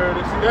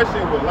 see that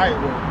shit with light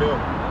work, Bill.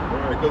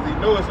 Because he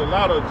knows it's a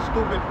lot of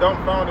stupid,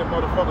 dumbfounded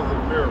motherfuckers in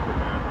America,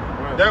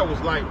 man. That was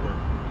light work.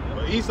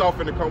 But Esau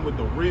finna come with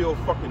the real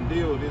fucking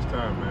deal this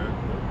time, man.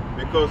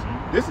 Because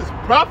this is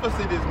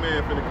prophecy this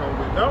man finna come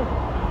with, no?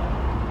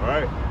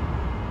 Alright.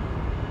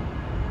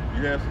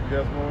 You have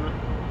suggestions on it?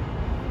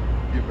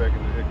 Get back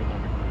into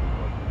economic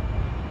news.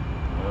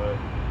 Alright.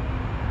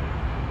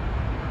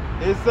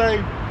 It say,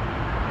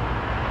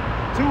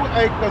 to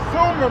a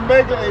consumer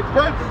making a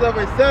purchase of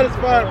a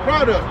satisfied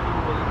product,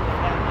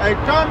 a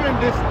common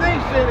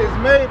distinction is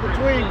made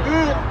between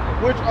goods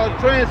which are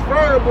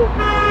transferable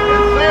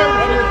and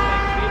services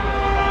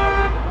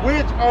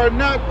which are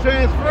not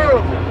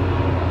transferable.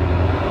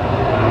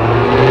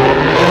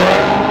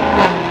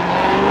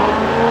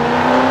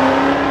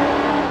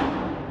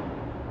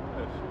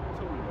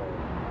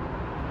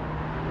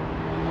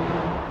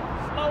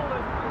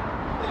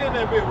 And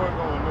that bit wasn't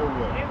going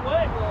nowhere. It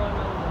was going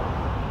on.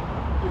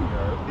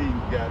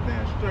 Eating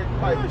goddamn straight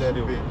pipe that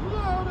shit was bitch.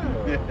 loud as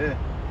hell.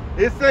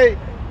 It say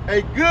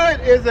a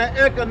good is an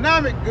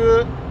economic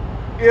good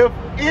if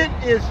it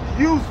is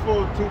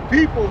useful to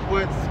people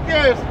but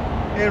scarce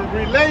in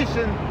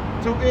relation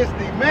to its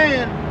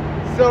demand,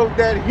 so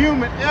that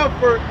human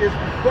effort is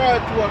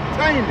required to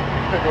obtain it.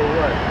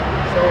 Right.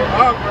 So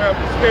I'll grab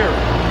the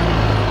scarcity.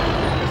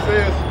 It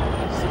says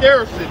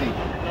scarcity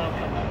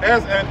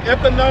as an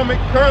economic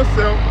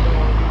concept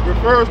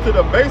refers to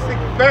the basic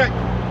fact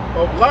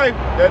of life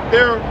that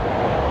there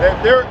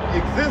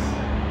exists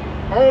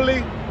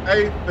only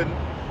a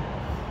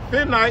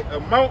finite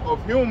amount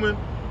of human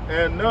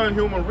and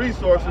non-human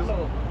resources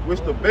which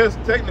the best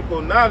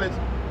technical knowledge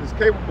is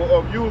capable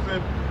of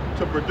using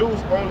to produce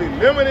only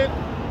limited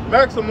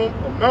maximum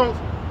amounts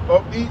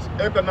of each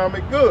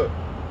economic good.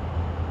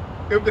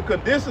 If the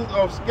conditions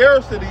of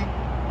scarcity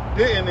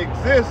didn't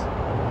exist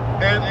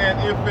and an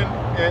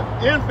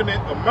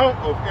infinite amount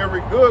of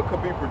every good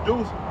could be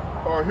produced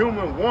or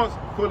human wants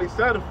fully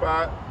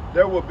satisfied,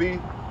 there would be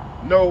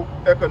no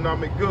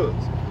economic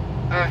goods,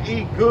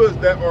 i.e. goods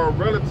that are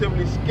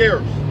relatively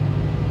scarce.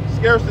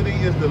 Scarcity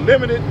is the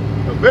limited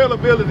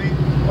availability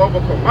of a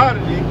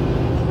commodity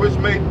which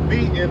may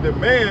be in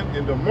demand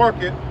in the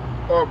market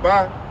or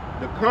by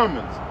the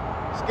commons.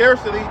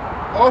 Scarcity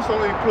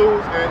also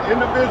includes an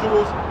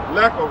individual's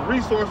lack of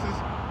resources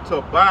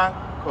to buy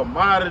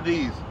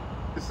commodities.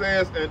 It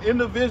says an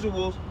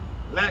individual's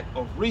lack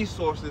of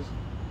resources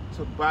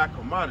to buy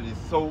commodities.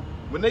 So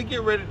when they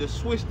get ready to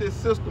switch this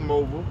system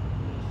over,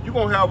 you're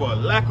gonna have a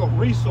lack of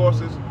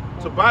resources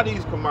to buy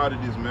these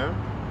commodities, man.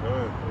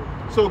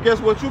 So guess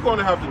what you're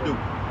gonna have to do?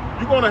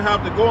 You're gonna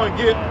have to go and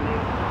get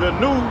the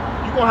new,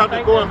 you're gonna have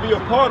to go and be a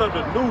part of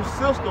the new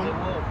system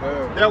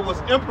that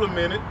was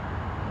implemented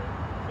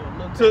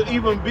to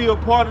even be a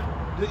part of,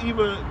 to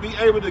even be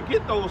able to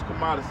get those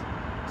commodities,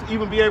 to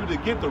even be able to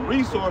get the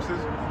resources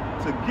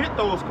to get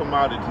those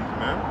commodities,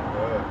 man.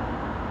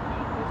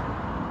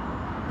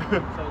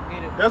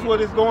 That's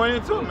what it's going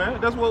into, man.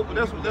 That's what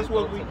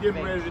we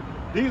getting ready to,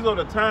 these are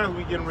the times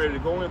we getting ready to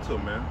go into,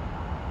 man.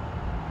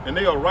 And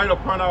they are right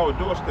upon our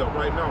doorstep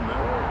right now,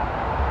 man.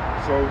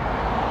 So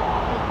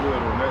that's good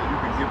on that. You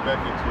can get back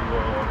into the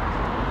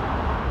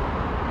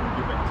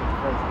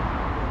first one.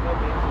 That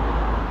was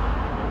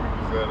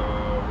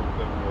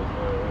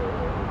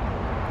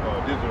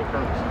digital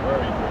currency.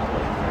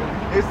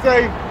 It say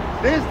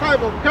This type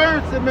of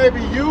currency may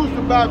be used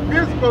to buy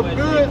physical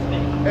goods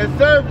and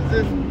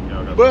services,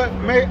 but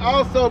may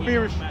also be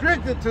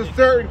restricted to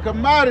certain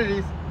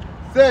commodities,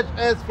 such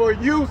as for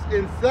use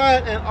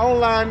inside an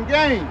online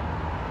game.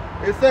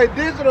 It says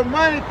digital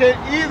money can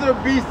either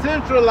be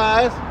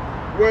centralized,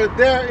 where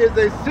there is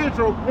a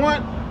central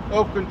point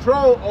of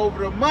control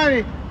over the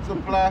money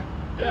supply.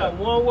 Yeah,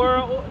 one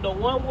world, the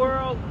one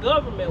world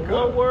government,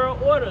 one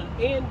world order,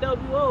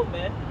 NWO,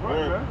 man.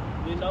 Right.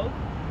 You know?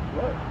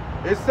 Right.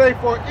 It say,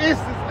 for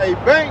instance, a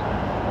bank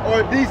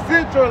or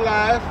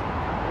decentralized,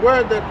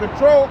 where the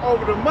control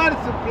over the money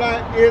supply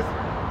is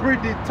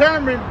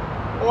predetermined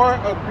or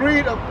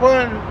agreed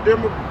upon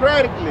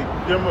democratically.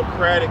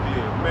 Democratically,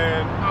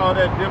 man. All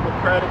that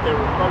Democratic and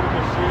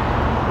Republican shit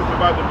is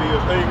about to be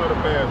a thing of the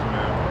past,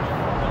 man.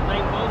 They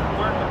both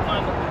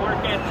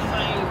work at the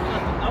same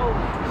goal.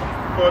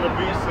 For the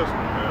beast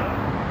system, man.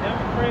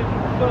 Democrat and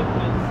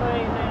Republican,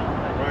 same damn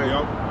thing. Right,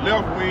 yo.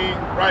 Left wing,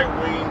 right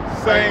wing,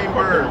 same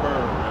bird,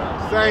 man.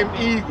 Same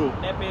eagle.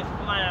 That bitch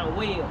flying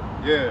well.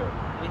 Yeah.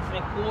 It's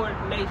in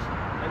coordination.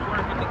 They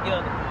working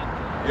together.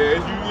 Yeah,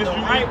 it's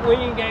the right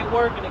wing ain't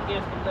working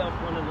against the left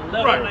one, and the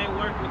left right. one ain't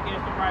working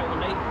against the right one.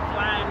 They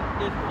flying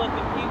this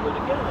fucking eagle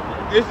together,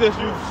 man. It's just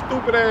you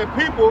stupid ass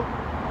people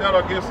that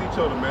are against each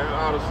other, man.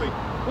 Out of sync.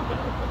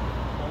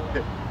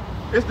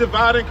 It's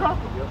divide and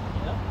conquer.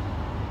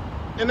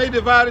 And they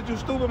divided you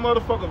stupid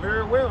motherfucker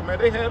very well, man.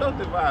 They had us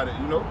divided,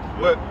 you know.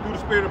 But through the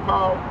spirit of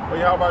power, or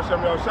Yahweh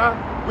Shem Yahshua,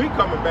 we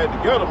coming back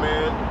together,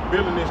 man,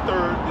 building this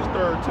third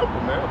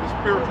temple, man, this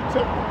spiritual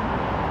temple.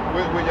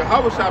 With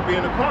Yahweh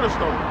being the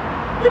cornerstone.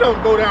 We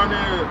don't go down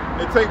there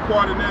and take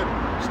part in that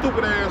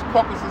stupid ass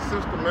caucusing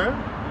system, man.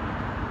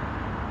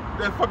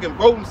 That fucking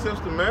voting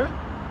system, man.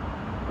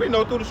 We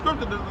know through the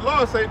scripture that the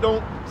Lord say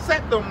don't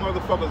set them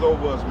motherfuckers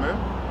over us, man.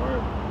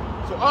 Right.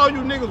 So all you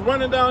niggas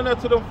running down there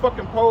to them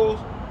fucking polls,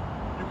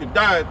 you can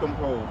die at them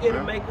polls, we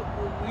can make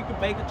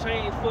a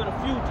change for the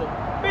future.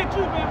 Bitch,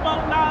 you been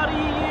voting all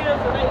these years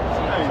and ain't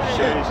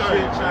shit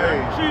changed.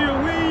 Shit,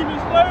 we ain't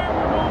in slavery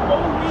no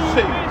more.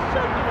 Shit.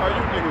 All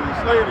you niggas is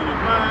slave in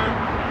your mind.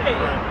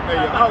 Hey,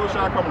 Yahweh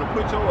Shai coming to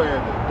put your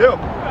ass to death.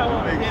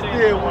 Niggas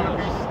still want to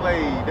be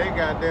slaves. They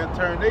goddamn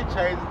turn they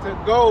chains into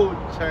gold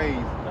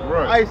chains.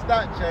 Right. Iced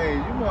out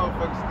chains. You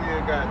motherfuckers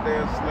still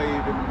goddamn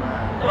slave in the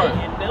mind. Right.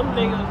 And them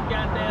niggas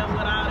goddamn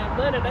with all that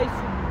money, they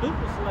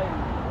super slaves.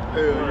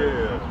 Hell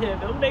yeah. Yeah,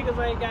 them niggas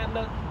ain't got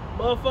no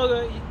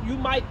motherfucker. You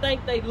might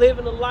think they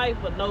living a life,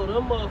 but no,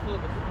 them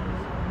motherfuckers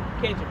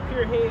catching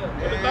pure hell.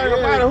 But the thing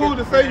about it, who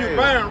to say you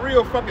buying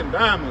real fucking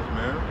diamonds,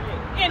 man?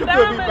 And you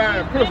could be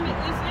buying crystals.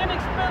 It's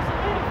inexpensive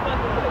any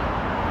fucking way.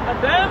 A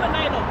diamond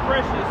ain't no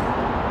precious.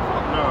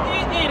 No.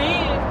 It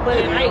is, but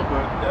it ain't.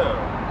 But,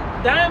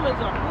 yeah. Diamonds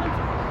are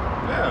plentiful.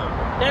 Yeah.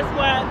 That's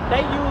why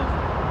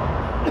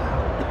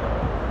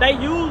they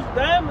use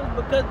diamonds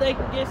because they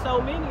can get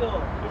so many of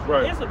them. That's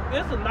right.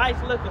 It's a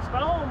nice looking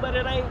stone, but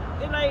it ain't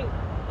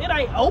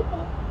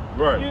opal.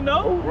 Right. You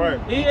know? Oh, right.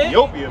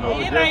 Ethiopian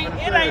it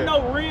ain't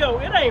no real.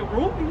 It ain't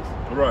rubies.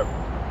 Right.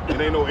 It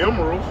ain't no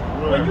emeralds.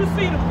 Right. When you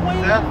see the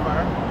queen,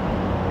 sapphire.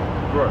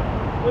 Right.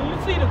 When you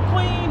see the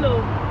queen of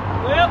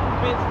wherever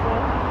bitch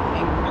from,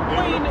 the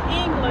queen of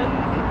England,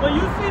 when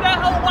you see that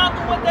hoe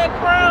walking with that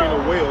crown, Queen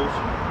of Wales,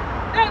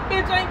 that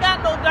bitch ain't got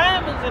no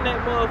diamonds in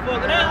that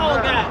motherfucker. That hoe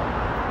got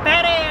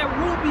fat ass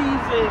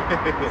rubies and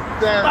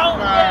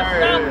sapphire.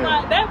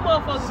 That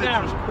motherfucker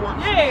got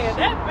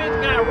that bitch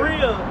got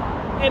real.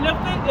 And if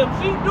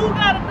she do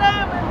got a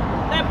diamond,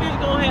 that bitch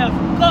gonna have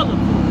some color to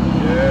it.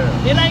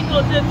 Yeah. It ain't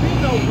gonna just be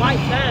no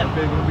white diamond.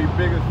 That bitch gonna be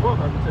big as fuck,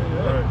 I can tell you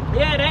that. Right.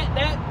 Yeah,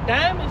 that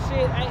diamond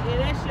shit,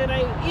 that shit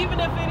ain't, even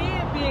if it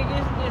is big,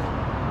 it's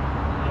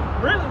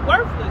really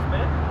worthless,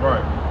 man.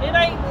 Right. It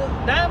ain't,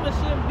 diamond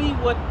shouldn't be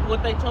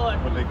what they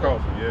charge. What they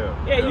cost, yeah.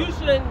 Yeah, you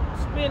shouldn't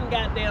spend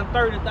goddamn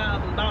 $30,000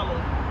 on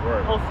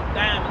some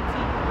diamond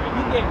teeth, man.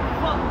 You getting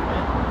fucked,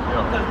 man.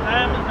 Yeah. Because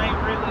diamonds ain't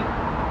really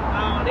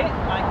all that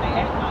like they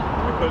act like.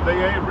 Because they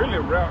ain't really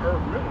rare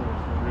earth minerals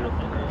for real,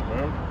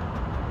 man.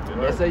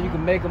 They say you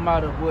can make them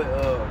out of what,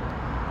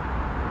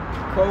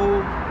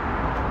 coal?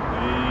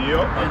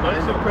 Yep.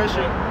 And the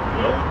pressure?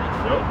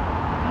 Yep.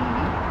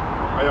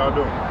 How y'all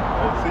doing?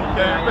 See, you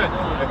came back.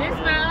 This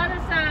is my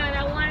other son.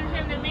 I wanted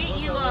him to meet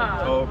you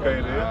all. Oh,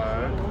 okay, then.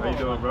 How you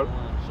doing, brother?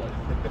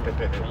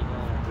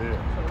 Yeah.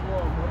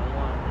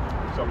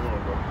 Something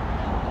wrong, bro.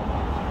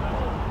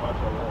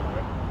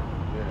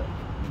 Yeah.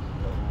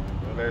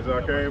 Glad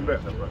y'all came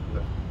back.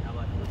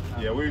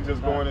 Yeah, we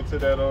just going into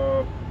that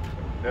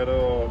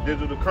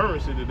digital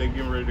currency that they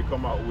getting ready to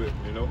come out with.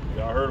 You know,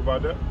 y'all heard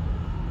about that?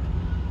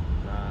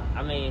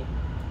 I mean,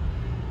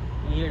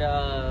 you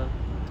hear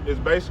It's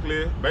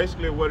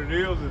basically what it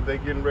is they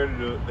getting ready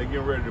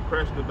to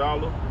crash the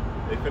dollar.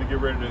 They finna get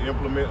ready to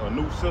implement a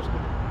new system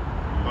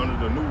under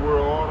the new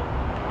world order.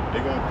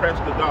 They're gonna crash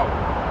the dollar.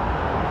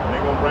 And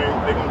they're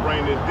gonna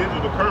bring this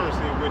digital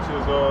currency, which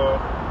is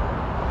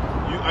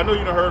I know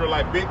you done heard of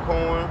like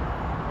Bitcoin,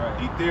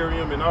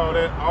 Ethereum, and all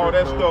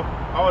that stuff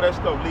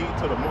lead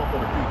to the mark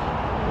of the beast.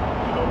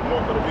 You know, the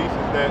mark of the beast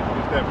is that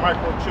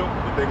microchip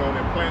that they're gonna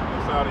implant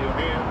inside of your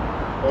hand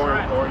or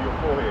your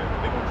forehead.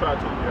 They're gonna try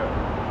to,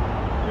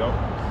 yeah. Yep.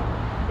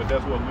 But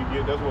that's what we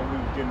was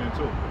getting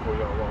into before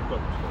y'all walked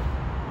up and stuff.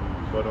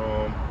 But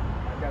I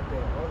got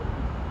that other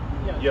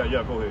piece.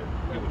 yeah, go ahead.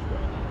 Get what you got.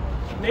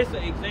 And this is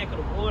an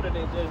executive order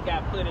that just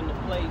got put into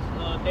place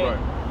that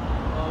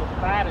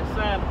Biden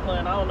signed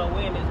upon. I don't know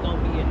when it's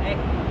gonna be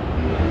enacted.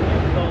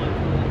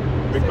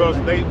 Because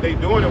they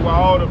doing it while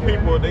all the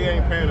people they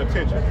ain't paying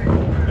attention.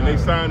 And they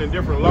signing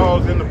different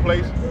laws into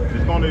place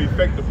that's gonna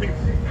affect the people.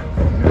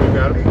 You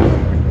got it?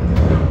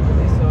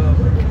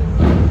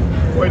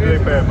 Wait till they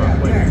pass by.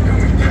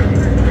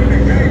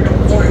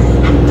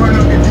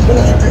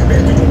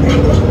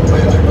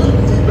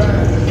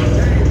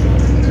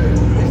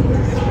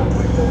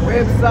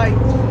 Website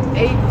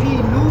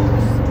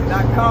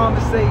apnews.com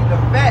to say the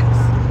facts.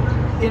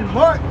 In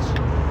March,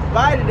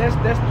 Biden,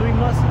 that's 3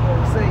 months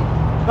ago, say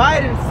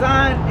Biden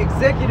signed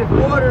Executive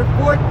Order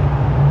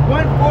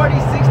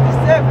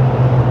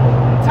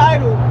 14067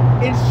 titled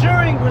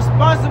Ensuring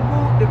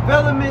Responsible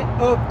Development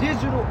of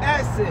Digital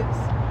Assets.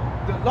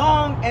 The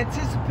long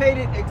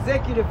anticipated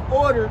executive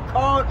order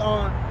called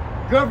on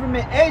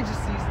government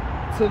agencies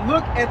to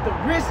look at the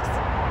risks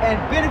and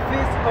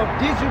benefits of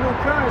digital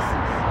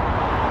currencies.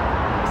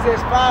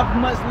 Says 5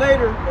 months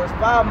later, or it's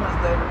 5 months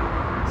later,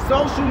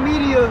 social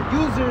media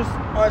users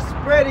are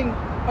spreading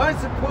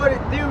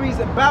unsupported theories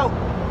about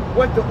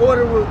what the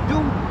order will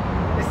do.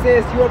 It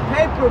says your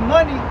paper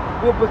money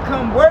will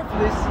become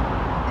worthless.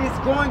 It's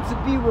going to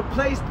be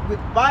replaced with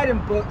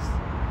Biden books.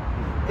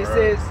 It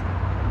says,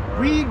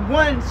 read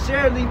one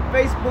Shirley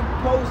Facebook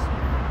post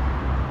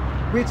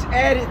which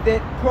added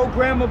that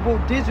programmable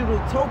digital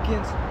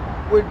tokens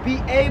would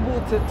be able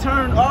to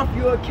turn off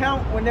your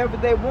account whenever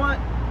they want,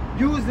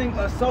 using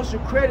a social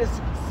credit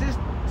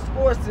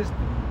score system.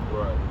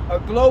 Right. A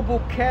global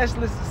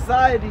cashless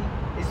society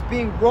is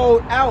being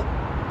rolled out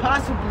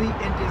possibly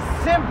in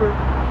December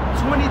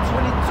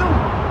 2022.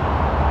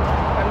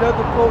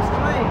 Another post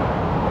claim.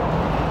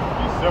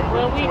 December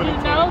Well, we 2022.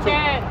 do know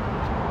that.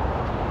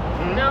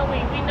 No, we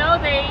know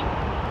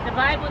the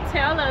Bible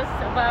tells us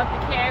about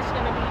the cash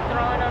going to be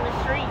thrown on the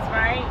streets,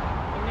 right?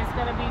 And it's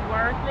going to be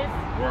worthless.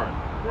 Right.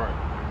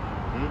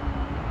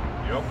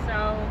 Yep.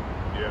 So.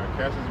 Yeah,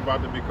 cash is about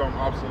to become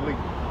obsolete,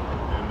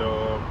 and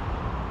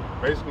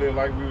basically,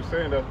 like we were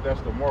saying,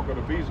 that's the mark of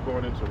the beast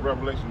going into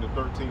Revelation the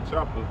 13th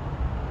chapter,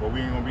 but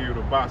we ain't gonna be able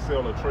to buy,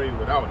 sell, or trade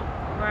without it.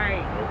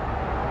 Right. Nope.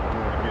 We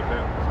want to get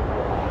that.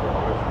 So,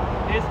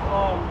 This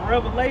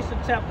Revelation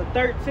chapter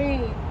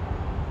 13.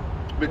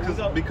 because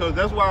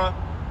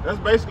that's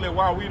basically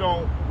why we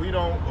don't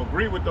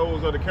agree with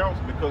those other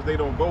counts, because they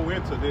don't go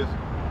into this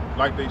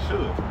like they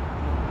should.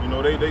 You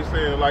know, they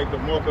saying like the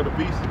mark of the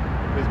beast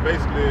is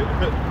basically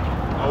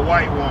a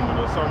white woman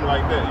or something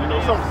like that, you know,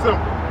 something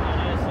simple.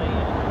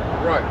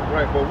 Right.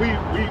 But we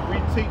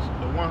teach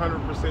the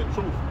 100%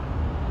 truth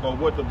of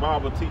what the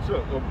Bible teaches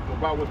us,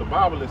 about what the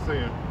Bible is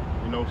saying,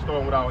 you know,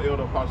 starting with our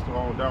elder apostle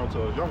on down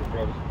to our younger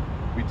brothers.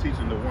 We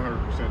teaching the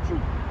 100%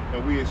 truth.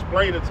 And we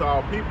explain it to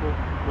our people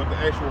what the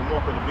actual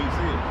mark of the beast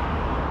is.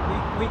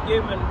 We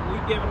giving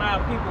our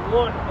people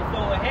warning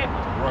before it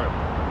happens. Right.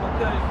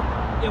 Because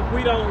if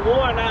we don't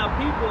warn our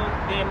people,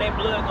 then their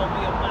blood gonna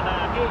be upon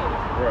our heads.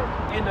 Right.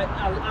 And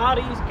all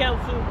these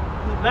councils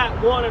who not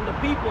warning the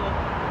people,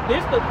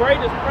 this the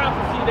greatest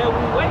prophecy that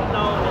we waiting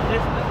on, and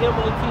that's the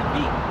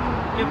MOTB.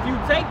 If you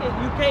take it,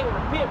 you can't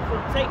repent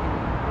from taking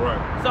it. Right.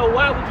 So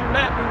why would you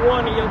not be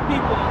warning your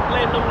people,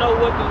 letting them know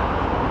what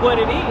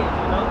it is,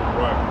 you know?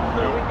 Right.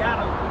 So we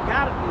gotta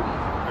do this.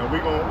 And we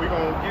gonna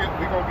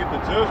get the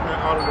judgment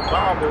out of the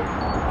Bible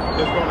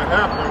that's gonna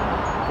happen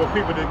for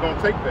people that's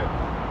gonna take that.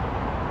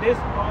 This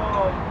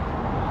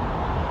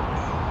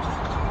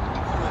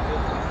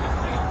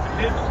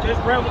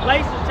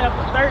Revelation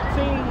chapter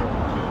 13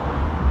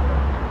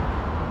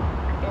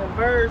 and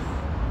verse,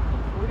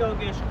 we're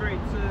gonna get straight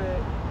to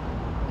it.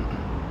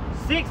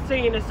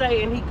 16 to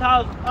say, and he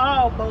caused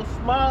all, both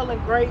small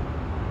and great,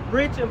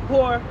 rich and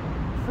poor,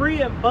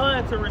 free and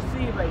bond, to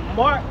receive a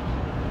mark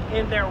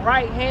in their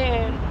right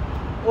hand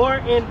or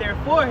in their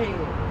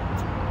forehead,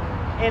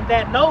 and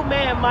that no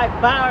man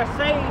might buy or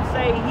say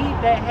he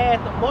that had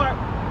the mark,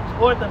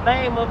 or the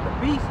name of the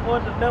beast, or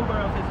the number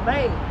of his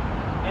name.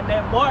 And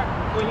that mark,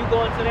 when you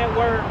go into that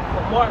word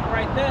for mark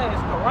right there, is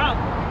karabah.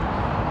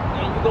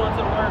 And you go into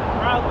the word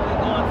karabah, you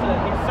go into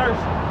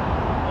insertion,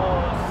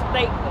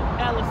 stake, or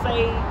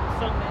palisade,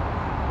 something,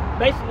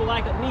 basically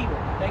like a needle.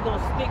 They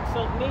gonna stick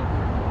something in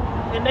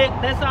you. And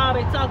that's all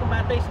they talk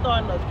about. They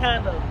starting to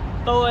kind of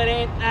throw it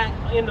out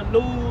in the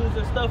news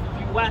and stuff.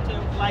 If you watch it,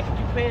 like if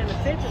you paying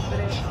attention to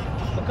that,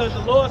 because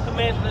the Lord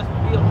commanded us to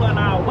be upon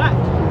our watch.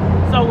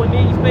 So when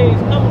these things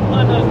come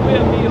upon us,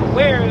 we'll be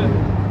aware of it,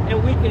 and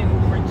we can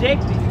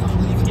reject it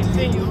and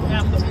continue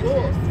after the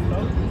Lord. You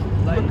know?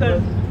 Like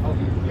Because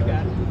you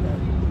got it. You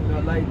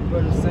know, like the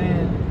brother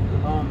saying,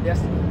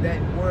 that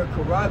word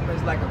karabah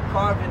is like a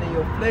carving in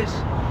your flesh.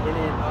 And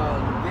in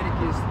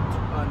Leviticus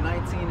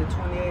 19 and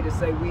 28, it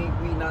say we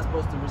not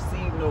supposed to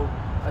receive no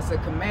That's a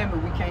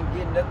commandment. We can't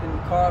get nothing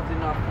carved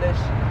in our flesh.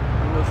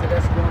 You know, so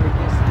that's going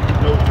against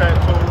it. No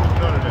tattoos,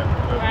 none of that.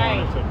 That's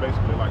Right. going into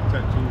basically like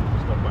tattoos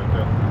and stuff like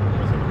that.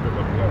 That's in the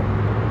biblical law.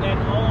 And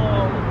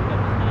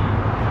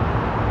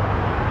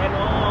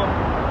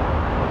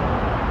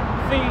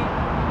see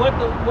what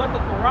the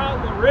Quran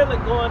was really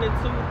going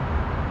into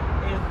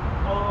is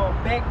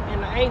back in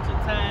the ancient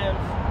times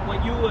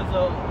when you was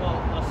a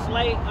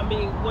slave. I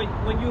mean,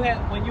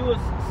 when you was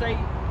say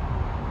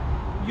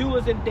you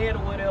was in debt or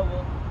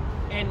whatever,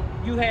 and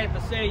you had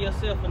to sell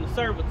yourself into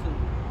servitude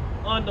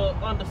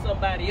under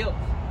somebody else.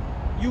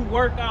 You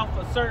work off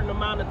a certain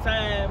amount of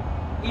time.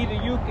 Either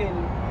you can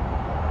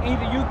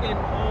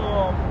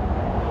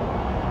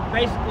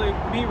basically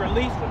be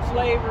released from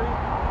slavery,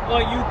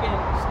 or you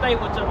can stay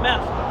with your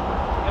master.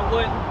 And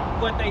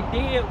what they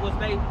did was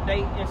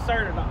they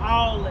inserted an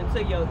awl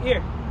into your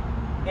ear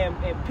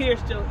and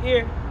pierced your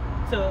ear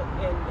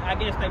and I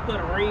guess they put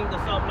a ring or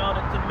something on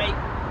it to make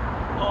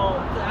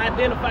to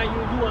identify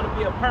you want to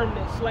be a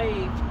permanent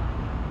slave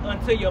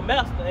unto your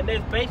master. And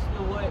that's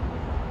basically what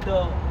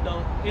the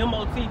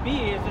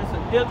MOTB is. It's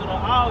a digital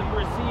awl.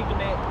 You're receiving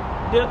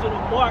that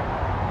digital mark,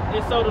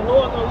 and so the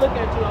Lord gonna look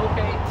at you.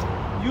 Okay,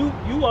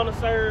 you want to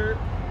serve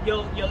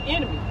your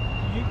enemy.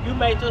 You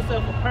made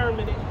yourself a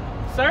permanent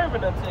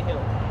servant unto him.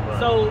 Right.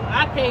 So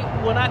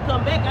when I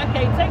come back, I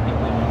can't take you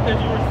with me because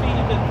you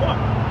received his mark.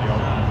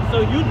 So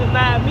you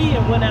denied me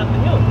and went after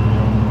him.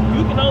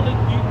 You can only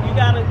you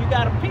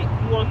gotta pick.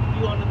 You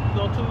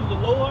gonna choose the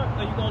Lord,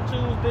 or you gonna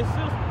choose this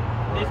system,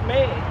 this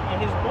man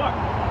and his mark.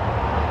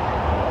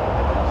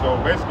 So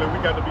basically, we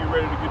got to be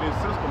ready to get this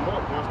system up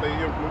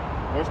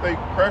once they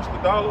crash the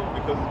dollar,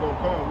 because it's gonna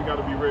come. We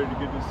got to be ready to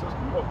get this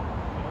system up.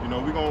 You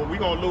know, we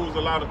gonna lose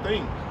a lot of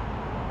things.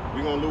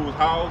 We gonna lose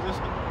houses,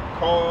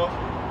 cars,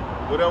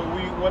 whatever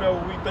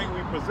we think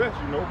we possess.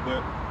 You know,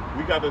 but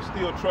we got to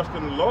still trust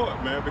in the Lord,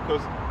 man,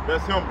 because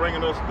that's Him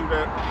bringing us through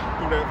that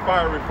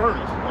fiery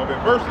furnace of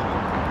adversity.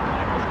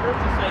 Like the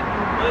scripture say,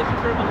 through much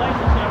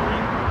tribulation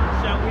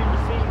shall we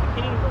receive the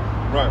kingdom.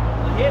 Right.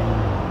 Of heaven.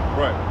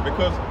 Right.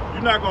 Because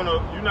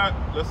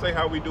let's say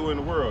how we do in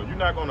the world. You're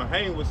not gonna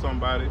hang with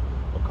somebody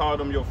or call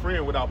them your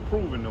friend without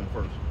proving them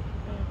first.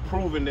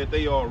 Proving that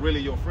they are really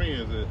your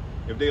friends.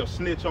 If they'll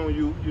snitch on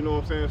you, you know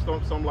what I'm saying,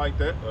 something like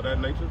that, or that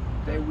nature.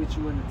 They with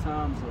you in the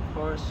times of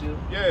hardship.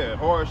 Yeah,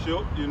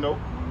 hardship, you know.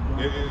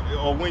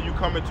 Or when you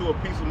come into a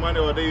piece of money,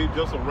 or they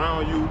just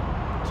around you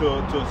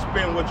to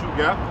spend what you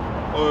got,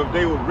 or if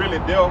they were really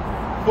there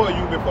for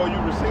you before you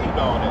received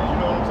all that, you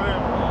know what I'm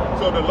saying?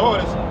 So the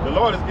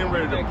Lord is getting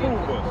ready to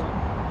prove us.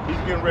 He's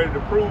getting ready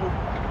to prove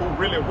who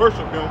really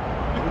worship Him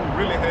and who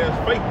really has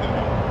faith in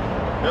Him.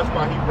 That's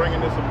why He's bringing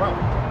this about.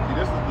 See,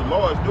 this is the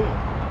Lord's doing.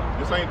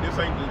 This ain't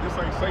Satan doing. This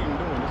is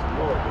the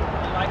Lord doing.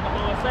 Like the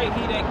Lord say,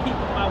 He that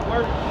keepeth my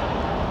word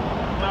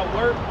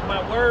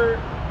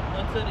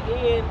unto the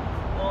end,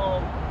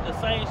 the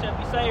same shall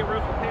be saved.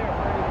 Rough and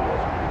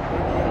paraphrase.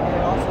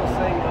 It also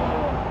say,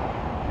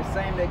 the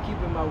same that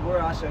keeping my word,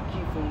 I shall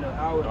keep from the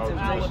hour of temptation.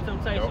 Hour of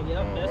temptation.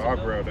 Yep, that's I'll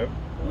grab that.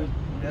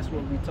 That's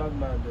what we talking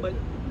about. But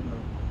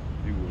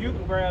you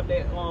can grab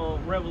that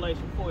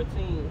Revelation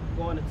 14,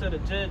 going into the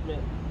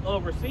judgment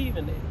of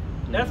receiving it.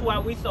 That's why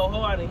we so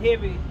hard and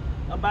heavy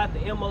about the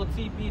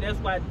MOTB. That's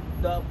why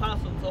the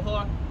Apostle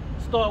Tahar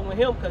start with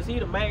him, because he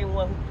the main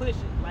one who push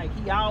it. Like,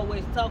 he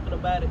always talking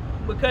about it.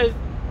 Because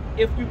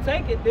if you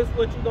take it, this is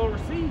what you're gonna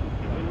receive,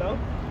 you know?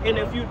 And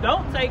if you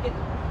don't take it,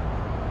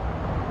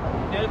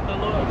 then the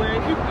Lord where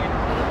you get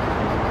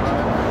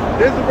it.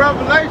 This is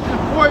Revelation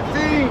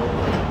 14,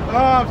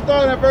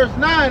 starting at verse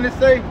 9. It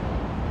say,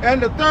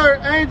 and the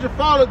third angel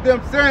followed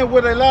them, saying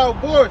with a loud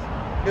voice,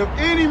 if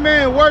any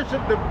man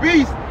worship the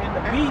beast. And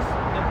the beast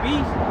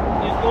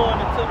is going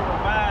into the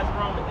revised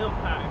Roman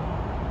Empire.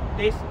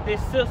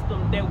 This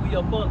system that we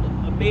up under,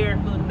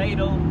 America,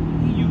 NATO,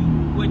 EU,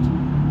 which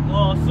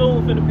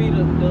soon finna be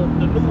the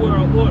New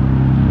World Order.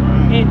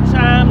 And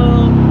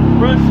China,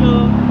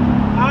 Russia,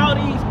 all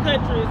these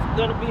countries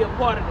gonna be a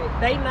part of it.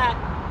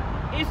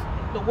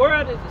 The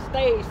world is a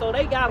stage, so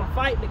they got them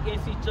fighting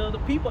against each other.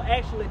 People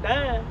actually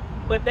dying.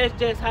 But that's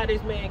just how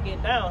this man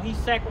get down. He's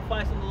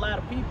sacrificing a lot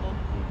of people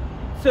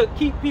to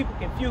keep people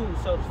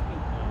confused, so to speak.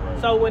 Right.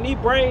 So when he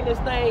bring this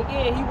thing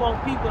in, he wants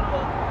people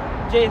to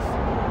just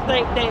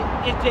think that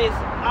it's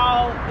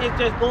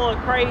just going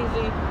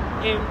crazy,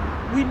 and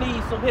we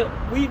need some help.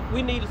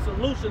 We need a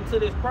solution to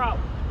this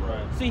problem.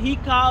 Right. See, he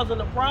causing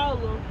the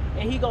problem,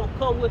 and he gonna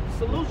come with the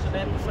solution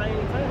at the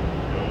same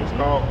time. It's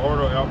called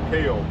order out of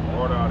chaos.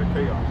 Order out of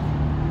chaos.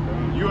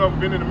 You ever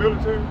been in the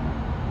military?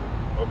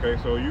 Okay,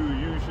 so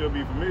you should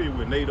be familiar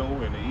with NATO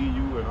and the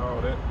EU and all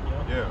that.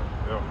 Yeah.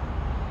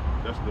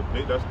 That's the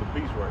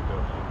beast right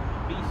there.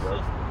 Beast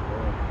system.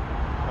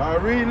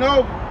 Reading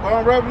over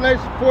on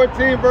Revelation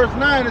 14, verse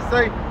 9, it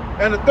say,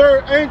 and the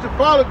third angel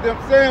followed them,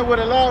 saying with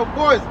a loud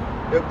voice,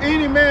 if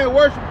any man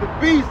worship the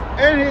beast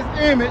and his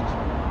image,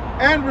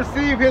 and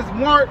receive his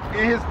mark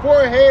in his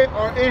forehead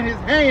or in his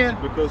hand.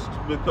 Because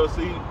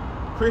see,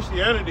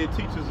 Christianity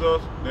teaches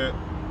us that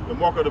the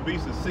mark of the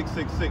beast is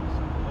 666.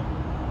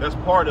 That's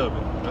part of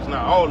it. That's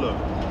not all of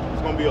it.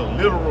 It's gonna be a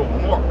literal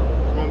mark.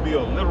 It's gonna be a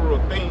literal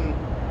thing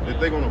that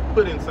they're gonna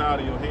put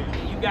inside of your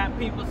hand. You got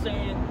people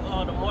saying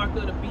the mark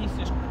of the beast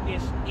is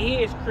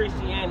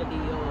Christianity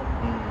or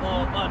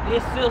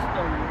this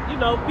system. You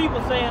know,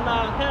 people saying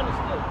all kind of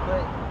stuff,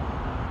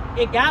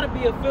 but it gotta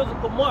be a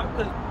physical mark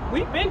because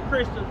we've been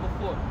Christians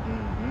before.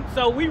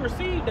 So we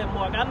received that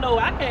mark. I know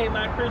I came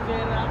out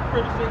Christianity. I'm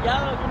pretty sure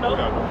y'all, you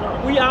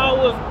know, we all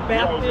was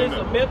Baptist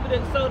or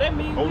Methodist. So that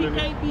means we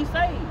can't be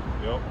saved.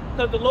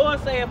 Because the Lord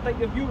said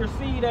if you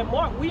receive that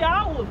mark, we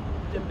all was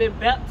been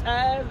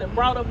baptized and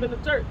brought up in the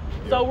church.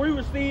 So we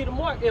received the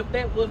mark if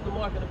that was the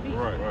mark of the beast.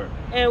 Right.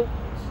 And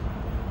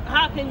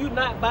how can you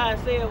not buy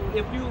and sell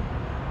if you,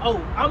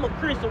 I'm a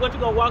Christian, what you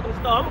gonna walk in the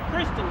store? I'm a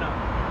Christian now.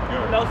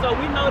 You know, so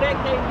we know that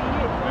can't be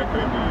it. That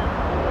can't be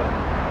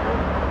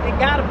it. It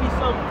gotta be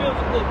something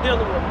physical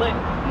dealing with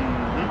money.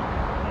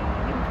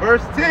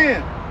 Verse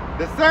 10,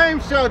 the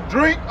same shall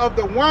drink of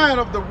the wine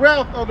of the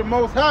wrath of the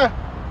Most High,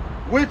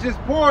 which is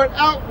poured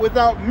out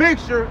without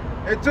mixture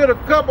into the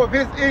cup of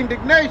his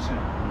indignation.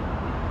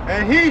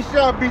 And he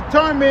shall be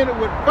tormented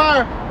with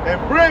fire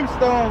and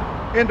brimstone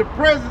in the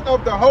presence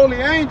of the holy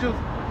angels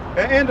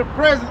and in the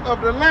presence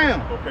of the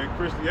Lamb. Okay,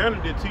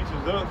 Christianity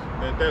teaches us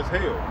that that's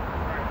hell.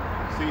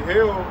 See,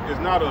 hell is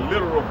not a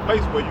literal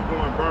place where you go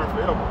and burn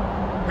forever.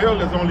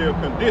 Hell is only a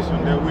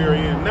condition that we're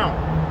in now.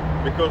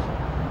 Because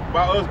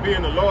by us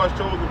being the Lord's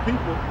chosen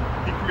people,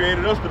 he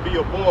created us to be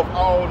above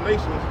all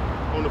nations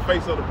on the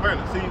face of the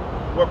planet. See,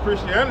 what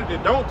Christianity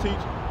don't teach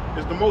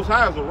is the Most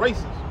High is a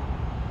racist.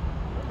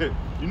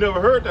 You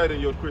never heard that in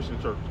your Christian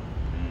church.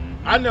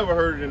 I never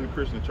heard it in the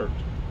Christian church.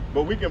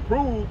 But we can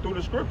prove through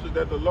the scriptures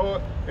that the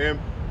Lord, and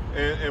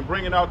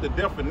bringing out the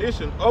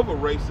definition of a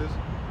racist,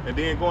 and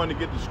then going to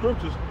get the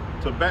scriptures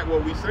to back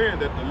what we're saying,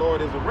 that the Lord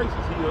is a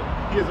racist.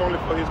 He is only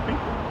for his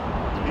people.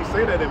 He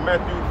say that in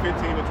Matthew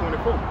 15 and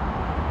 24.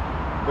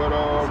 But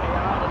say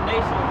all the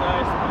nations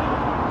are excluded.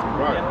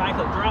 Right. They're like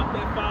a drop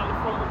that falling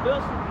from a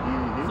vessel.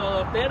 So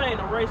if that ain't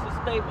a racist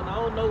statement, I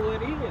don't know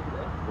what it is.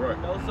 Right.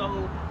 You know,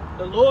 so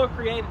the Lord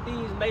created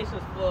these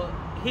nations for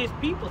his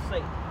people's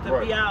sake, to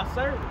be our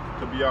servants.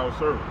 To be our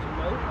servants. You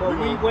know, but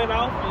we went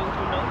off and,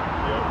 you know.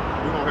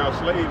 Yeah, we're gonna have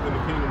slaves in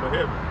the kingdom of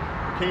heaven.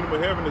 The kingdom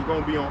of heaven is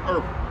gonna be on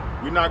earth.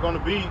 We're not going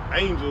to be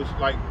angels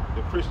like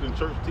the Christian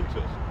church teaches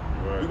us.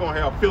 Right. We're going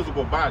to have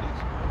physical bodies.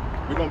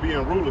 We're going to be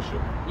in rulership.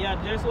 Yeah,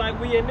 just like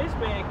we in this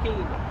man's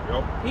kingdom.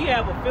 Yep. He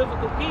have a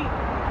physical kingdom.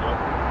 Yep.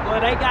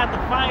 But they got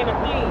the finer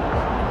things.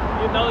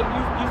 You know,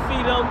 you see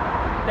them,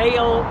 they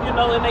on, you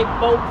know, in they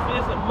boats.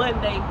 It's a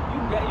Monday.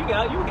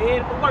 You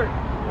headed to work.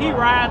 He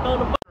rides on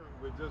the boat.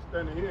 We're just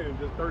standing here in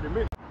just 30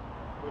 minutes.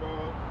 But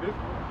this,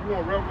 you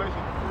want Revelation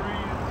 3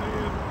 and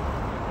 10?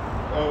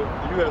 Oh,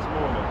 you had some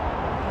more on that.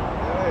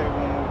 I had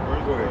one more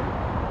verse. Go ahead.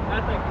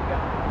 I think you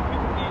got it. You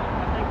can get it.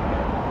 I think you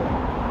got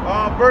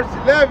it. Verse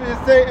 11, it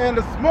say, and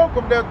the smoke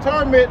of their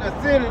torment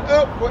ascended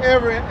up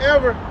forever and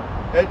ever,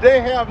 and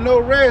they have no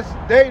rest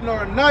day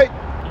nor night,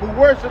 who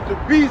worship the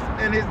beast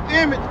and his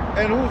image,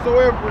 and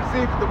whosoever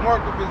receives the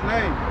mark of his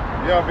name.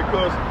 Yeah,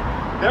 because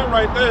that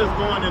right there is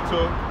going into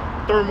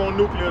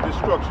thermonuclear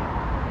destruction.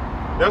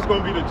 That's going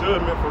to be the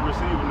judgment for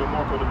receiving the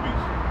mark of the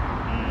beast.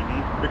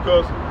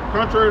 Because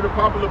contrary to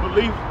popular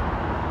belief,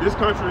 this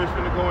country is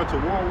finna go into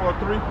World War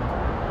III.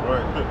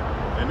 Right.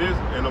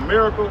 And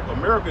America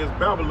is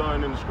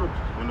Babylon in the scriptures.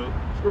 When the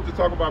scriptures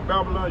talk about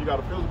Babylon, you got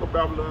a physical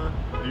Babylon,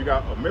 and you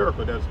got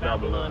America, that's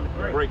Babylon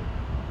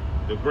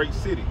the great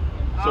city.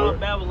 All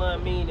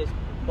Babylon mean is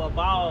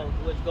Babal,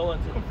 which go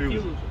into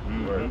confusion.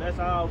 Right. That's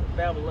all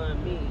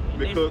Babylon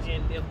means.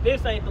 And if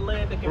this ain't the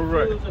land of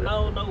confusion, I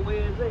don't know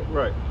where is it.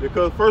 Right.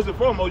 Because first and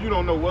foremost, you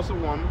don't know what's a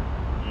woman.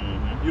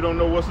 You don't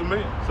know what's a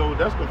man. So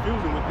that's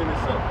confusing within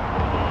itself.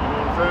 You know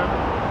what I'm saying?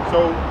 So,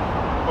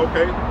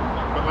 okay,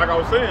 but like I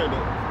was saying,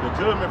 the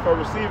judgment for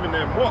receiving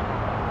that mark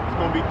is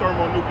going to be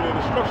thermonuclear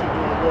destruction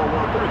during World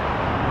War III.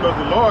 Because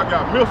the Lord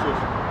got missiles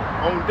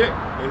on deck,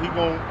 and he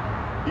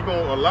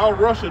gonna allow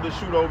Russia to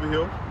shoot over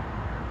here.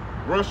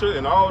 Russia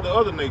and all the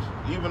other nations,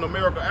 even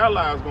America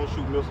allies, gonna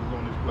shoot missiles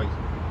on this place,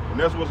 and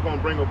that's what's gonna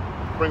bring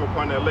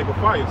upon that lake of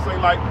fire. Say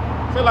like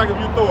if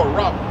you throw a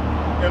rock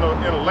in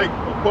a lake,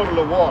 a puddle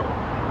of water,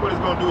 what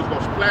it's gonna do is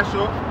gonna splash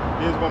up,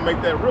 then it's gonna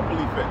make that ripple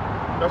effect.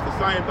 That's the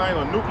same thing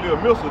a nuclear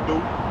missile do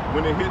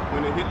when it hit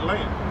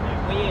land. That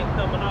wind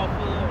coming off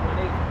of it when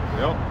they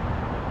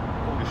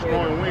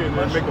destroying wind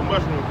and make a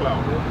mushroom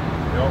cloud.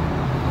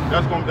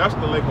 That's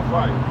the lake of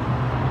fire.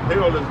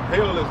 Hell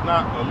is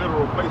not a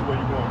literal place where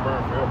you're going to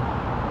burn forever.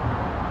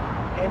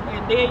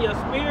 And then your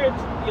spirit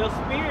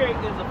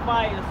is a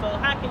fire. So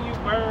how can you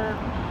burn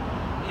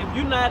if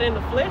you're not in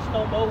the flesh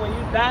no more when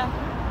you die?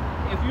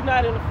 If you're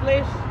not in the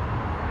flesh,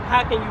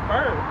 how can you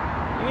burn?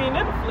 You ain't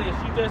in the flesh,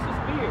 you just a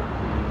spirit.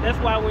 That's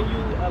why when you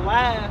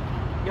alive,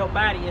 your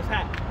body is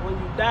hot. When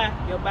you die,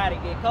 your body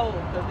get cold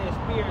because that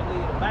spirit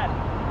leaves the body.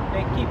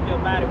 They keep your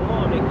body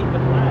warm, they keep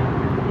it alive.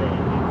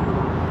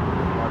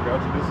 I got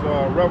you. This is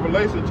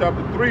Revelation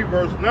chapter 3,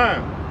 verse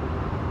 9.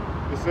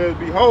 It says,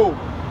 Behold,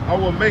 I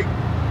will make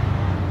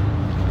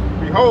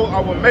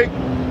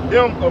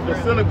them of the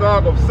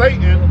synagogue of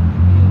Satan,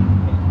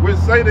 which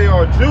say they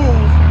are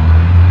Jews,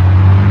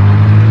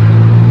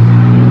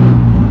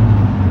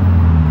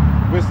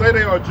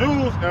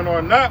 and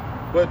are not,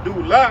 but do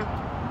lie,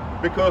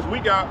 because we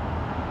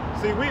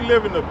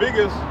live in the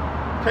biggest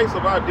case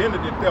of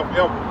identity theft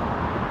ever.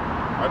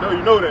 I know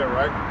you know that,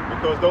 right?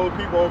 Because those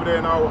people over there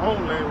in our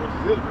homeland, which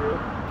is Israel,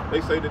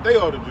 they say that they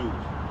are the Jews,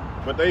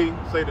 but they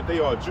say that they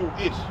are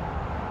Jewish.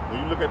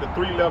 When you look at the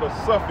 3-letter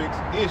suffix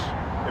ish,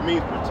 it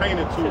means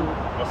pertaining to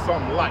or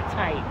something like.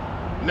 Type.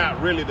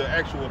 Not really the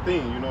actual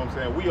thing, you know what I'm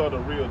saying? We are the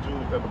real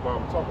Jews that the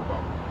Bible talk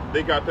about.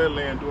 They got that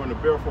land during the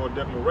Balfour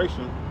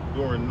Declaration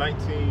during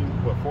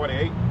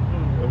 1948.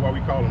 That's why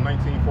we call them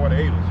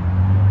 1948ers.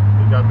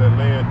 They got that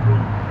land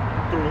through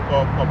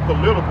a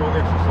political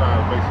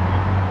exercise,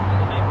 basically.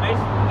 They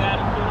basically got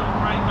it through them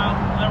right now,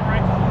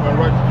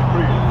 Unrighteous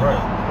decree,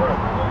 right.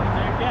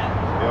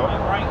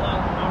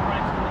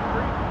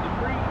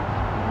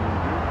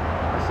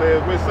 It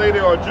says, we say they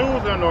are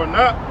Jews and are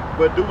not,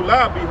 but do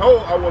lie.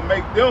 Behold, I will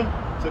make them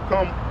to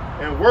come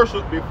and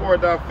worship before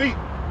thy feet,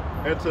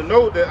 and to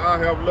know that I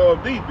have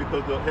loved thee,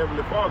 because the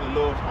Heavenly Father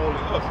loves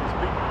only us, his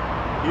people.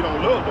 He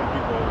don't love them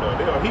people over there.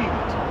 They are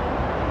heathens.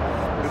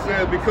 It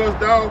says, because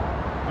thou,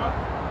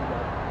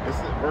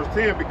 verse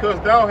 10,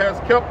 because thou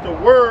hast kept the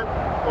word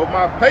of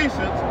my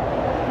patience,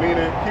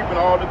 meaning keeping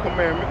all the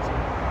commandments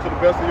to the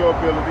best of your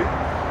ability,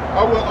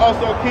 I will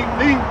also keep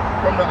thee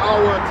from the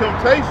hour of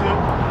temptation.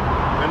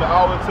 And the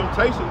hour of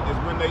temptation is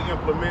when they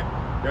implement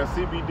that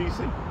CBDC,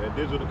 that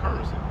digital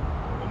currency,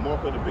 the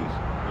mark of the beast.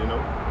 You know,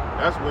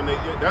 that's when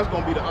that's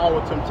going to be the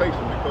hour of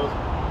temptation, because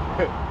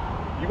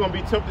you're going to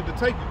be tempted to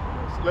take it.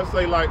 So let's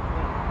say like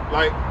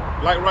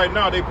right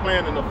now they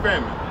planning a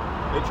famine.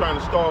 They're trying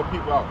to starve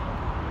people out.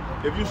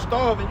 If you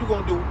starving, you're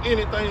going to do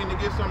anything to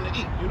get something to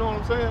eat. You know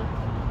what I'm saying?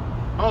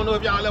 I don't know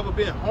if y'all ever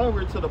been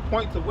hungry to the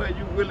point to where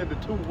you're willing to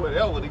do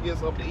whatever to get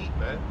something to eat,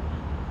 man.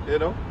 You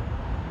know?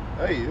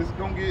 Hey, it's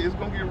gonna get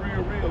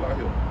real out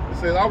here. It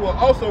says, I will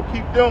also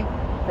keep them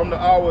from the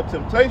hour of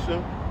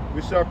temptation,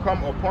 which shall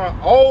come upon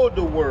all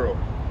the world,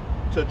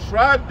 to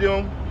try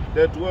them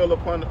that dwell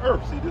upon the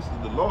earth. See, this is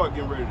the Lord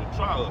getting ready to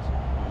try us,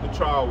 the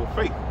trial of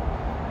faith.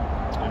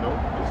 You know,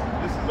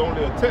 this is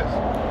only a test.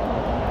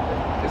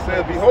 It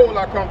says, behold,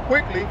 I come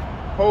quickly,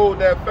 hold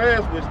that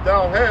fast which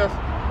thou hast,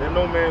 that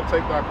no man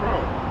take thy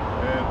crown.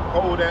 And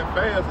hold that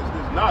fast is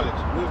this knowledge,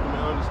 wisdom,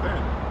 and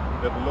understanding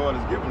that the Lord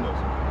has given us.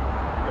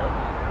 Okay?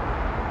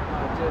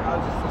 I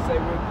was just to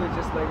say real quick,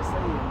 just like I say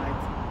in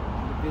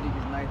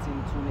Leviticus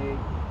 19:28,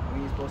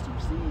 when you're supposed to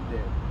receive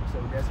that.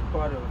 So that's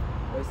part of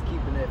us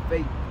keeping that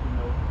faith, you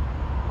know.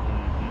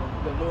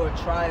 The Lord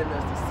trying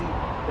us to see.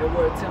 That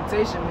word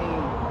temptation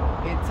means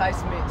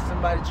enticement,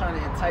 somebody trying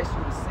to entice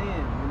you to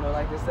sin, you know,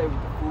 like they say with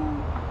the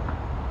food.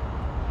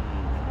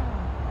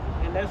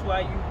 And that's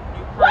why you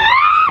pray.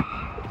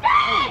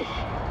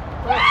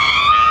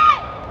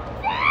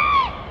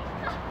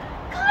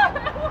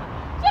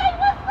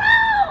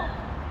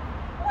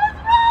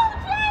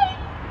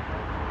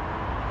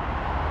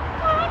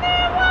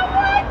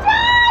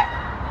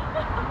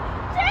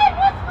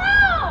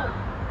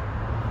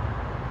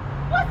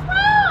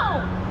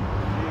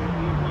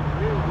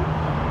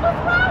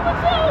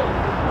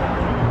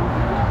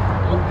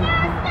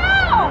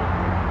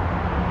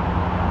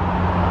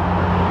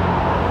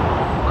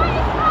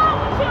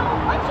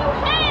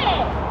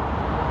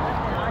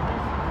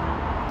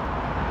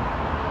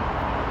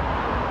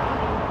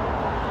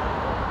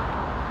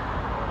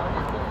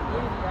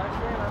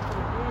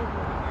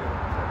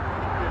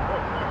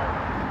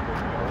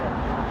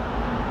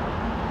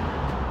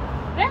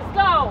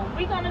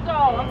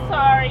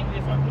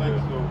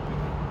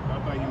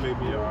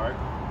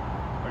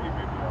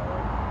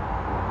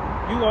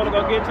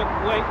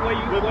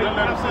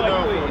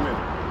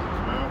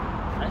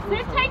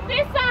 Take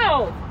this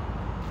out.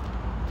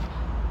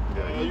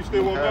 Yeah, you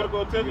still want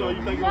medical attention, or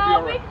you think you'll be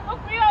all right? We'll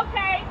be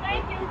okay.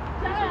 Thank you.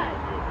 Done.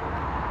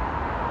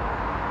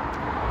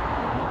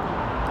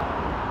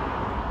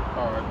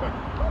 All right, thank you.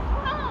 What's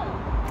wrong?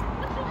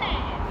 What you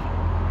had?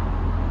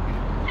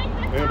 Take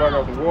this Anybody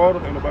out. got some water?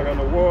 Anybody got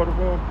no water for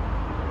them? You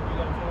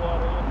got some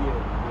water? Yeah.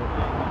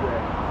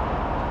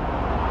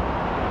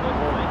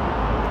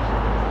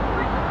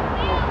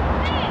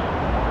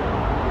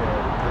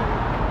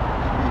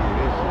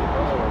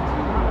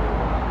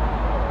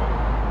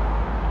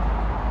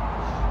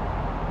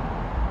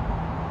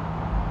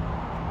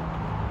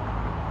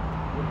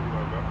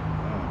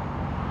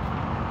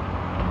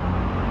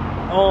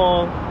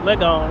 Let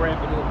go and wrap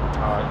it up.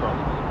 Alright, come.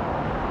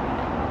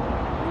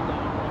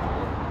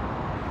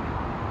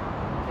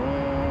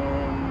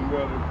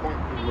 Well, the point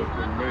was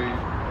been made.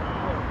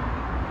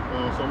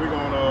 So we're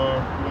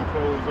gonna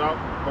close out.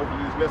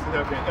 Hopefully this lesson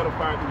has been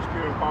edifying through the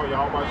spirit and power.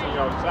 Y'all by send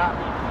y'all a shot.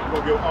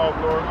 We're gonna give all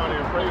glory,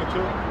 honor, and praise to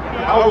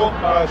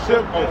our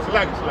ship. Oh,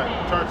 slack.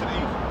 Turn to the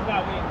east.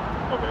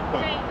 Okay,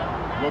 come.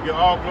 We're gonna give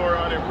all glory,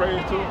 honor, and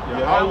praise to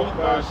Yahweh,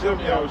 by Shem,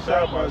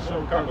 Yahushua, by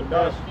Shem,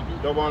 Kakadash.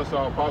 Double honor to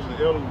our apostles and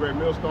elders, great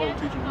millstone,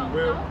 teaching who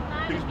will.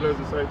 Peace,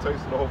 blessings,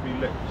 salutations to the hope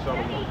elect.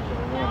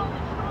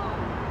 Shalom.